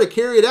star to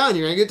carry it out,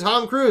 you're going to get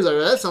Tom Cruise.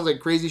 That sounds like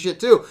crazy shit,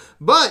 too.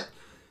 But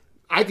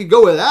I could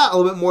go with that a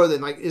little bit more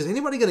than, is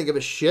anybody going to give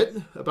a shit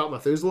about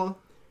Methuselah?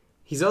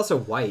 He's also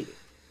white.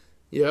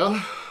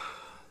 Yeah.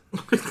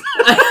 Okay.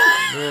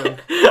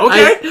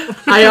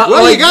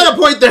 You got a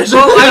point there.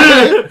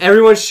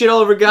 Everyone shit all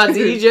over God's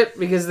Egypt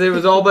because there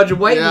was all a bunch of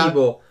white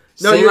people.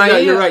 No, you're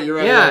right.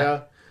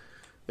 Yeah.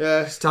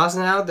 Yeah, he's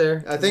tossing it out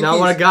there. I think he's not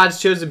one of God's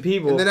chosen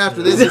people. And then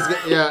after this,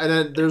 and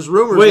then there's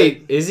rumors.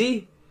 Wait, is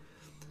he?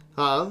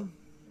 And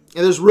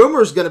there's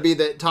rumors going to be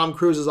that Tom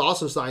Cruise is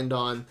also signed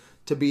on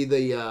to be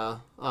the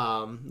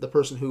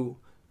person who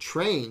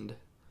trained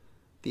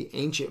the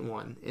Ancient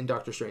One in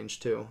Doctor Strange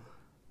 2.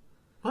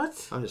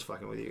 What? I'm just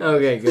fucking with you.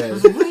 Okay,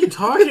 good. What are you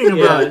talking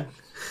about?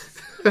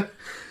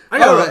 I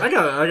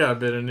got a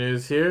bit of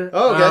news here.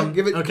 Oh, okay.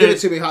 Give it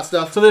to me, hot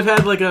stuff. So they've had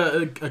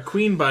a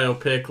Queen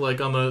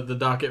biopic on the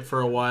docket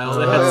for a while.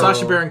 They had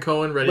Sacha Baron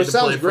Cohen ready to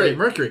play Freddie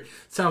Mercury.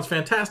 Sounds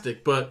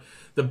fantastic, but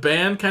the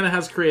band kind of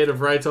has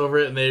creative rights over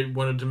it, and they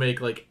wanted to make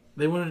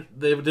they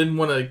didn't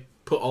want to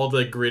put all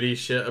the gritty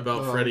shit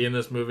about Freddie in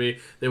this movie.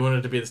 They wanted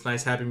it to be this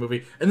nice, happy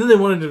movie, and then they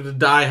wanted him to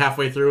die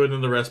halfway through, and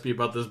then the rest be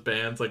about this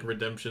band's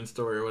redemption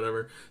story or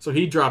whatever. So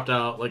he dropped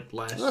out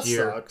last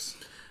year. That sucks.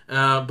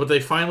 But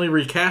they finally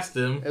recast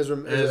him as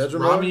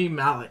Rami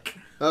Malek.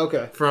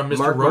 Okay. From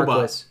Mr.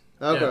 Robot.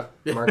 Okay.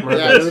 Yeah. Mark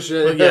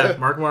Marquez.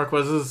 Mark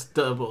Marquez's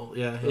double.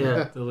 Yeah.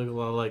 They look a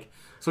lot alike.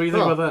 So what do you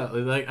think about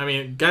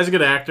that? Guy's a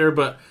good actor,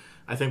 but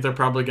I think they're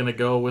probably going to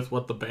go with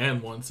what the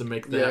band wants and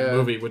make that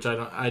movie, which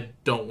I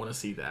don't want to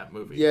see that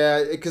movie.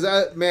 Yeah, because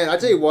I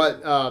tell you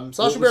what,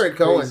 Sacha Baron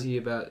Cohen. Crazy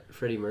about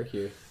Freddie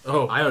Mercury.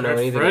 Oh, I don't know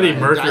anything. Freddie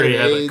Mercury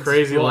had a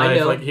crazy life.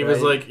 Know, he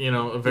was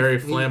a very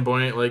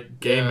flamboyant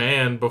gay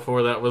man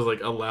before that was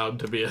allowed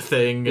to be a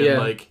thing. And,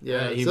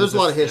 so there's a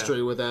lot of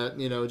history with that,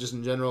 just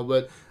in general.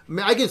 But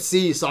I could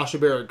see Sacha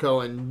Baron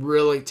Cohen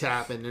really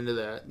tapping into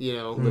that,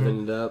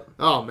 living it up.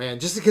 Oh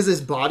man, just because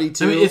his body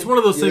too. It's one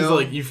of those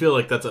things you feel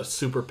like that's a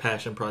super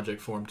passion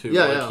project for him too.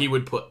 Yeah, he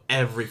would put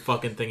every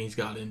fucking thing he's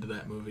got into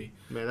that movie.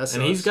 Man, that's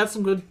he's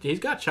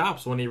got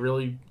chops when he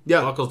really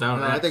buckles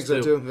down. I think so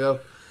too. Yeah.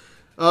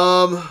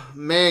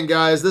 Man,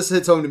 guys, this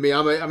hits home to me.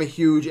 I'm a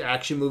huge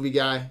action movie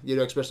guy. You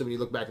know, especially when you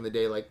look back in the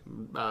day, like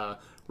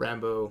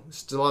Rambo,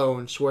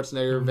 Stallone,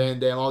 Schwarzenegger, Van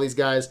Damme, all these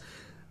guys.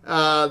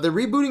 They're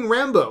rebooting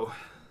Rambo.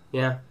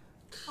 Yeah.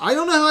 I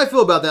don't know how I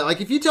feel about that.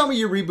 Like, if you tell me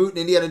you're rebooting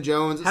Indiana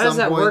Jones at how does some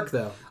that point, work,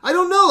 though? I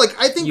don't know. Like,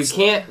 I think you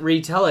can't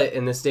retell it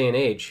in this day and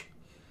age.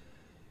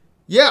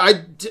 Yeah,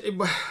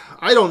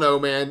 I don't know,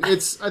 man.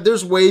 It's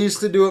there's ways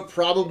to do it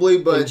probably,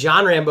 but and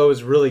John Rambo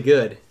was really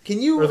good.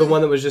 Can you? Or the one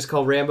that was just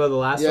called Rambo, the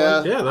last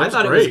one. Yeah, I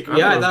thought great.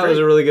 I thought it was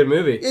a really good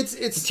movie. It's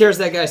he tears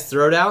that guy's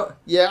throat out.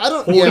 Yeah, I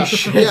don't. Holy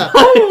shit. Yeah,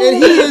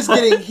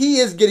 and he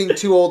is getting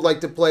too old,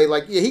 like to play.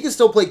 Like, yeah, he can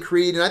still play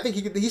Creed, and I think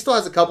he still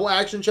has a couple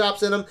action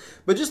chops in him.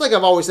 But just like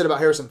I've always said about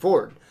Harrison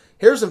Ford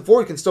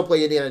can still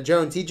play Indiana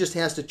Jones. He just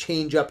has to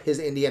change up his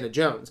Indiana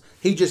Jones.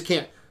 He just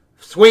can't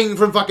swing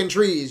from fucking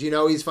trees, you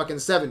know, he's fucking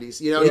 70s,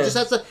 you know, he just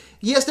has to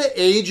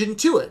age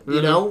into it, you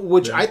know,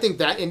 which I think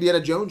that Indiana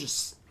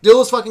Jones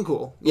still is fucking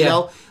cool, you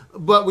know,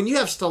 but when you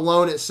have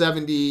Stallone at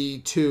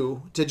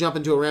 72 to jump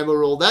into a Rambo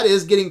role, that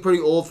is getting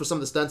pretty old for some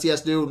of the stunts he has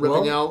to do,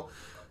 ripping out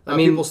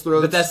people's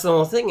throats. But that's the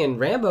whole thing, in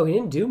Rambo, he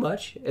didn't do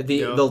much. At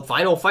the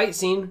final fight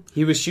scene,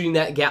 he was shooting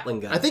that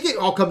Gatling gun. I think it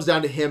all comes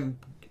down to him,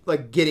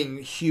 like, getting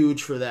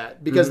huge for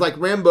that, because, like,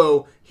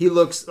 Rambo, he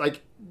looks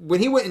like, when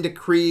he went into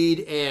Creed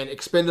and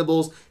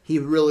Expendables, he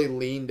really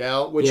leaned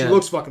out, which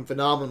looks fucking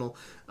phenomenal.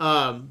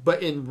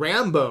 But in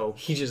Rambo,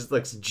 he just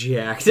looks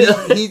jacked.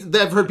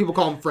 I've heard people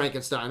call him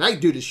Frankenstein.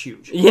 That dude is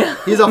huge. Yeah,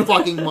 he's a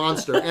fucking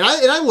monster. And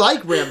I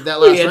like that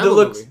last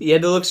Rambo movie. He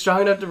had to look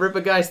strong enough to rip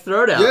a guy's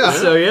throat out. Yeah.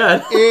 So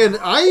yeah. And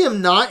I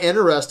am not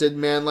interested,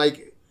 man.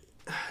 Like.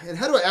 And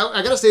how do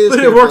I gotta say this?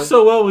 But it works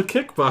so well with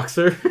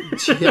Kickboxer.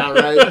 Yeah,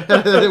 right.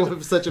 It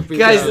was such a piece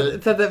guys. Of I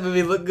thought that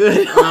movie looked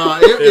good.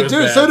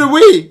 Dude, so did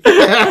we.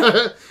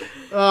 I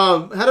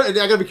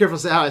gotta be careful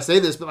how I say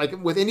this, but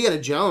like with Indiana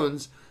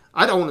Jones,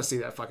 I don't want to see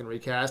that fucking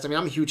recast. I mean,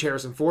 I'm a huge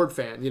Harrison Ford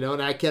fan, you know,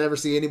 and I can't ever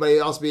see anybody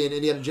else being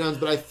Indiana Jones.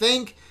 But I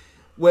think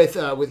with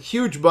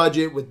huge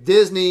budget, with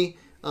Disney,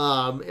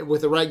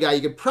 with the right guy,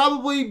 you could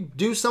probably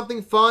do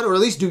something fun, or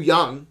at least do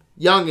young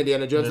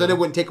Indiana Jones. Then it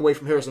wouldn't take away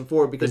from Harrison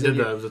Ford, because they did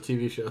that. It was a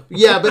TV show.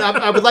 Yeah, but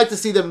I would like to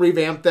see them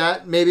revamp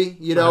that, maybe,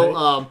 you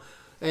know,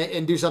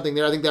 and do something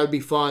there. I think that would be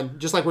fun.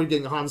 Just like we're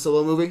getting a Han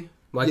Solo movie.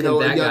 Why couldn't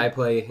that guy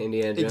play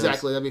Indiana Jones?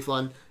 Exactly, that'd be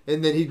fun.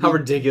 And then how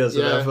ridiculous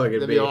would that fucking be?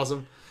 That'd be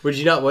awesome. Would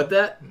you not want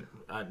that?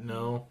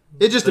 No.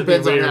 It just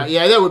depends on how.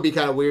 Yeah, that would be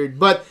kind of weird.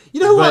 But you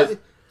know what?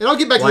 And I'll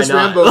get back to this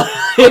Rambo.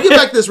 I'll get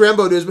back to this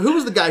Rambo news. But who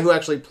was the guy who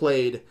actually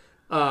played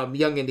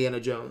young Indiana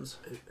Jones?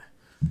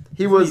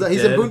 He's in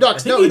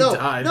Boondocks.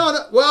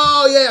 No.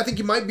 Well, yeah, I think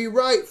you might be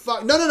right.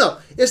 Fuck. No.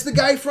 It's the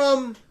guy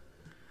from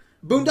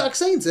Boondock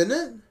Saints, isn't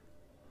it?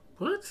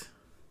 What?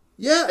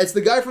 Yeah, it's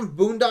the guy from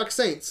Boondock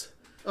Saints.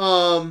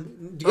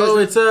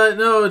 It's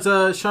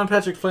Sean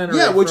Patrick Flannery.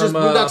 Yeah, which is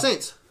Boondock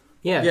Saints.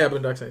 Yeah,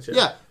 Boondock Saints.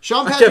 Yeah,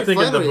 Sean Patrick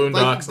Flannery. I kept thinking the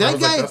Boondocks. That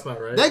guy, that's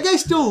not right. That guy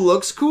still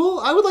looks cool.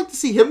 I would like to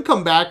see him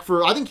come back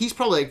for. I think he's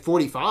probably like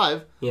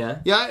 45. Yeah.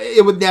 Yeah,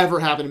 it would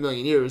never happen in a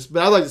million years.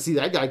 But I'd like to see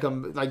that guy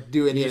come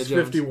do Indiana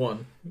Jones.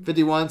 51.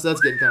 51, so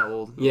that's getting kind of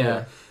old.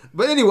 Yeah.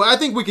 But anyway, I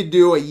think we could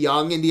do a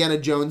young Indiana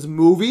Jones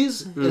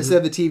movies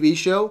instead of the TV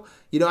show.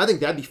 You know, I think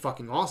that'd be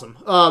fucking awesome.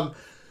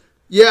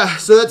 Yeah,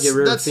 so that's... Get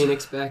River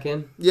Phoenix back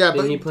in? Yeah,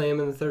 Didn't he play him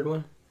in the third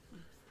one?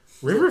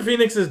 River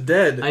Phoenix is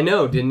dead. I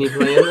know. Didn't he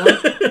play him,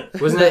 though?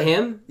 Wasn't that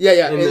him?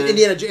 Yeah.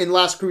 In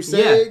Last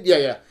Crusade?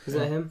 Yeah. Isn't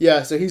that him?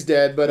 Yeah, so he's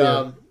dead.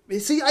 But,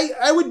 see,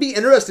 I would be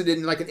interested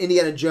in, like, an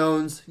Indiana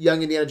Jones,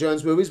 young Indiana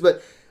Jones movies,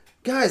 but...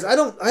 Guys, I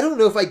don't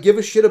know if I give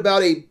a shit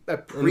about a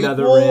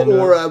prequel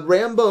or a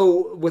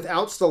Rambo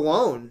without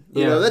Stallone.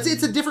 You know,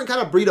 it's a different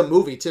kind of breed of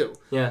movie too.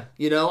 Yeah.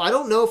 You know, I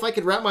don't know if I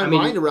could wrap my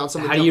mind around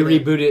something. How do you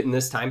reboot it in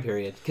this time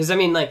period? Because I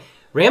mean, like,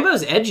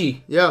 Rambo's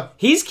edgy. Yeah.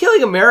 He's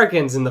killing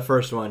Americans in the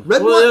first one.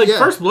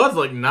 First Blood's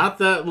like not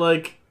that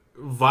like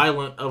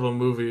violent of a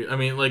movie. I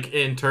mean, like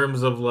in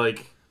terms of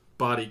like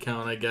body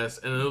count, I guess.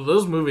 And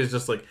those movies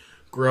just like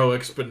grow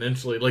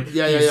exponentially. Like,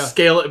 you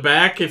scale it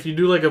back if you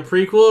do like a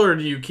prequel, or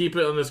do you keep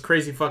it on this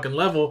crazy fucking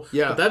level?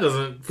 Yeah. But that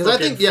doesn't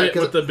fit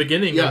with the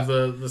beginning of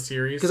the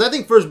series. Because I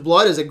think First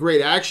Blood is a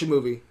great action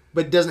movie,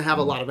 but doesn't have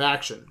a lot of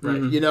action. Right.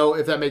 Mm-hmm. You know,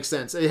 if that makes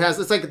sense.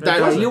 It's like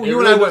you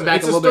and I went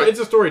back a little bit. It's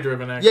a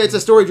story-driven action. Yeah, it's a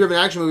story-driven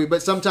action movie,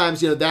 but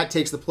sometimes, you know, that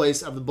takes the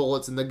place of the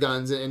bullets and the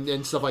guns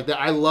and stuff like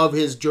that. I love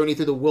his journey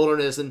through the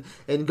wilderness and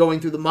going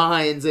through the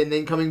mines and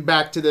then coming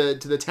back to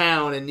the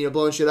town and, you know,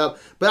 blowing shit up.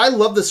 But I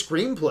love the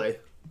screenplay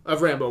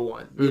of Rambo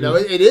 1. You know,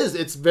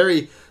 it's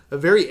very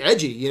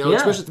edgy, you know,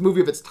 especially the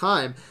movie of its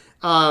time.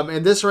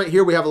 And this right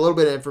here, we have a little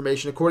bit of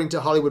information. According to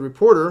Hollywood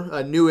Reporter,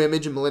 a New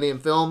Image and Millennium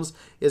Films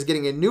is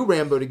getting a new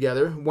Rambo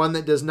together, one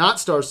that does not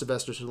star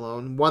Sylvester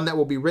Stallone, one that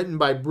will be written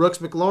by Brooks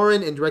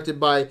McLaurin and directed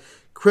by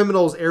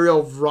Criminal's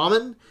Ariel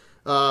Vraaman.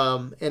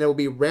 And it will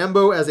be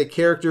Rambo as a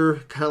character,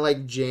 kind of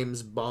like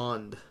James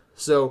Bond.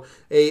 So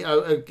a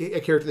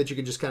character that you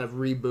can just kind of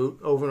reboot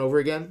over and over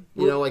again.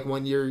 You know, like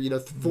 1 year,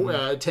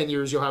 10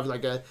 years, you'll have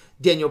like a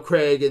Daniel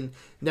Craig, and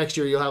next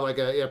year you'll have like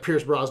a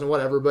Pierce Brosnan,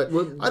 whatever. But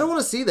I don't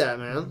want to see that,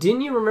 man.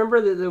 Didn't you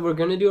remember that they were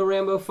going to do a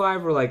Rambo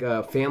 5 where like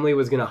a family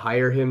was going to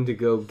hire him to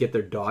go get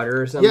their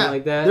daughter or something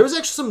like that? There was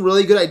actually some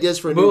really good ideas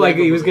for a new like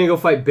Rambo he was going to go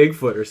fight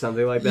Bigfoot or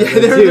something like that. Yeah,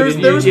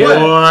 there was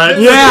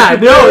what? Yeah,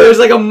 no, there was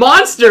like a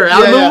monster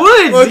out in the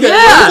woods. Okay,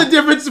 what's the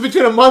difference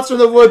between a monster in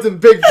the woods and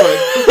Bigfoot?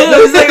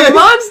 It was like a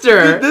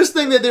monster. This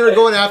thing that they were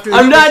going after.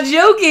 I'm not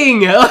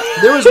joking.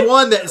 There was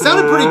one that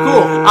sounded pretty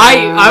cool.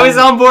 I was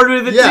on board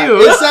with it too.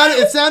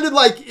 It sounded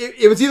like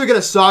it was either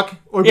gonna suck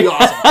or be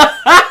awesome.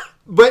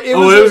 But it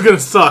was gonna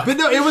suck. But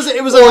no, it was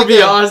like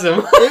be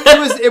awesome.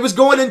 it was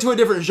going into a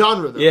different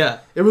genre though. Yeah.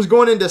 It was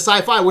going into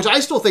sci-fi, which I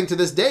still think to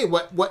this day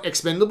what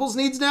Expendables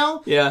needs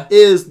now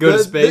is go to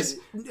space.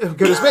 Go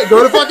to space.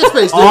 Go to fucking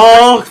space. Dude.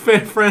 All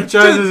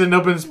franchises in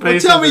open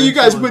space. Well, tell me you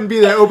guys wouldn't be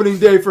there opening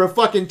day for a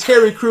fucking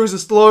Terry Crews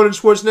and Stallone and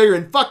Schwarzenegger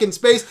in fucking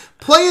space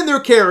playing their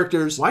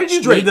characters. Why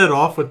did you read that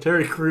off with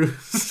Terry Crews?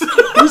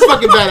 He's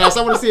fucking badass.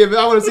 I want to see him.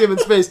 I want to see him in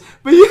space.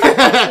 But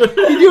yeah,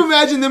 can you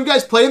imagine them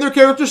guys playing their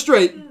characters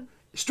straight?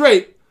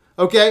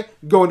 Okay,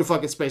 going to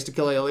fucking space to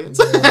kill aliens.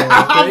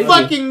 I'm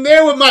fucking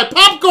there with my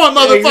popcorn,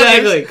 motherfuckers.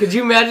 Exactly. Could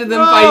you imagine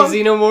them fighting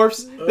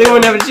xenomorphs? They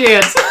wouldn't have a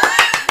chance.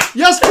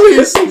 Yes,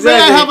 please. Exactly.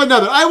 May I have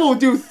another? I will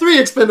do 3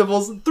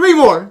 Expendables, 3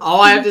 more.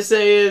 All I have to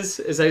say is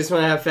I just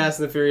want to have Fast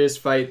and the Furious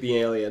fight the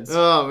aliens.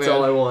 Oh man, that's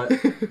all I want.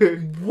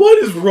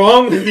 What is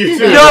wrong with you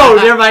two? No,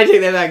 never mind.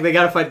 Take that back. They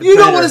gotta fight the You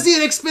Predator. don't want to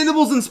see an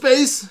Expendables in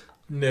space?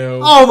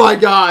 No. Oh my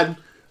god.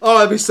 Oh,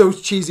 that'd be so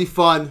cheesy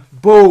fun.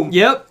 Boom.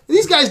 Yep.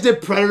 These guys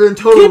did Predator and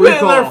Total Keep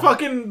Recall. it in their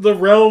fucking the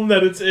realm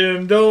that it's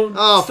in. Don't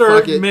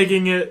start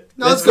making it.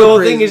 No, that's the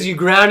whole thing is you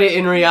ground it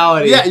in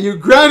reality. Yeah, you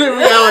ground it in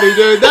reality,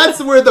 dude. That's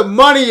where the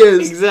money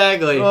is.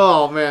 Exactly.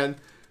 Oh man.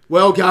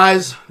 Well,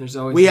 guys,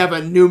 we have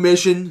a new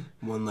mission.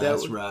 One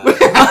last ride.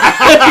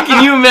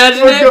 Can you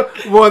imagine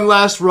it? One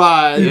last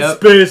ride. In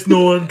space,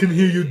 no one can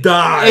hear you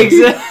die.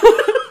 Exactly.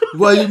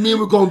 What do you mean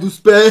we're going to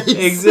space?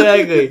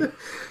 Exactly.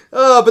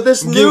 But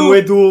this I'm getting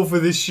way too old for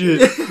this shit.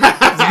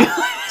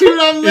 Dude,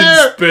 I'm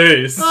there. In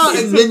space.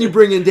 And then you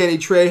bring in Danny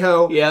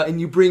Trejo. Yeah. And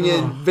you bring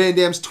in Van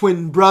Damme's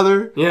twin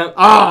brother. Yeah.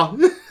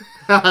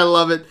 I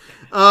love it.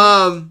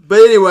 But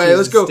anyway,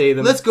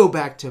 let's go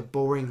back to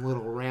boring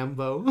little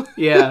Rambo.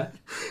 Yeah.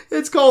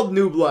 It's called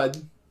New Blood.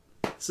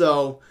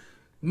 So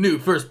New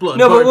First Blood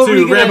Part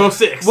 2, Rambo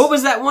 6. What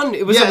was that one?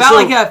 It was about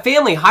like a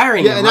family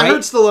hiring him, and right? I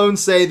heard Stallone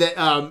say that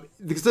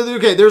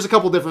there's a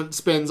couple different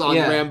spins on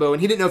Rambo,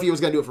 and he didn't know if he was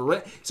going to do it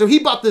for so he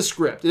bought this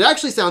script. It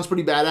actually sounds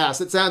pretty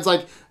badass. It sounds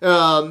like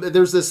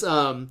there's this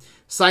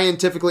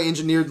scientifically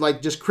engineered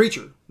like just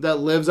creature that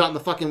lives out in the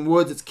fucking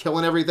woods. It's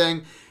killing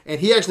everything. And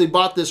he actually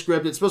bought this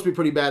script. It's supposed to be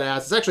pretty badass.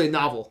 It's actually a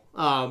novel.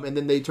 And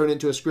then they turned it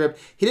into a script.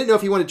 He didn't know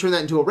if he wanted to turn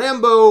that into a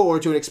Rambo or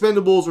to an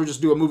Expendables or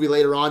just do a movie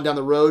later on down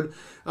the road.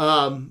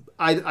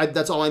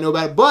 That's all I know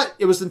about it. But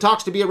it was in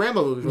talks to be a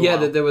Rambo movie for a while.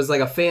 that there was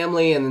like a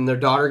family and then their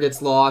daughter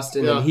gets lost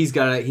and then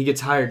he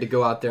gets hired to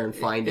go out there and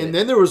find it. And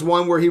then there was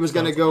one where he was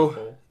going to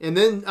go... And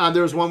then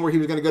there was one where he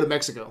was going to go to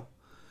Mexico.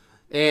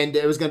 And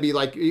it was going to be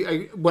like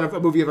a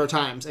movie of our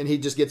times. And he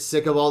just gets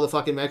sick of all the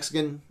fucking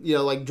Mexican,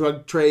 like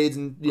drug trades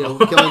and,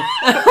 killing.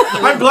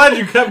 I'm glad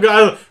you kept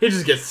going. He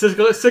just gets sick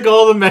of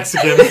all the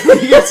Mexicans.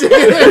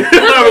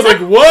 I was like,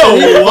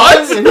 whoa,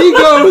 what? And he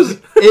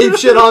goes ape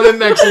shit on the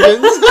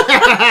Mexicans.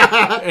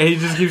 And he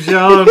just keeps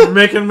yelling,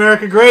 making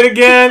America great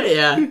again.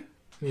 Yeah.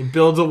 He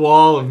builds a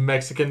wall of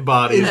Mexican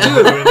bodies.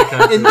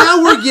 And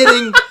now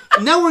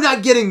we're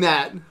not getting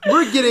that.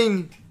 We're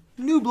getting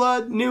New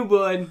Blood. New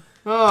Blood.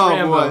 Oh,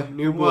 Rambo, boy.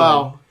 New Blood.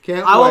 Wow.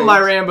 I want my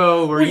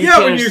Rambo where you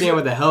can't understand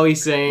what the hell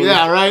he's saying.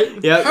 Yeah,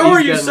 right? Yep, how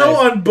are you so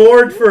on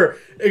board for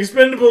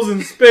Expendables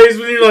in space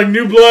when you're like,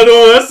 New Blood?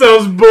 Oh, that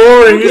sounds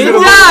boring. It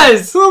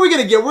does! Who are we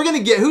going to get? We're going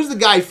to get... Who's the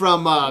guy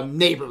from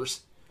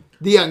Neighbors?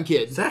 The young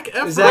kid. Zac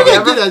Efron. Is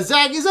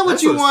that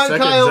what you want,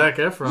 Kyle? Zac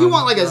Efron. You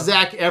want like a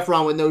Zac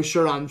Efron with no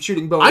shirt on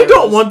shooting bow I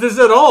don't want this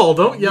at all.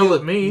 Don't yell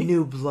at me.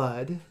 New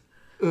Blood.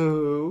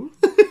 Ooh.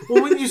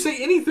 Well, when you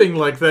say anything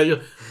like that,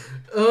 you're...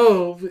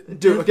 Oh,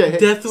 dude, okay.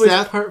 Death Wish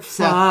Part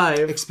 5.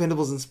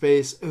 Expendables in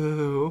space.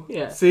 Ooh.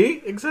 Yeah.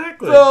 See?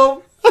 Exactly.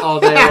 So, all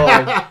day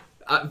long.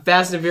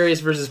 Fast and Furious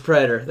versus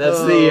Predator.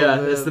 That's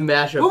the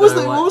mashup. Was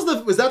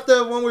that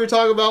the one we were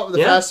talking about?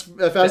 The Fast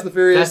and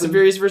Furious. Fast and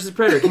Furious versus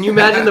Predator. Can you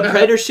imagine the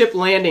Predator ship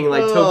landing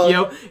like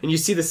Tokyo, and you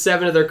see the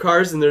 7 of their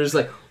cars, and they're just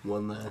like,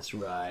 one last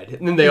ride,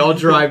 and then they all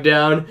drive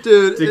down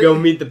to go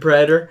meet the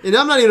Predator. And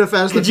I'm not even a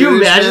Fast and Furious.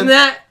 Could you imagine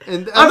that?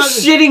 And I'm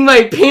shitting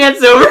my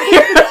pants over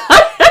here.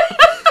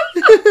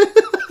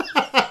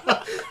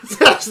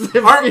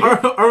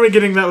 Are we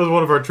getting that with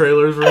one of our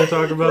trailers we're going to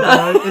talk about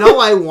tonight? And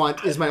all I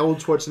want is my old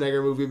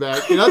Schwarzenegger movie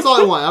back. That's all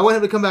I want. I want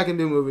him to come back and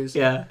do movies.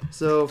 Yeah.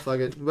 So, fuck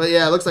it. But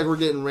yeah, it looks like we're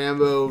getting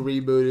Rambo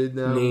rebooted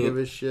now. Don't give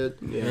a shit.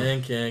 Yeah.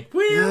 Okay.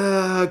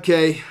 We're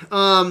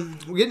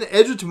getting an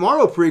Edge of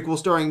Tomorrow prequel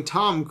starring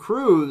Tom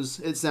Cruise,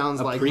 it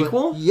sounds like.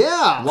 Prequel?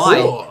 Yeah.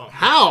 Why? So,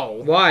 how?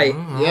 Why?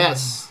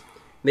 Yes.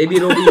 Maybe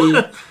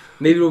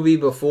it'll be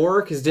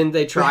before, because didn't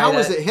they try How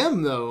that? is it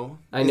him, though?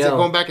 I Is know. it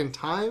going back in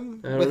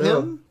time with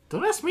him?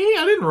 Don't ask me.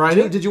 I didn't write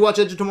it. Did you watch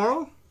Edge of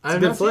Tomorrow? It's a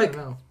good flick.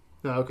 Oh,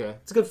 okay.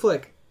 It's a good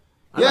flick.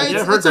 Yeah,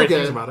 I've heard great okay.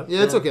 things about it.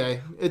 Yeah, it's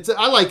okay. It's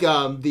I like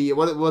the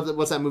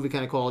what's that movie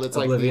kind of called? It's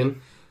Oblivion.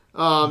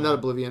 Like not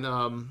Oblivion.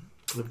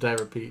 Live, Die,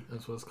 Repeat.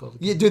 That's what it's called.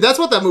 Yeah, dude, that's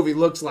what that movie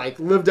looks like.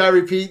 Live, Die,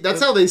 Repeat.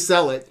 That's how they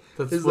sell it.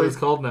 That's what it's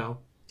called now.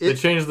 They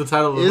changed the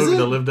title of the movie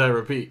to Live, Die,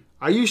 Repeat.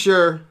 Are you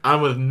sure? I'm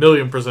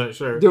 1,000,000%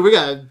 sure. Dude, we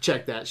gotta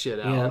check that shit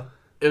out. Yeah.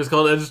 It was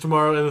called Edge of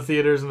Tomorrow in the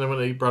theaters, and then when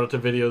they brought it to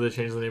video, they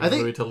changed the name of the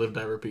movie to Live,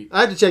 Die, Repeat.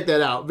 I had to check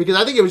that out because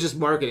I think it was just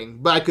marketing,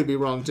 but I could be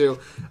wrong too.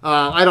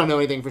 I don't know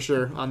anything for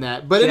sure on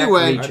that. But Jack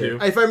anyway,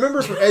 Reacher. if I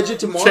remember from Edge of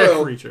Tomorrow,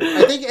 Jack Reacher.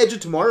 I think Edge of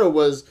Tomorrow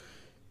was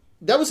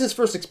his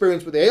first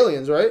experience with the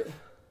aliens, right?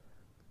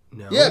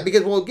 No. Yeah,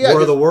 because War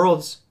of the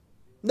Worlds.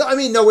 No, I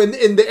mean no, in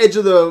the Edge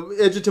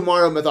of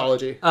Tomorrow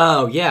mythology.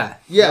 Oh yeah,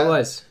 Yeah. it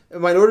was.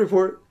 Minority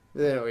Report.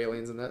 There are no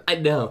aliens in that. I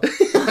know.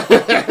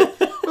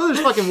 Well,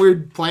 there's fucking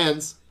weird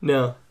plans.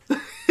 No.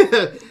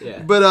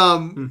 Yeah. But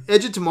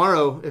Edge of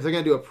Tomorrow, if they're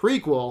gonna do a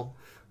prequel,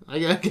 I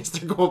guess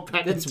they're going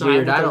back That's in time.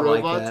 weird. with I the don't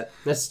robots. like that.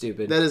 That's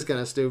stupid. That is kind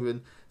of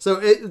stupid. So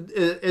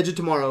Edge of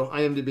Tomorrow,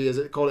 IMDb, is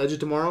it called Edge of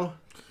Tomorrow?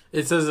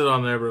 It says it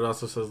on there, but it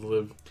also says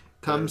Live.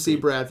 Come see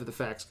Brad for the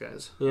facts,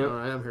 guys. Yep. All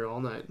right, I'm here all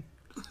night.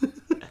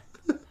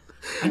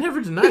 I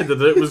never denied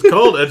that it was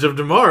called Edge of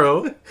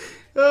Tomorrow.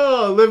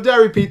 Oh, Live, Die,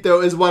 Repeat,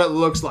 though, is what it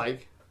looks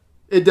like.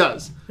 It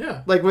does.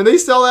 Yeah. Like, when they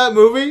sell that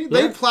movie,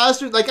 they Yeah.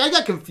 plastered... Like, I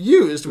got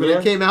confused when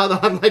it came out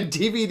on, like,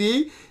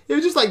 DVD. It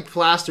was just, like,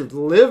 plastered.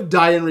 Live,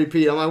 Die, and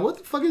Repeat. I'm like, what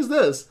the fuck is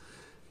this?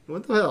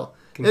 What the hell?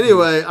 Confused.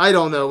 Anyway, I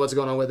don't know what's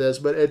going on with this,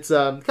 but it's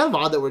kind of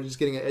odd that we're just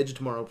getting an Edge of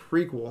Tomorrow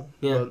prequel.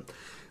 Yeah.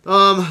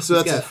 But, so He's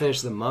that's... got to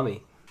finish The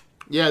Mummy.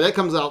 Yeah, that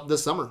comes out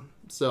this summer.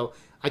 So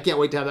I can't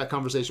wait to have that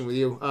conversation with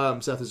you.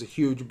 Seth is a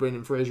huge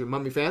Brendan Fraser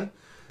Mummy fan.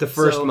 The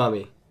first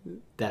Mummy.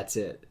 That's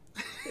it.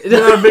 You're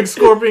not a big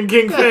Scorpion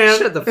King fan.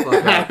 Shut the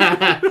fuck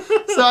up.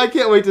 So I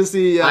can't wait to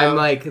see. I'm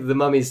like The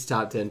Mummy's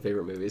top 10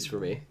 favorite movies for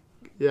me.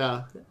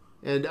 Yeah.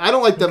 And I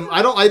don't like them.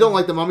 I don't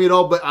like the Mummy at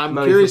all. But I'm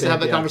Mummy curious for to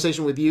have that yeah.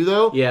 conversation with you,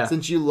 though. Yeah.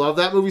 Since you love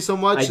that movie so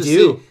much. I to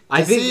do. See,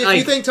 I think, see if like-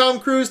 you think Tom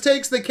Cruise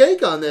takes the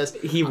cake on this.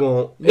 He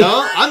won't.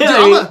 No,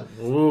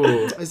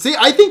 Ooh. see,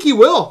 I think he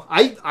will.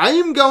 I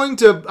am going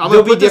to. I'm They'll going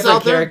to be put this different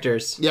out there.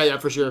 characters. Yeah,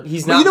 for sure.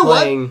 He's But not you know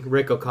playing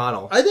Rick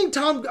O'Connell. I think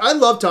I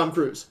love Tom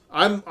Cruise.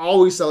 I'm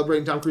always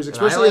celebrating Tom Cruise,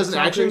 especially like as an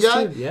Tom action Cruise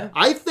guy. too, yeah.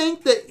 I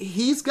think that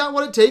he's got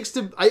what it takes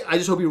to. I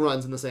just hope he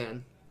runs in the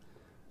sand.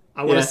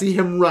 I want to Yeah. see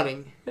him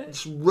running,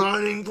 just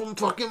running from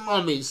fucking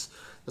mummies.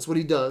 That's what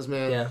he does,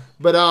 man. Yeah.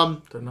 But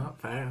They're not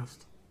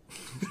fast.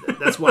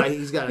 that's why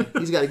he's got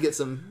to get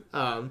some.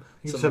 You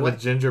just some have a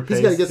ginger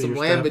paste. he's got to get to some your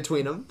land step.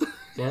 between them.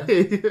 Yeah.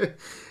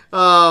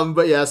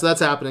 But yeah, so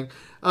that's happening.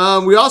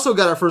 We also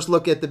got our first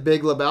look at the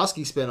Big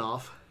Lebowski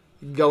spinoff,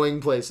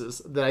 Going Places,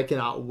 that I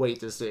cannot wait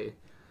to see.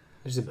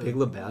 There's a Big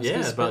Lebowski Yeah,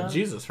 about spin-off?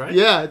 Jesus, right?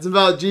 Yeah, it's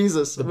about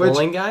Jesus. The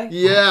bowling guy?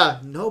 Yeah,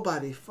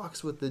 nobody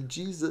fucks with the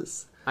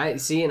Jesus. I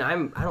see, and I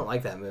don't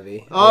like that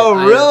movie. Oh,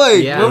 I-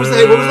 really? Yeah. When was the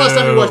last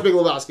time you watched Big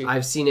Lebowski?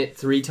 I've seen it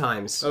 3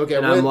 times. Okay,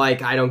 and when- I'm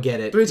like, I don't get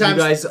it. Three You times.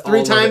 guys all Three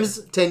love times.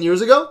 it. 10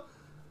 years ago.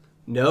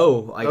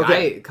 No, like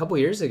Okay. a couple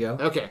years ago.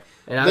 Okay.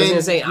 And I was Then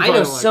gonna say, you I probably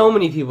know don't like so it.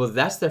 many people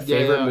that's their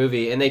favorite yeah.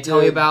 movie, and they tell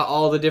me Yeah. about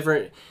all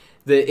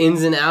the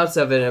ins and outs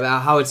of it,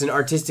 about how it's an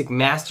artistic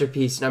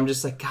masterpiece, and I'm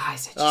just like,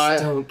 guys, I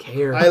just don't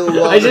care. I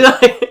love I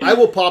just, it. I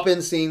will pop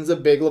in scenes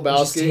of Big I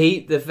just Lebowski.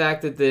 hate the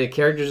fact that the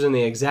characters are in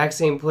the exact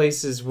same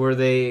places where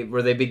they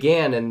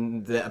began,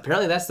 and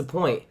apparently that's the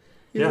point.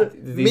 Yeah.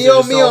 These Mio,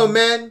 are just all-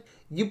 man.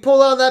 You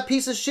pull out that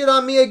piece of shit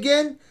on me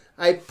again.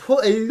 I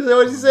pull. You know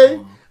what he say?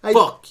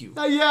 Fuck you.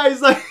 Yeah,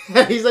 he's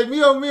like,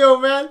 Mio,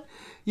 man.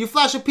 You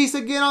flash a piece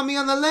again on me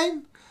on the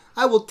lane.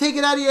 I will take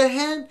it out of your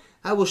hand.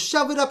 I will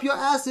shove it up your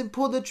ass and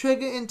pull the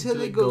trigger until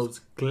it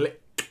goes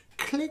click.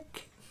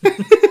 click. I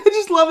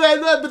just love that,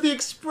 but the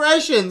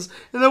expressions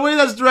and the way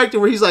that's directed,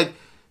 where he's like,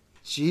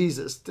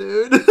 Jesus,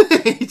 dude.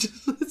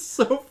 It's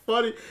so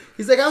funny.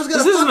 He's like, I was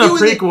gonna This fuck isn't a you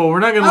in the- prequel. We're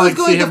not gonna I was like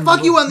going see to him.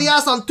 fuck you on the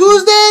ass on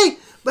Tuesday,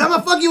 but I'm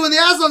gonna fuck you in the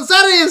ass on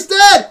Saturday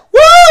instead.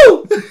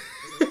 Woo!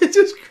 It's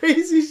just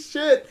crazy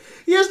shit.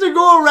 He has to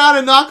go around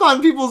and knock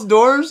on people's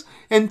doors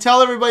and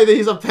tell everybody that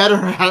he's a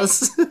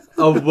pederast.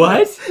 A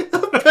what? A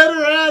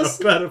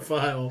pederast.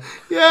 pedophile.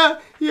 Yeah,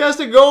 he has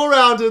to go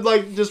around to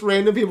like just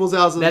random people's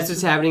houses. That's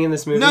what's happening in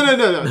this movie?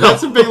 No.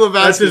 That's a Big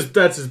Lebowski.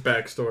 That's his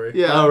backstory.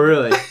 Yeah. Oh,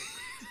 really?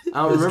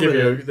 I don't Let's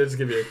remember that.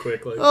 give you a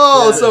quick like.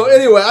 Oh, so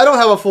anyway, I don't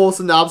have a full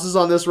synopsis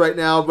on this right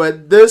now,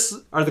 but this,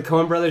 Are the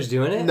Coen brothers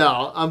doing it?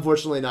 no,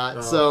 unfortunately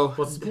not. So,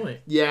 what's the point?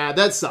 yeah,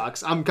 that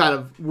sucks. I'm kind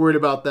of worried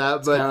about that,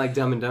 but Kind of like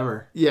Dumb and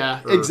Dumber.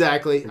 yeah,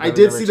 exactly. Dumb I and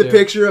did Dumber see the 2.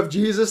 picture of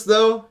Jesus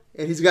though,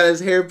 and he's got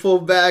his hair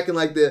pulled back and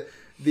like the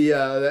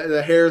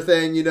hair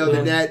thing, you know, the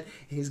Yeah. net.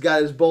 He's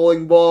got his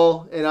bowling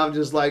ball, and I'm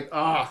just like,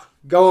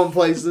 going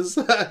places.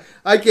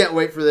 I can't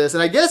wait for this.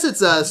 And I guess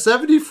it's a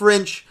 70s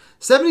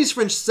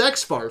French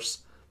sex farce,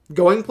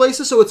 Going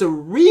Places. So it's a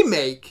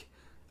remake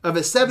of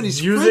a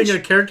 70s Using French. a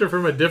character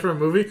from a different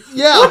movie.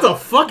 Yeah. What the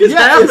fuck is Yeah,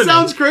 happening? it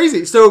sounds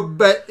crazy. So,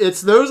 but it's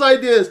those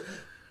ideas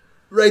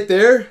right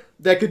there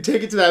that could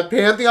take it to that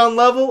Pantheon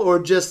level, or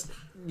just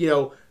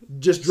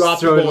just drop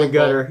throw the it in the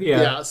gutter.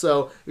 Yeah.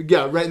 So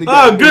right in the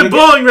gutter. Oh, good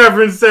bowling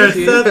reference there.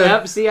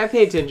 Yep. See, I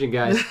pay attention,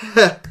 guys.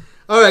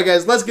 All right,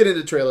 guys, let's get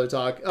into trailer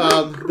talk.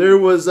 There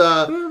was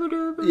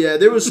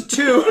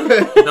two.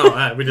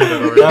 No, we did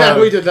that already. Yeah,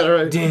 we did that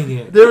already. Dang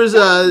it. There was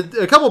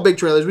a couple big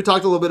trailers. We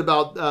talked a little bit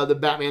about the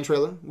Batman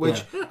trailer,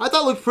 which I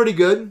thought looked pretty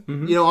good.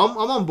 Mm-hmm. I'm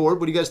on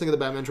board. What do you guys think of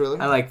the Batman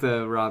trailer? I like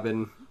the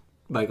Robin.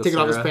 Michael taking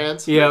Cera. off his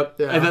pants. Yep.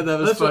 Yeah. I thought that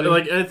was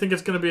funny. I think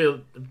it's going to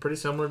be pretty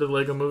similar to the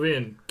Lego movie,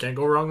 and can't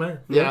go wrong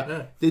there.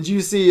 Yeah. Did you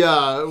see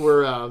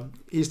where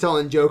he's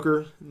telling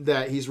Joker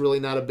that he's really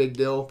not a big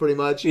deal, pretty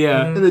much?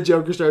 Yeah. And the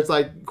Joker starts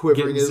like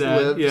quivering Getting his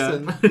sad, lips.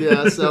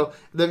 yeah. And, so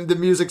the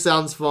music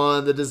sounds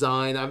fun. The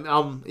design,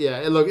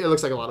 it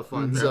looks like a lot of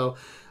fun. Mm-hmm. So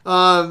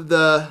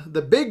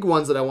the big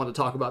ones that I want to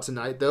talk about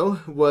tonight though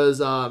was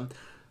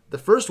the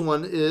first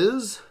one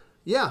is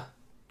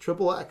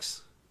Triple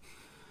X.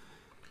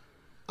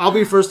 I'll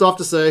be first off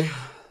to say,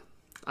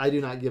 I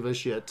do not give a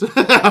shit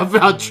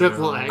about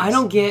Triple X. I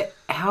don't get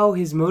how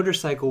his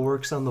motorcycle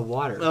works on the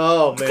water.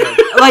 Oh man!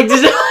 Like,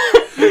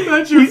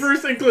 that's your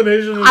first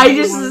inclination.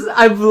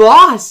 I'm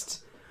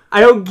lost.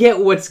 I don't get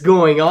what's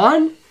going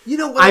on. You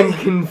know what? I'm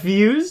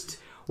confused.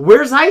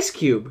 Where's Ice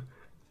Cube?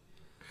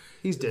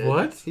 He's dead.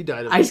 What? He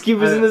died. Ice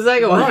Cube was in the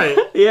second one. Right.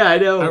 Yeah, I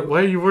know.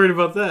 Why are you worried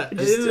about that?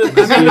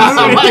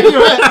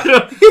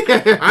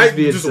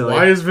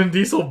 Why is Vin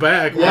Diesel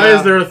back? Yeah. Why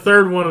is there a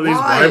third one of these?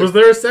 Why was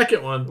there a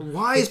second one?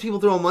 Why is people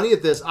throwing money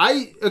at this?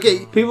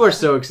 People are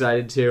so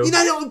excited too.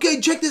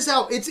 Okay, check this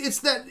out.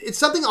 It's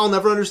something I'll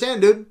never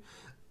understand, dude.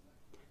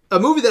 A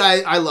movie that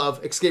I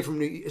love, Escape from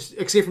New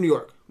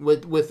York,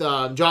 with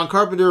John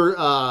Carpenter,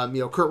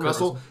 Kurt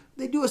Russell.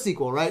 They do a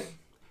sequel, right?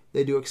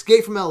 They do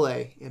Escape from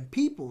L.A. and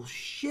people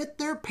shit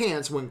their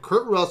pants when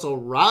Kurt Russell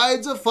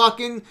rides a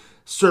fucking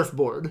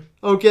surfboard,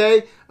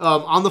 okay,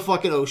 on the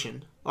fucking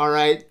ocean, all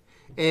right,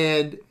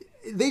 and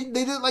they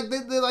like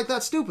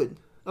that stupid,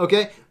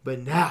 okay, but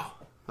now,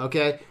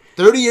 okay,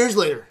 30 years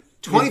later.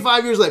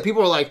 25 years later,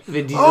 people are like,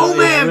 Vin Diesel's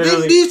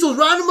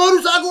riding a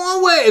motorcycle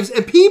on waves.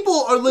 And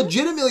people are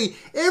legitimately,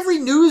 every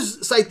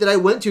news site that I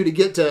went to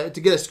get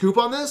a scoop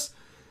on this,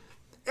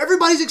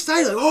 everybody's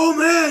excited. Like, oh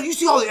man, you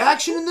see all the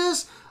action in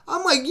this?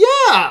 I'm like,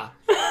 yeah.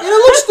 And it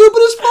looks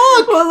stupid as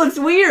fuck. Well, it looks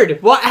weird.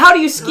 How do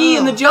you ski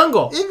in the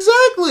jungle?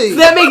 Exactly.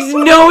 That makes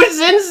no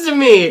sense to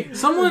me.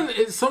 Someone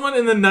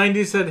in the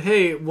 90s said,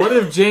 hey, what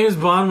if James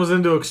Bond was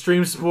into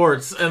extreme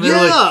sports? And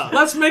they're like,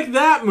 let's make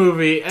that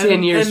movie. And,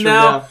 10 years and from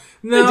now.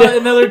 Now,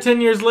 another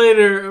 10 years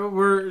later,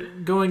 we're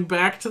going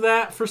back to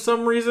that for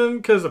some reason,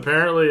 because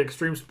apparently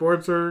extreme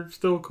sports are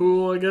still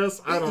cool, I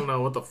guess. I don't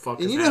know what the fuck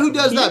and is you know who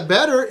happening. does that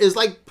better is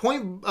like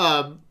Point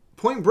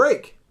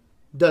Break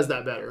does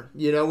that better.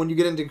 When you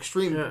get into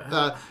extreme, you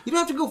don't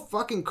have to go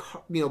fucking,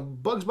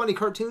 Bugs Bunny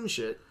cartoon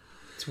shit.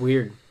 It's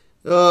weird.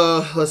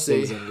 Let's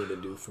see. Things I'm gonna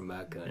do from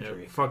that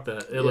country. Yeah, fuck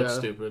that. It looks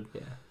stupid.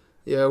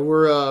 Yeah,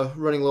 we're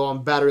running low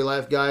on battery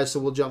life, guys, so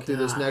we'll jump through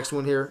this next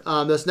one here.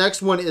 This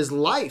next one is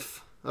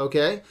Life.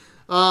 Okay,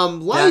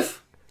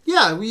 Life.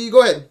 You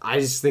go ahead. I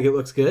just think it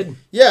looks good.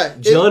 Yeah,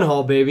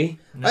 Gyllenhaal, baby.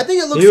 I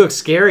think it looks. He looks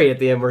scary at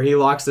the end where he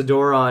locks the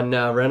door on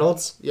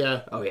Reynolds.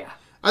 Yeah. Oh yeah.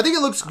 I think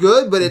it looks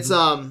good, but it's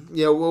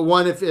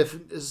one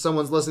if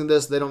someone's listening to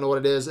this, they don't know what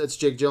it is. It's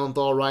Jake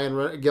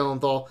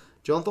Gyllenhaal,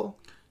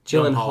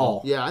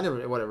 Gyllenhaal. Yeah, I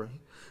never. Whatever.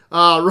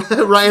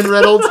 Ryan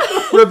Reynolds,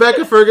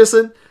 Rebecca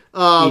Ferguson,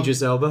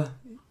 Idris Elba.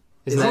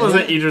 That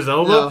wasn't Idris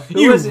Elba. No.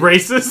 You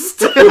racist.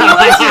 You're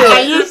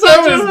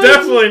that was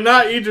definitely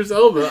not Idris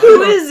Elba.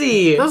 Who is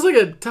he? That was like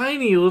a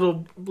tiny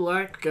little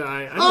black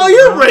guy.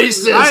 You're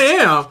racist. I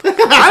am.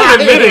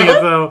 I'm admitting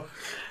it though.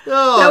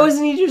 That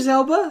wasn't Idris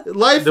Elba?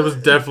 That was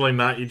definitely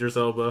not Idris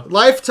Elba.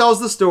 Life tells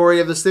the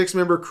story of the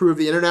 6-member crew of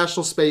the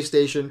International Space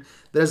Station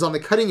that is on the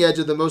cutting edge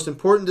of the most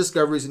important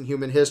discoveries in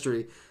human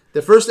history.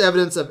 The first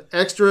evidence of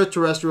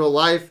extraterrestrial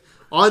life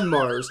on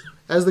Mars.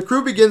 As the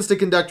crew begins to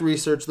conduct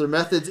research, their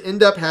methods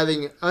end up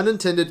having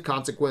unintended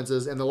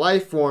consequences, and the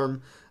life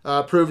form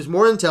proves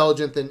more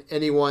intelligent than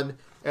anyone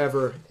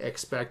ever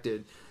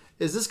expected.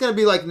 Is this going to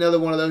be like another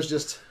one of those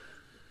just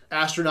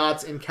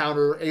astronauts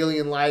encounter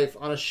alien life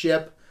on a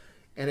ship?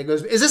 And it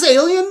goes, is this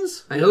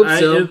aliens? I hope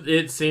so.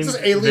 It seems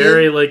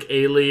very like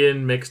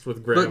Alien mixed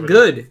with Gravity. But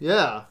good.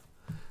 Yeah.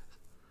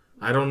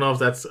 I don't know if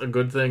that's a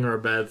good thing or a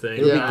bad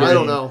thing. Yeah, I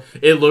don't know.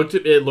 It looked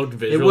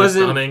visually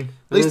stunning.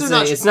 At least they're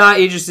not. It's not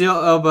Idris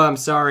Elba. I'm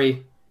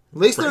sorry. At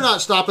least they're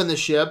not stopping the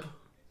ship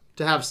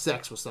to have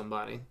sex with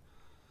somebody.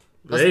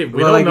 Hey,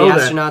 we like don't know the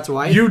that. astronaut's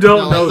wife? You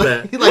don't know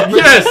that.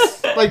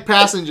 Yes, like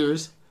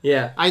passengers.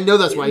 Yeah. I know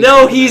that's why.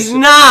 No, he's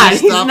not.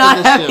 He's stopping not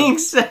the having ship.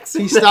 sex.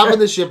 He's stopping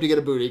the ship to get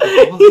a booty call.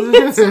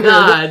 It's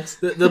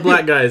not. The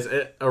black guy is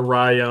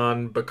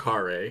Orion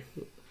Bakare.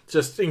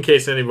 Just in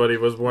case anybody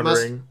was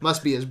wondering.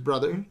 Must be his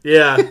brother.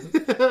 Yeah.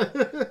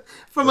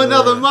 From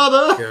another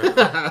mother.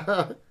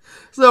 Yeah.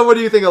 So what do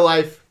you think of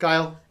Life,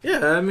 Kyle?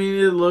 Yeah, I mean,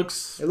 it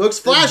looks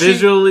flashy.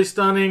 visually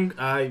stunning.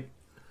 I'm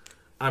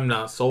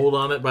not sold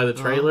on it by the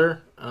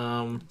trailer.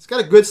 It's got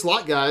a good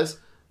slot, guys.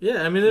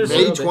 Yeah, I mean, there's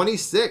May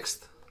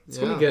 26th. It's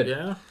gonna be good.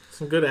 Yeah,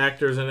 some good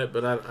actors in it,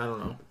 but I don't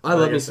know. I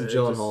love me some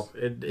Gyllenhaal.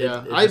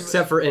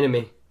 Except for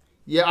Enemy.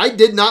 Yeah, I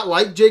did not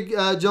like Jake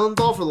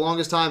Gyllenhaal for the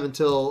longest time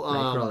until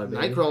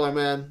Nightcrawler,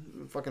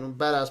 man. Fucking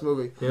badass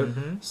movie. Yep.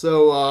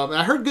 So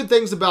I heard good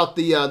things about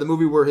the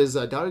movie where his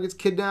daughter gets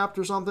kidnapped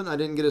or something. I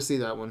didn't get to see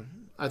that one.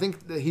 I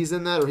think that he's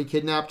in that, or he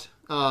kidnapped.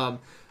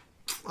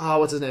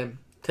 What's his name?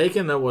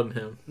 Taken. That wasn't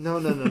him. No.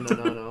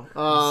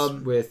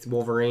 With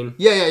Wolverine.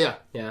 Yeah.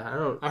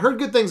 Yeah, I heard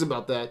good things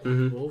about that.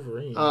 Mm-hmm.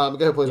 Wolverine. The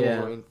guy who plays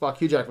Wolverine. Fuck,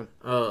 Hugh Jackman.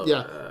 Oh.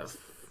 Yeah.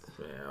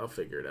 I'll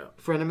figure it out.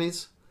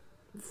 Frenemies.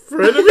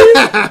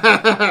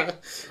 I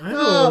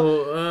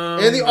know.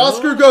 And the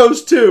Oscar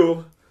goes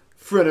to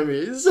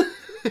Frenemies.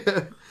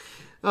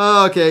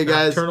 Okay,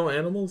 guys. Nocturnal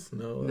Animals?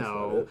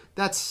 No.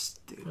 That's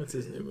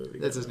his new movie.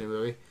 That's his new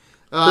movie.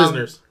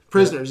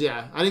 Prisoners.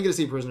 Yeah. I didn't get to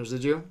see Prisoners,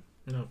 did you?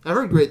 No. I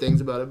heard great things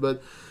about it,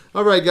 but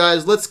all right,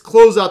 guys, let's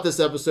close out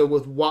this episode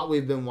with what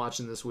we've been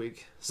watching this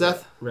week.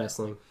 Seth?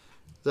 Wrestling.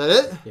 Is that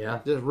it? Yeah.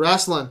 Just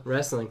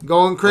wrestling.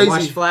 Going crazy. I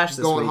watched Flash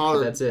this week, hard.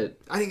 but that's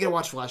it. I didn't get to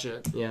watch Flash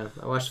yet. Yeah,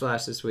 I watched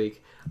Flash this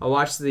week. I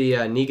watched the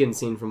Negan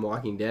scene from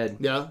Walking Dead.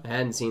 Yeah. I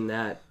hadn't seen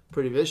that.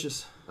 Pretty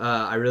vicious.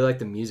 I really like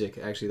the music,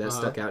 actually. That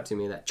stuck out to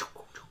me. That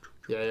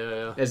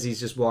Yeah. As he's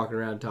just walking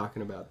around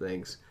talking about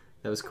things.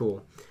 That was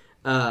cool.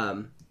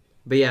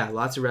 But yeah,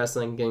 lots of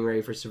wrestling, getting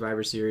ready for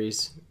Survivor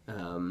Series.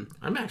 I'm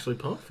actually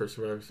pumped for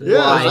Survivor Series.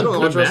 Yeah, I don't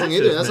watch wrestling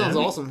either. That sounds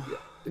awesome.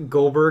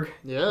 Goldberg.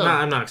 Yeah. Nah,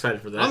 I'm not excited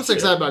for that. I'm just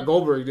excited about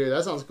Goldberg, dude.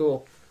 That sounds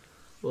cool.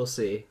 We'll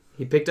see.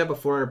 He picked up a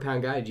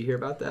 400-pound guy. Did you hear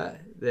about that?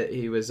 That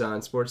he was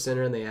on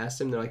SportsCenter and they asked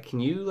him, they're like, "Can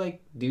you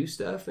do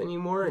stuff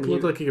anymore?" And he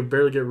looked like he could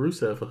barely get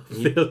Rusev off.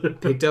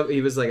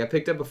 He was like, "I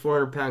picked up a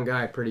 400-pound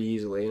guy pretty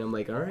easily," and I'm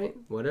like, "All right,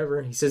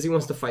 whatever." He says he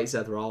wants to fight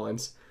Seth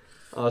Rollins.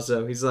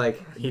 Also, he's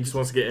like, he just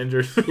wants to get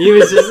injured. He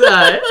was just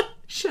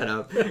shut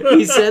up.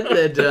 He said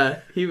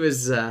that he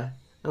was. I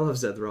love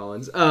Seth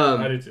Rollins.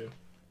 I do too.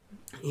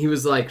 He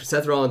was like,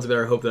 Seth Rollins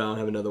better hope that I don't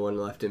have another one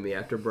left in me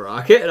after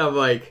Brock. And I'm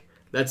like,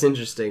 that's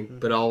interesting,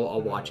 but I'll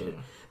watch it.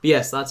 But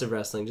yes, lots of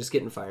wrestling. Just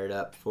getting fired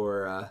up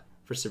for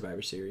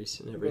Survivor Series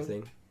and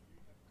everything.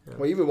 Yeah.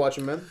 What you been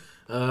watching, man?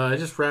 I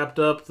just wrapped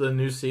up the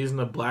new season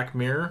of Black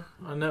Mirror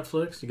on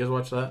Netflix. You guys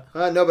watch that?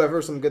 No, but I've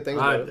heard some good things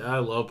about it. I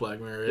love Black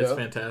Mirror. It's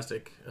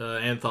fantastic.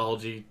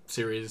 Anthology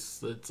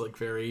series. It's like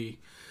very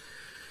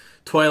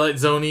Twilight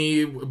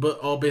Zone-y, but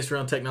all based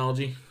around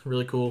technology.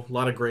 Really cool. A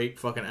lot of great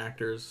fucking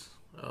actors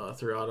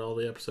throughout all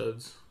the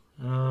episodes.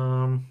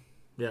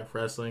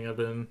 Wrestling I've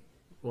been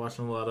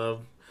watching a lot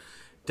of.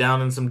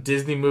 Down in some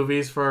Disney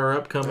movies for our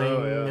upcoming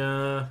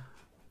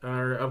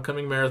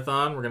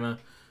marathon. We're gonna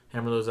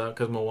hammer those out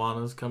because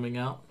Moana's coming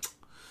out.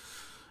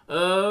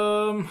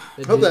 I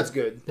hope that's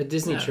good. The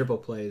Disney triple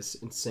play is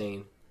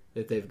insane.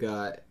 That they've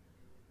got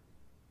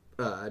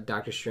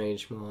Doctor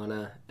Strange,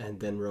 Moana, and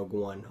then Rogue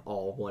One,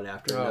 all one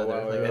after another.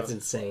 Wow, that's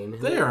insane.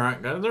 They're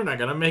not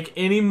gonna make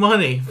any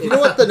money. You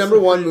know what the number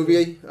one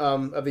movie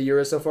of the year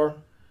is so far?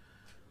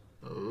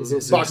 Isn't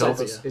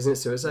it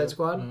Suicide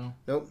Squad? No.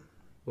 Nope.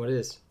 What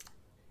is?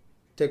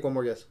 Take one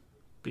more guess.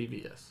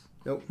 BVS.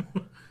 Nope.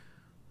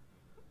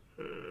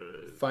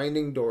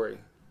 Finding Dory.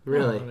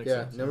 Really?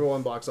 Yeah, number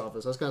one box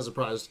office. I was kind of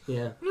surprised.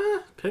 Yeah.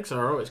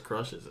 Pixar always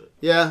crushes it.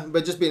 Yeah,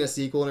 but just being a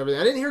sequel and everything.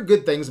 I didn't hear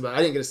good things about it.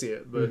 I didn't get to see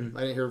it, but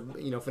I didn't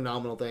hear,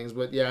 phenomenal things.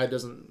 But yeah, it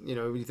doesn't,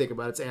 when you think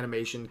about it, it's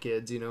animation,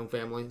 kids,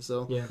 family.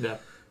 So yeah.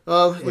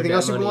 Anything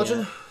else you've been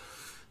watching?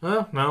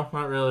 No,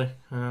 not really.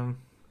 That's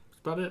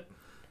about it.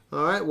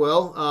 All right,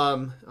 well,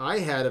 I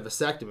had a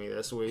vasectomy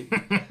this week.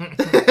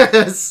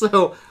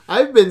 So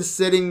I've been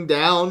sitting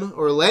down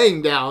or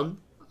laying down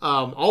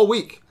all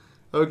week,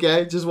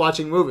 okay, just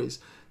watching movies.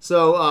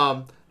 So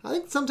I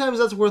think sometimes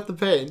that's worth the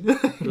pain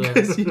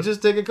because you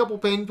just take a couple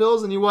pain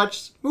pills and you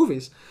watch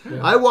movies.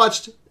 Yeah. I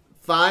watched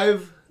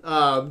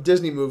 5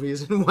 Disney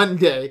movies in one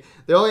day.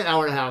 They're only an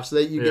hour and a half, so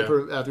you get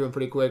through them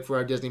pretty quick for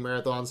our Disney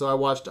marathon. So I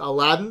watched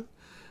Aladdin,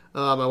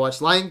 I watched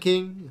Lion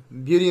King,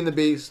 Beauty and the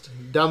Beast,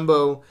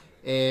 Dumbo,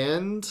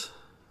 and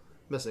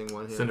missing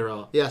one here.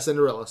 Cinderella. Yeah,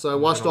 Cinderella. So I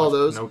watched all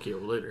those. Pinocchio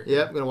later.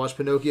 Yep, I'm going to watch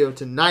Pinocchio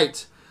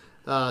tonight.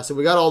 So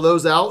we got all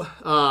those out.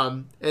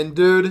 And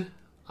dude,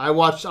 I'm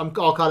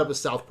all caught up with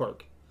South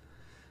Park.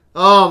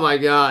 Oh my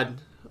god.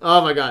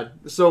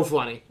 So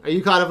funny. Are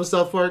you caught up with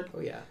South Park? Oh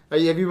yeah.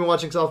 Have you been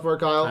watching South Park,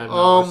 Kyle?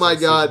 Oh my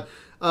god.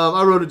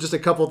 I wrote just a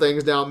couple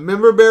things down.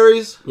 Member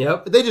berries?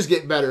 Yep. They just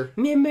get better.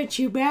 Remember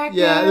Chewbacca?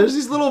 Yeah, there's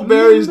these little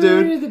berries,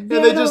 dude. And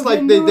they just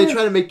they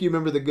try to make you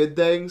remember the good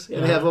things. Yeah.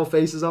 And they have little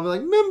faces on them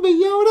like, remember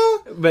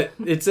Yoda? But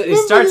it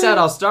starts out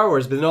all Star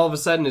Wars, but then all of a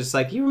sudden it's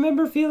like, you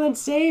remember feeling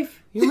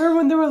safe? You remember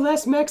when there were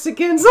less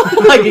Mexicans?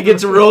 Like it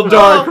gets real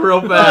dark real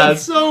fast.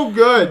 It's so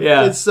good.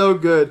 Yeah. It's so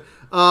good.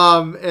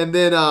 And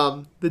then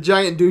the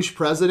giant douche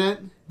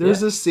president.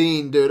 There's a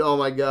scene, dude. Oh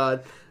my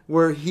god.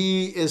 Where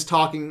he is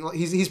talking,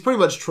 he's pretty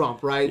much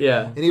Trump, right?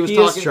 Yeah, and he was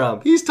talking. Is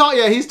Trump. He's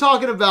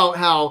talking about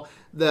how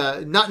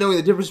not knowing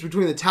the difference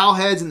between the towel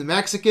heads and the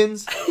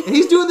Mexicans. And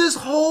he's doing this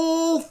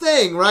whole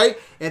thing, right?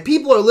 And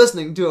people are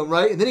listening to him,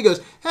 right? And then he goes,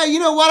 hey, you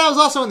know what? I was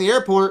also in the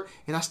airport,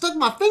 and I stuck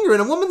my finger in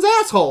a woman's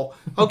asshole,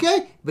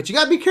 okay? But you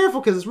got to be careful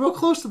because it's real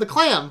close to the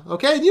clam,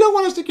 okay? And you don't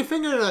want to stick your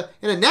finger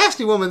in a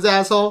nasty woman's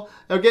asshole,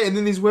 okay? And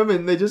then these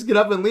women, they just get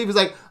up and leave. He's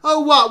like,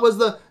 oh,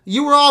 what?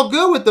 You were all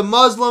good with the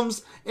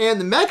Muslims and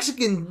the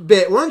Mexican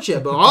bit, weren't you?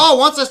 But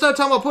once I started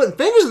talking about putting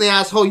fingers in the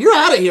asshole, you're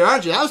out of here,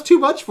 aren't you? That was too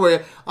much for you.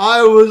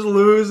 I was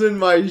losing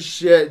my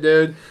shit,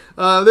 dude.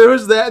 There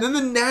was that. And then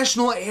the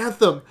national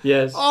anthem.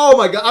 Yes. Oh,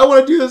 my God. I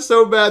want to do this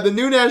so bad. The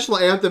new national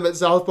anthem at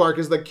South Park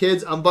is the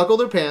kids unbuckle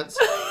their pants.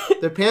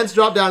 Their pants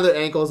drop down to their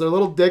ankles. Their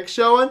little dicks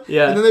showing.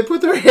 Yeah. And then they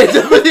put their hands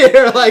up in the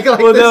air like this.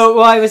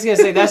 Well, I was going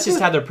to say, that's just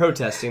how they're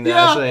protesting the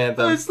national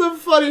anthem. It's the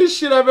funniest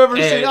shit I've ever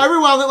seen. I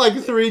rewound it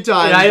like 3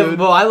 times,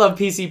 I love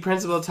PC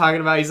Principal talking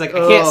about, he's like,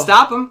 I can't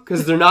stop them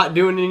because they're not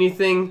doing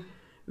anything.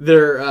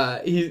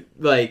 He's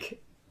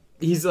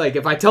like,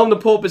 if I tell him to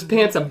pull up his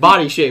pants, I'm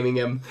body shaming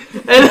him.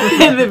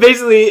 And then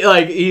basically,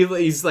 like,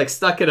 he's like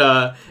stuck in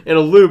a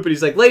loop, and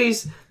he's like,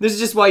 ladies, this is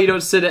just why you don't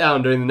sit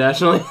down during the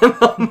national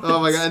anthem. Oh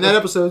my God! And that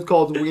episode is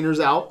called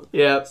 "Wieners Out."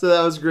 Yeah. So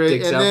that was great.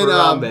 Dicks and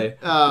out then,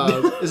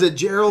 for is it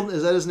Gerald?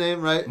 Is that his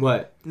name? Right?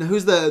 What? No,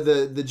 who's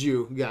the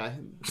Jew guy?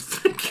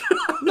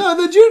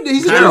 No, the Jew.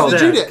 He's Gerald. The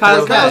Jew.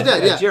 Kyle's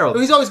dad. Yeah, Gerald.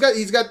 He's got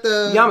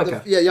the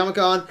yarmulke.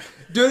 Yarmulke on.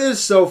 Dude, it is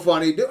so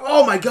funny. Dude,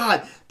 oh my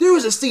God. There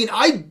was a scene.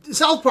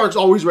 South Park's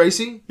always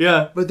racy.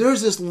 Yeah. But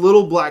there's this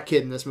little black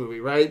kid in this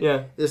movie, right?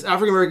 Yeah. This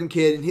African American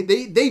kid, and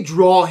they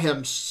draw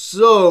him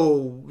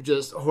so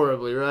just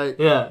horribly, right?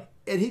 Yeah.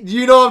 And do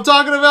you know what I'm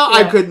talking about?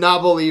 Yeah. I could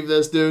not believe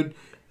this, dude.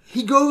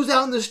 He goes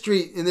out in the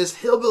street, and this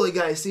hillbilly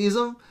guy sees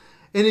him,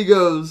 and he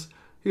goes,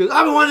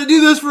 I've been wanting to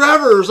do this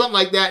forever, or something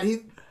like that. He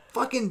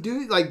fucking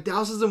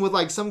douses him with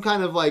like some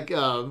kind of It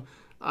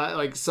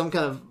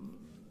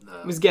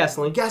was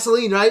gasoline.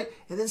 Gasoline, right?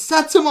 And then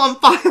sets him on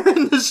fire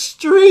in the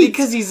street.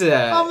 Because he's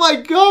I'm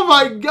like, oh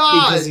my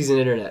God. Because he's an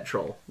internet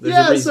troll.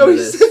 So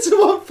he sets him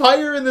on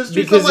fire in the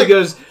street. Because he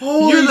goes,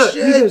 holy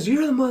shit. He goes,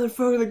 you're the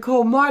motherfucker that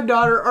called my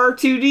daughter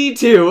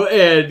R2D2.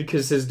 And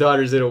because his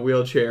daughter's in a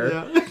wheelchair.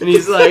 Yeah. And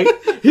he's like,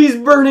 he's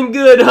burning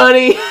good,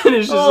 honey. And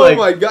it's just oh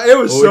my God. It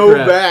was so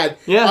bad.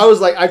 Yeah. I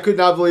was like, I could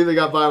not believe they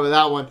got by with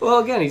that one. Well,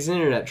 again, he's an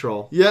internet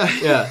troll. Yeah.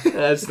 Yeah.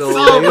 That's the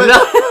only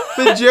thing.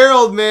 But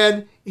Gerald,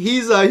 man,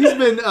 he's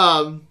been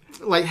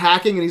like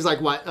hacking, and he's like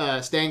what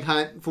Skank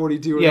Hunt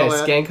 42 or yeah, all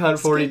that. Skank Hunt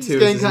 42.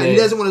 Skank Hunt. He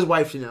doesn't want his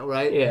wife to know,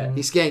 right? Yeah.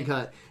 He's Skank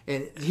Hunt,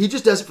 and he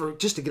just does it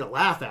just to get a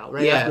laugh out,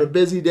 right? Yeah. After a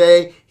busy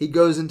day, he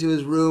goes into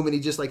his room and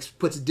he just like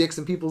puts dicks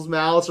in people's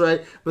mouths,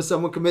 right? But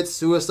someone commits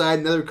suicide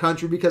in another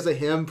country because of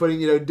him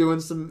doing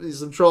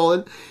some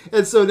trolling,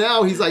 and so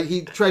now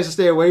he tries to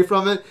stay away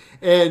from it,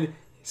 and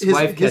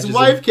his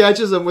wife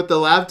catches him with the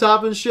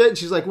laptop and shit, and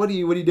she's like, "What are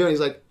you doing?"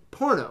 He's like,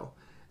 "Porno."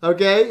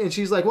 Okay, and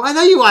she's like, well, I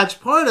know you watch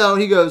porno.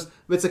 And he goes,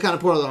 but it's the kind of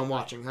porno that I'm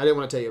watching. I didn't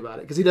want to tell you about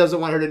it because he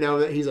doesn't want her to know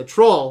that he's a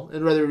troll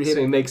and rather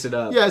so he makes it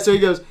up. Yeah, so he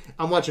goes,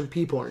 I'm watching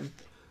pee porn.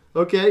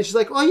 Okay, she's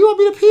like, well, you want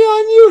me to pee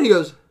on you? And he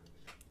goes,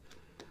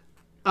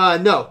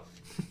 no.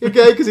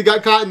 Okay, because he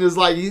got caught in his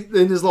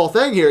little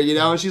thing here,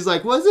 and she's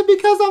like, well, is it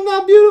because I'm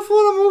not beautiful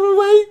and I'm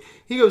overweight?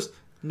 He goes,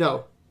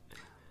 no,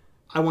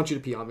 I want you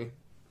to pee on me.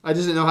 I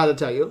just didn't know how to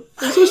tell you.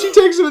 And so she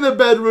takes him in the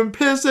bedroom,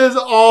 pisses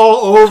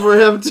all over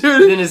him,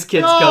 dude. Then his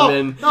kids come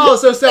in. Oh,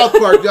 so South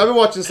Park. I've been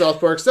watching South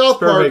Park. South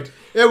Park.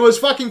 It was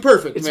fucking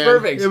perfect, It's man.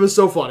 perfect. It was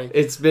so funny.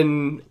 It's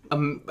been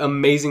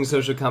amazing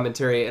social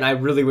commentary, and I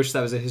really wish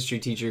that was a history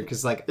teacher,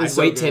 because I'd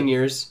wait 10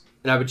 years,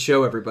 and I would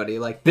show everybody,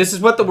 this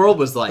is what the world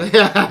was like.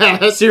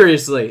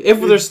 Seriously.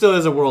 If there still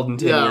is a world in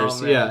 10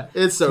 years. Man. Yeah.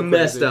 It's so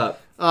messed crazy. up.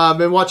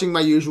 Been watching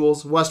my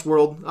usuals,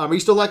 Westworld. Are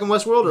you still liking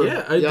Westworld? Or?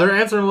 Yeah, they're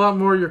answering a lot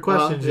more of your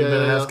questions. You've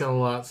been asking a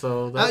lot,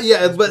 so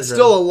that's but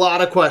still a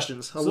lot of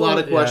questions. A lot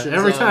of questions.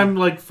 Every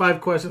time,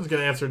 5 questions get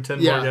answered,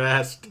 10 more get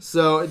asked.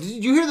 So,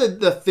 did you hear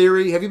the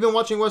theory? Have you been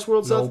watching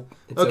Westworld, Seth? Nope.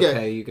 It's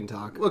okay. You can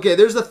talk. Okay,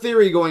 there's a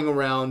theory going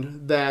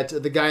around that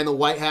the guy in the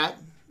white hat,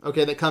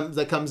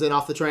 that comes in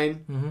off the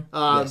train,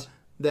 yes.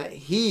 that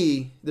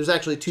there's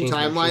actually 2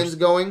 timelines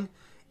going,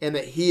 and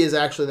that he is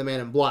actually the Man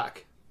in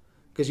Black.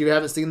 Because you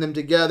haven't seen them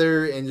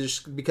together, and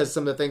just because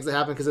some of the things that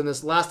happen. Because in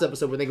this last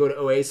episode, when they go to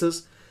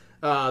Oasis,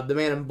 the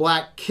Man in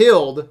Black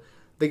killed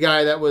the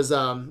guy that was,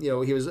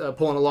 he was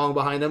pulling along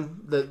behind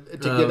him to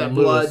give that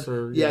blood.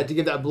 To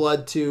give that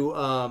blood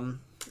to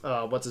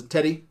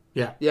Teddy.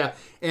 Yeah. Yeah.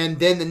 And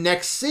then the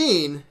next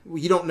scene,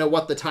 you don't know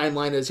what the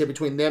timeline is here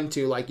between them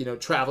two,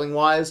 traveling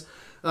wise.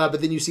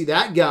 But then you see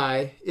that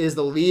guy is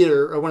the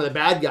leader or one of the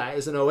bad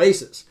guys in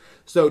Oasis.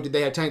 So did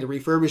they have time to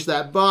refurbish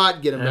that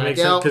bot, get him back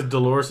out? Because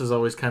Dolores is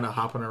always kind of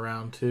hopping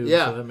around too.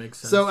 Yeah, so that makes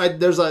sense. So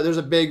there's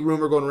a big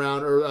rumor going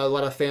around, or a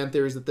lot of fan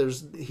theories that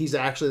he's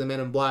actually the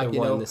Man in Black. They're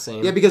one and the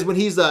same. Yeah, because when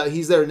he's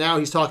there now,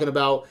 he's talking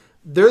about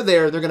they're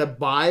going to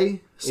buy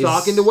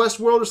stock into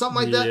Westworld or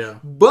something like that. Yeah.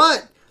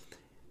 But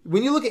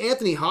when you look at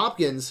Anthony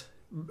Hopkins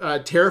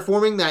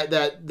terraforming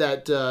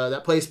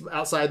that place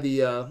outside the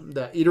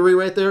eatery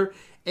right there,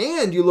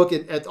 And you look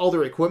at all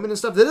their equipment and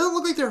stuff, they don't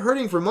look like they're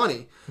hurting for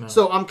money. No.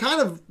 So I'm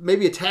kind of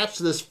maybe attached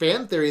to this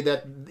fan theory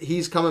that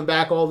he's coming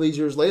back all these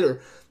years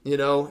later.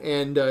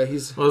 And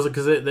he's... Well, is it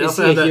because they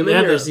also have that...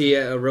 Human or is he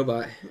a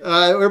robot?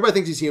 Everybody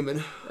thinks he's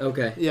human.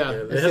 Okay. Yeah.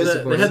 They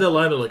had that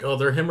line of like, oh,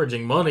 they're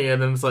hemorrhaging money,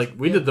 and then it's like,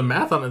 we did the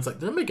math on it, it's like,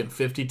 they're making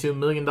 $52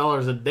 million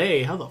a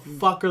day. How the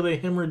fuck are they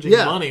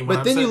hemorrhaging money?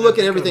 But then you look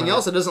at everything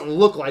else, it doesn't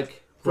look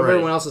like... From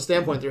everyone else's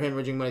standpoint, they're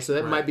hemorrhaging money, so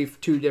that might be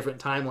two different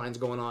timelines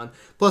going on.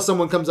 Plus,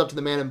 someone comes up to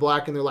the Man in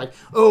Black and they're like,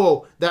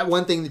 "Oh, that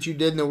one thing that you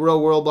did in the real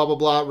world, blah blah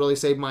blah, really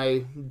saved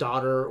my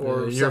daughter."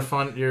 Or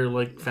your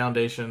like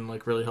foundation,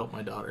 like really helped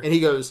my daughter. And he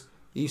goes,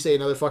 "You say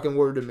another fucking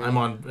word to me, I'm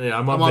on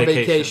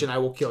vacation. I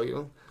will kill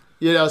you."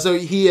 So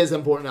he is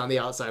important on the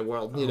outside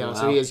world.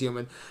 So he is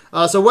human.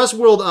 So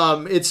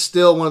Westworld, it's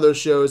still one of those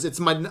shows. It's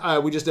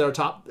we just did our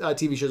top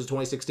TV shows of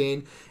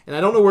 2016, and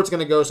I don't know where it's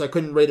going to go, so I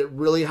couldn't rate it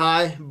really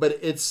high. But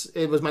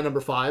it was my number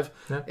 5,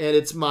 and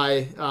it's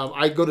my.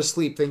 I go to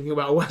sleep thinking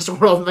about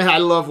Westworld. Man, I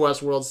love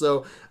Westworld,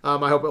 so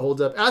I hope it holds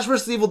up. Ash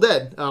vs. Evil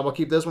Dead. I'll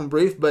keep this one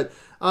brief, but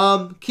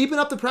keeping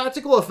up the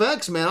practical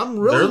effects, man. I'm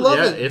really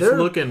loving it. It's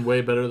looking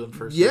way better than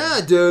first.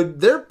 Yeah, dude,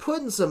 they're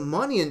putting some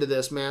money into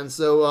this, man.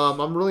 So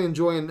I'm really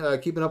enjoying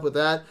keeping up with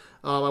that.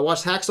 I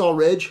watched Hacksaw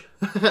Ridge.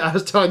 I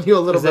was telling you a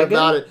little bit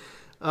about it.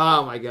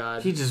 Oh my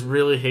god, he just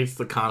really hates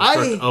the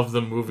construct of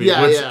the movie.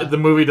 The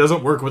movie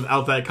doesn't work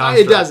without that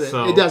construct. It doesn't.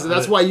 So it doesn't.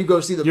 That's why you go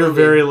see the movie. You're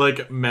very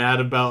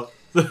mad about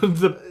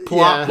the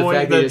plot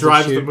point that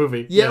drives the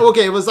movie. Yeah,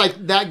 okay, it was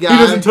like that guy. He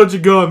doesn't touch a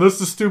gun. That's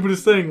the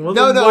stupidest thing. Well,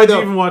 why'd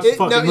you even watch the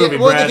fucking movie,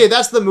 Brad? Okay,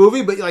 that's the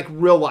movie, but like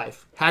real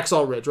life.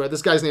 Hacksaw Ridge, right?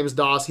 This guy's name is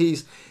Doss.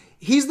 He's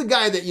the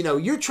guy that,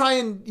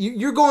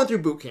 you're going through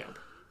boot camp,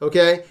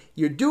 okay?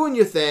 You're doing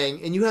your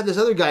thing, and you have this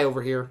other guy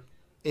over here,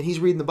 and he's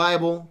reading the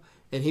Bible,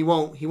 and he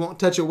won't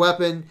touch a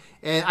weapon.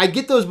 And I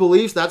get those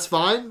beliefs, that's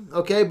fine,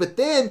 okay? But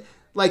then,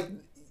 like,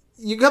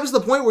 you come to the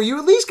point where you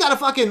at least gotta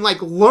fucking,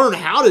 like, learn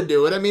how to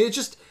do it. I mean,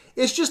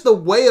 it's just the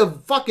way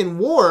of fucking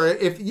war.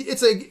 If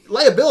it's a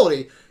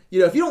liability,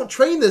 if you don't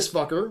train this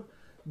fucker,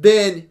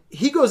 then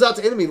he goes out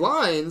to enemy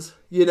lines,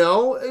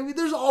 I mean,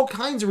 there's all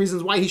kinds of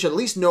reasons why he should at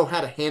least know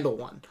how to handle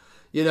one,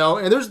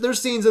 and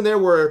there's scenes in there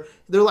where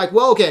they're like,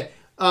 well, okay,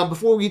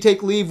 before we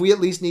take leave, we at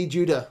least need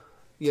you to,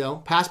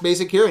 pass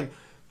basic here and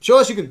show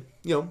us you can,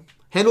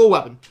 handle a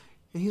weapon.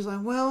 And he's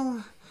like,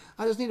 well,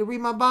 I just need to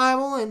read my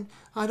Bible, and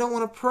I don't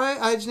want to pray.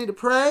 I just need to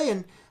pray,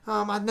 and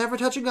I'd never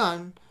touch a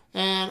gun.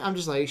 And I'm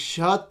just like,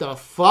 shut the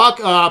fuck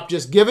up.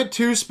 Just give it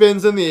 2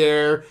 spins in the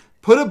air,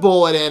 put a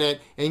bullet in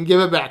it, and give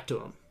it back to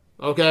him.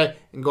 Okay?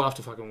 And go off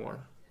to fucking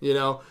war.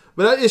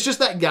 But it's just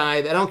that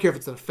guy that I don't care if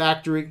it's in a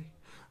factory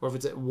or if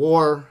it's at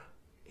war.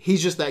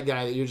 He's just that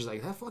guy that you're just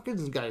like,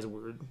 this guy is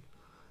weird.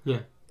 Yeah.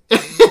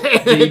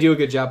 Did he do a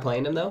good job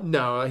playing him, though?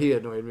 No, he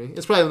annoyed me.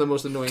 It's probably the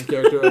most annoying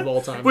character of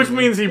all time. Which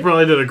means he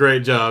probably did a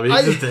great job.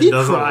 He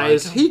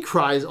cries. He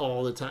cries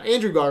all the time.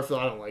 Andrew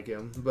Garfield, I don't like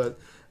him. But...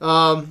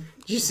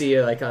 did you see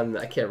it, like, on,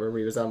 I can't remember,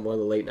 he was on one of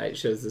the late night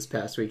shows this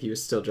past week. He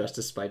was still dressed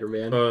as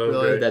Spider-Man.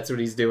 Really? That's what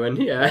he's doing,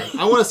 yeah.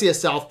 I want to see a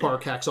South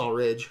Park Hacksaw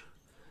Ridge,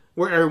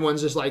 where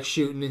everyone's just, like,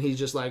 shooting, and he's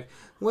just like,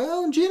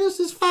 well,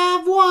 Genesis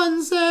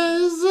 5:1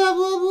 says, blah,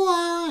 blah,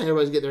 blah.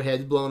 Everybody's getting their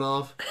heads blown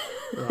off.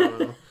 I don't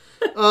know.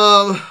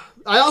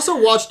 I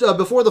also watched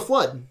Before the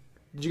Flood.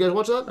 Did you guys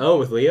watch that? Oh,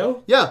 with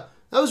Leo? Yeah.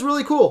 That was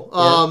really cool.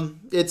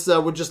 It's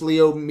with just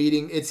Leo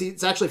meeting.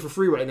 It's actually for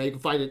free right now. You can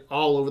find it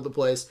all over the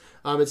place.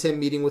 It's him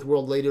meeting with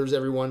world leaders,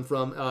 everyone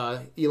from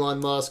Elon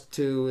Musk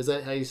to, is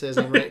that how you say his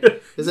name right?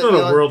 Is it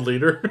not a world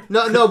leader?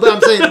 No, but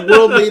I'm saying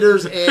world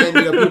leaders and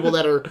people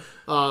that are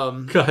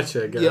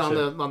gotcha. Yeah,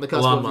 on the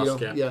cusp Elon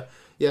of Musk,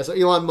 yeah. So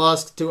Elon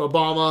Musk to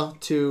Obama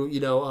to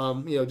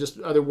just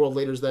other world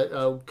leaders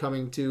that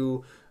coming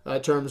to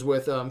terms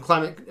with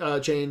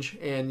climate change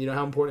and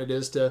how important it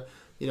is to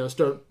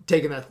start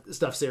taking that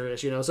stuff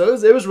serious, So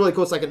it was really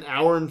cool. It's like an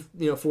hour and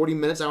 40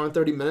 minutes, hour and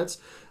 30 minutes.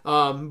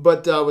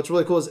 But what's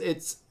really cool is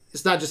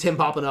it's not just him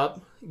popping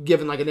up,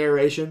 giving like a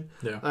narration.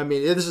 Yeah. I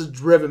mean, this is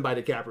driven by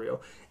DiCaprio.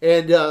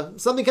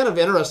 And something kind of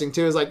interesting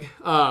too is like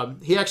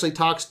he actually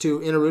talks to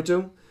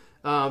Inarutu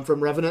from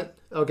Revenant.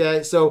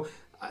 Okay, so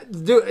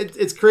dude,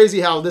 it's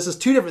crazy how this is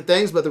 2 different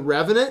things, but the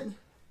Revenant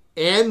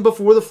and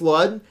Before the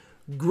Flood.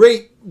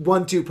 Great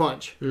 1-2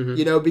 punch,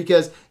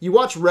 because you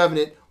watch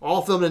Revenant,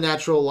 all filmed in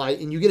natural light,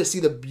 and you get to see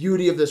the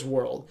beauty of this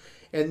world.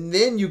 And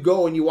then you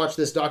go and you watch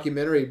this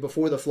documentary,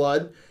 Before the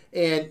Flood,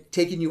 and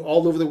taking you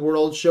all over the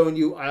world, showing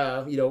you,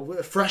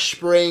 fresh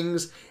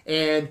springs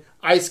and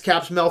ice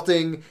caps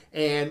melting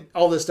and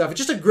all this stuff. It's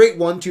just a great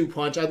 1-2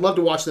 punch. I'd love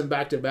to watch them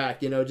back to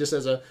back, just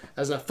as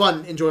a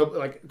fun, enjoyable,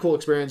 like cool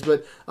experience.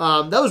 But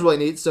that was really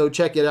neat. So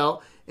check it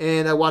out.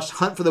 And I watched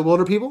Hunt for the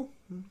Wilder People.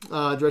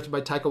 Directed by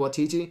Taika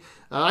Waititi.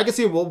 I can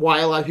see why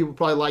a lot of people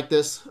probably like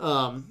this.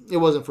 It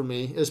wasn't for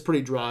me. It's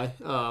pretty dry.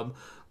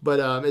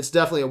 But it's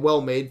definitely a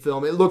well-made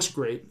film. It looks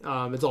great.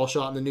 It's all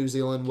shot in the New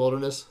Zealand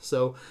wilderness.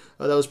 So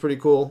that was pretty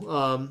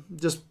cool.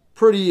 Just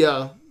pretty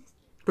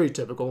pretty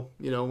typical,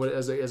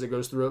 as it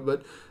goes through it.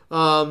 But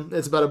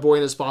it's about a boy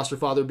and his foster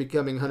father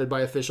becoming hunted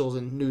by officials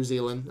in New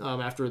Zealand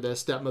after the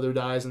stepmother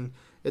dies, and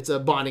it's a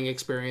bonding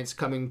experience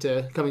coming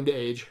to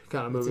age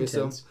kind of movie.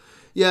 So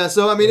yeah,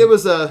 so I mean, it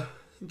was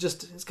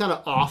it's kind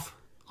of off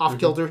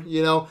kilter,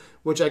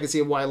 which I can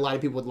see why a lot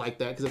of people would like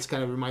that, because it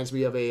kind of reminds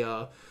me of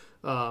a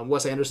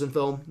Wes Anderson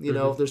film.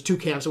 If there's two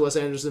camps of Wes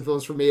Anderson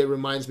films, for me it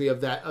reminds me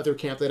of that other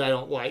camp that I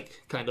don't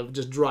like, kind of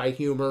just dry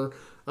humor,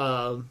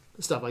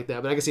 stuff like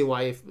that. But I can see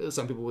why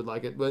some people would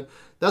like it. But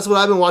that's what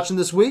I've been watching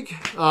this week.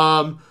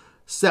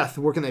 Seth,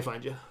 where can they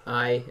find you?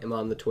 I am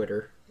on the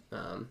Twitter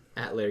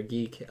at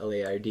LairdGeek,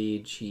 LairdGeek,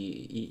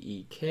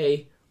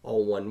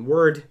 all one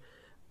word.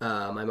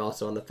 I'm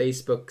also on the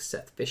Facebook,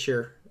 Seth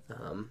Fisher.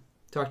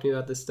 Talk to me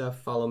about this stuff.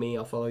 Follow me.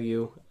 I'll follow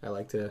you. I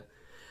like to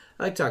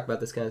talk about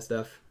this kind of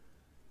stuff.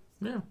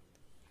 Yeah.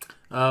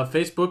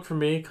 Facebook for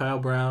me, Kyle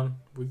Brown.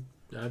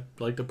 I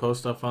like to post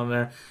stuff on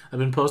there. I've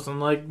been posting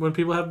when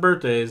people have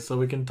birthdays, so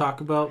we can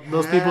talk about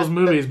those people's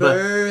movies. But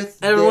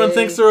everyone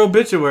thinks they're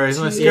obituaries,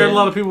 and I scared a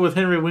lot of people with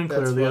Henry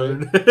Winkler the other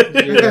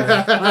day.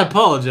 Yeah. I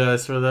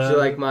apologize for that. Do you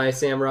like my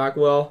Sam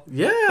Rockwell?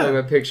 Yeah.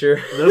 My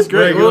picture. That's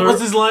great.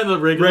 What's his line?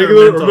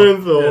 Regular or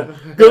menthol? Yeah.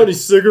 Got any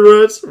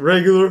cigarettes?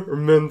 Regular or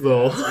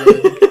menthol?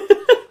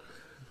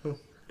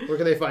 Where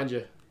can they find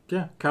you?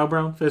 Yeah, Kyle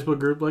Brown, Facebook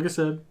group, like I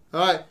said.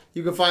 All right.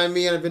 You can find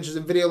me on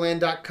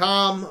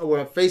adventuresinvideoland.com.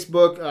 We're on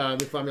Facebook. You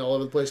can find me all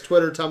over the place.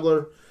 Twitter,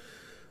 Tumblr.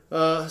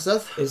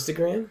 Seth?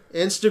 Instagram,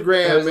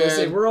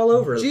 man. We're all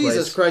over the place.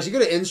 Jesus Christ. You go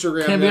to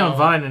Instagram Can't now. be on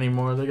Vine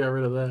anymore. They got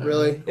rid of that.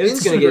 Really?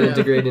 It's going to get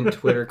integrated into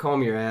Twitter.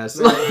 Calm your ass.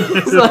 I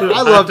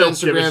love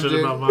Instagram,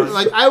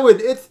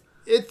 dude.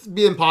 It'd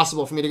be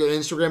impossible for me to go to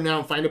Instagram now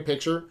and find a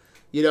picture,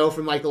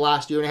 from the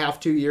last year and a half,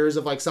 2 years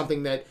of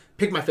something that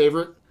pick my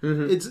favorite.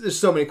 Mm-hmm. There's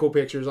so many cool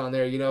pictures on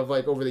there, of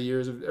over the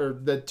years or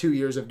the 2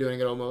 years of doing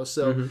it almost.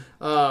 So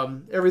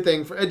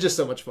everything it's just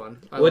so much fun.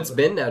 It's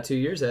been now 2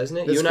 years, hasn't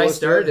it? You and I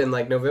started in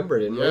November,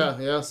 didn't we?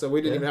 Yeah. So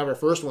we didn't even have our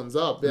first ones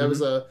up. That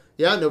was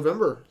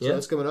November. So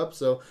that's coming up.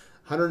 So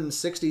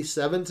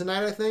 167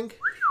 tonight, I think.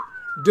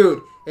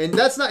 Dude, and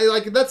that's not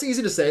that's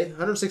easy to say,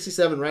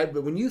 167, right?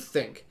 But when you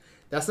think,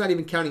 that's not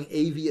even counting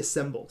AV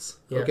assembles.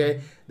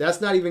 Okay,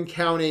 that's not even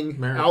counting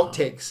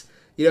outtakes.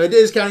 It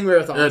is counting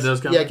marathons. Yeah, it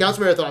does count. Yeah, it counts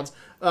marathons.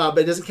 But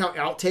it doesn't count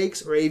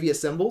outtakes or AV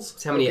assembles.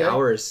 It's how many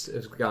hours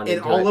have gone into it.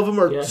 And all of them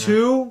are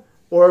 2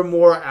 or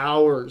more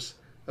hours.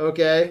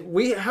 Okay?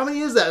 How many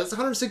is that? It's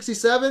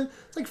 167.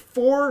 It's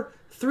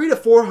 300 to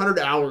 400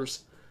 hours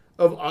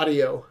of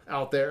audio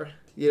out there.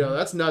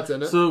 That's nuts,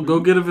 isn't it? So go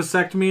get a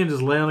vasectomy and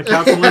just lay on the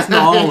couch and listen to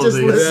all of these.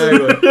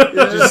 Exactly.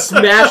 Just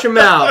smash them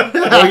out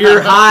while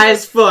you're high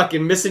as fuck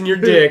and missing your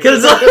dick.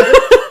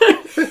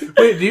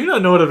 Wait, do you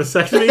not know what a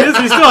vasectomy is?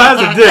 He still has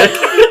a dick.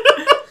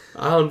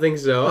 I don't think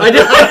so.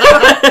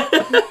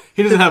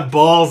 He doesn't have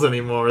balls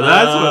anymore.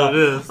 That's what it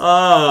is.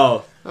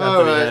 Oh.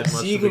 All right.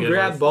 So you can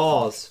grab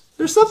balls.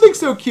 There's something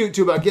so cute,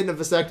 too, about getting a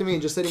vasectomy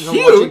and just sitting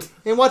home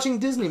watching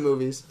Disney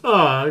movies.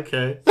 Oh,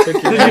 okay. Did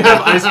you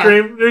have ice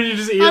cream? Or did you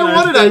just eat I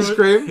wanted ice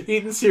cream.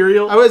 Eating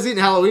cereal? I was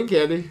eating Halloween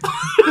candy.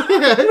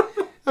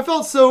 I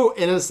felt so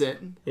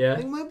innocent. Yeah.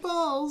 My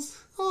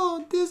balls.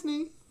 Oh,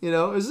 Disney. It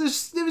was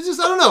just,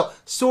 I don't know,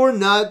 sore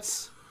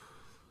nuts.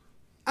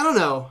 I don't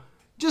know.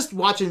 Just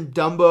watching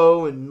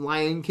Dumbo and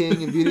Lion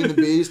King and Beauty and the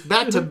Beast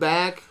back to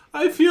back.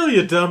 I feel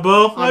you,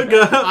 Dumbo.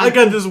 I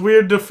got this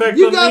weird defect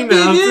you on got me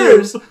now.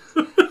 Ears.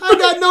 I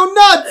got no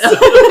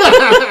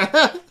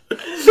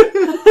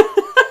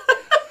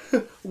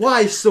nuts.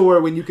 Why soar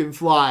when you can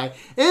fly?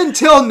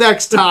 Until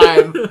next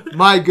time,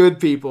 my good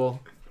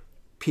people.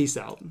 Peace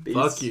out. Peace.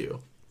 Fuck you.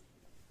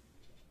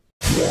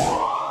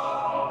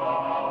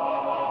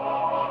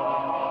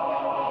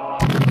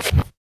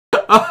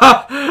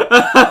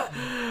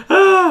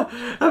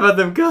 How about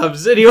them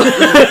Cubs? Anyway.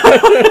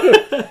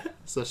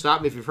 So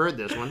stop me if you've heard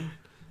this one.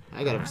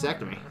 I got a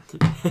vasectomy.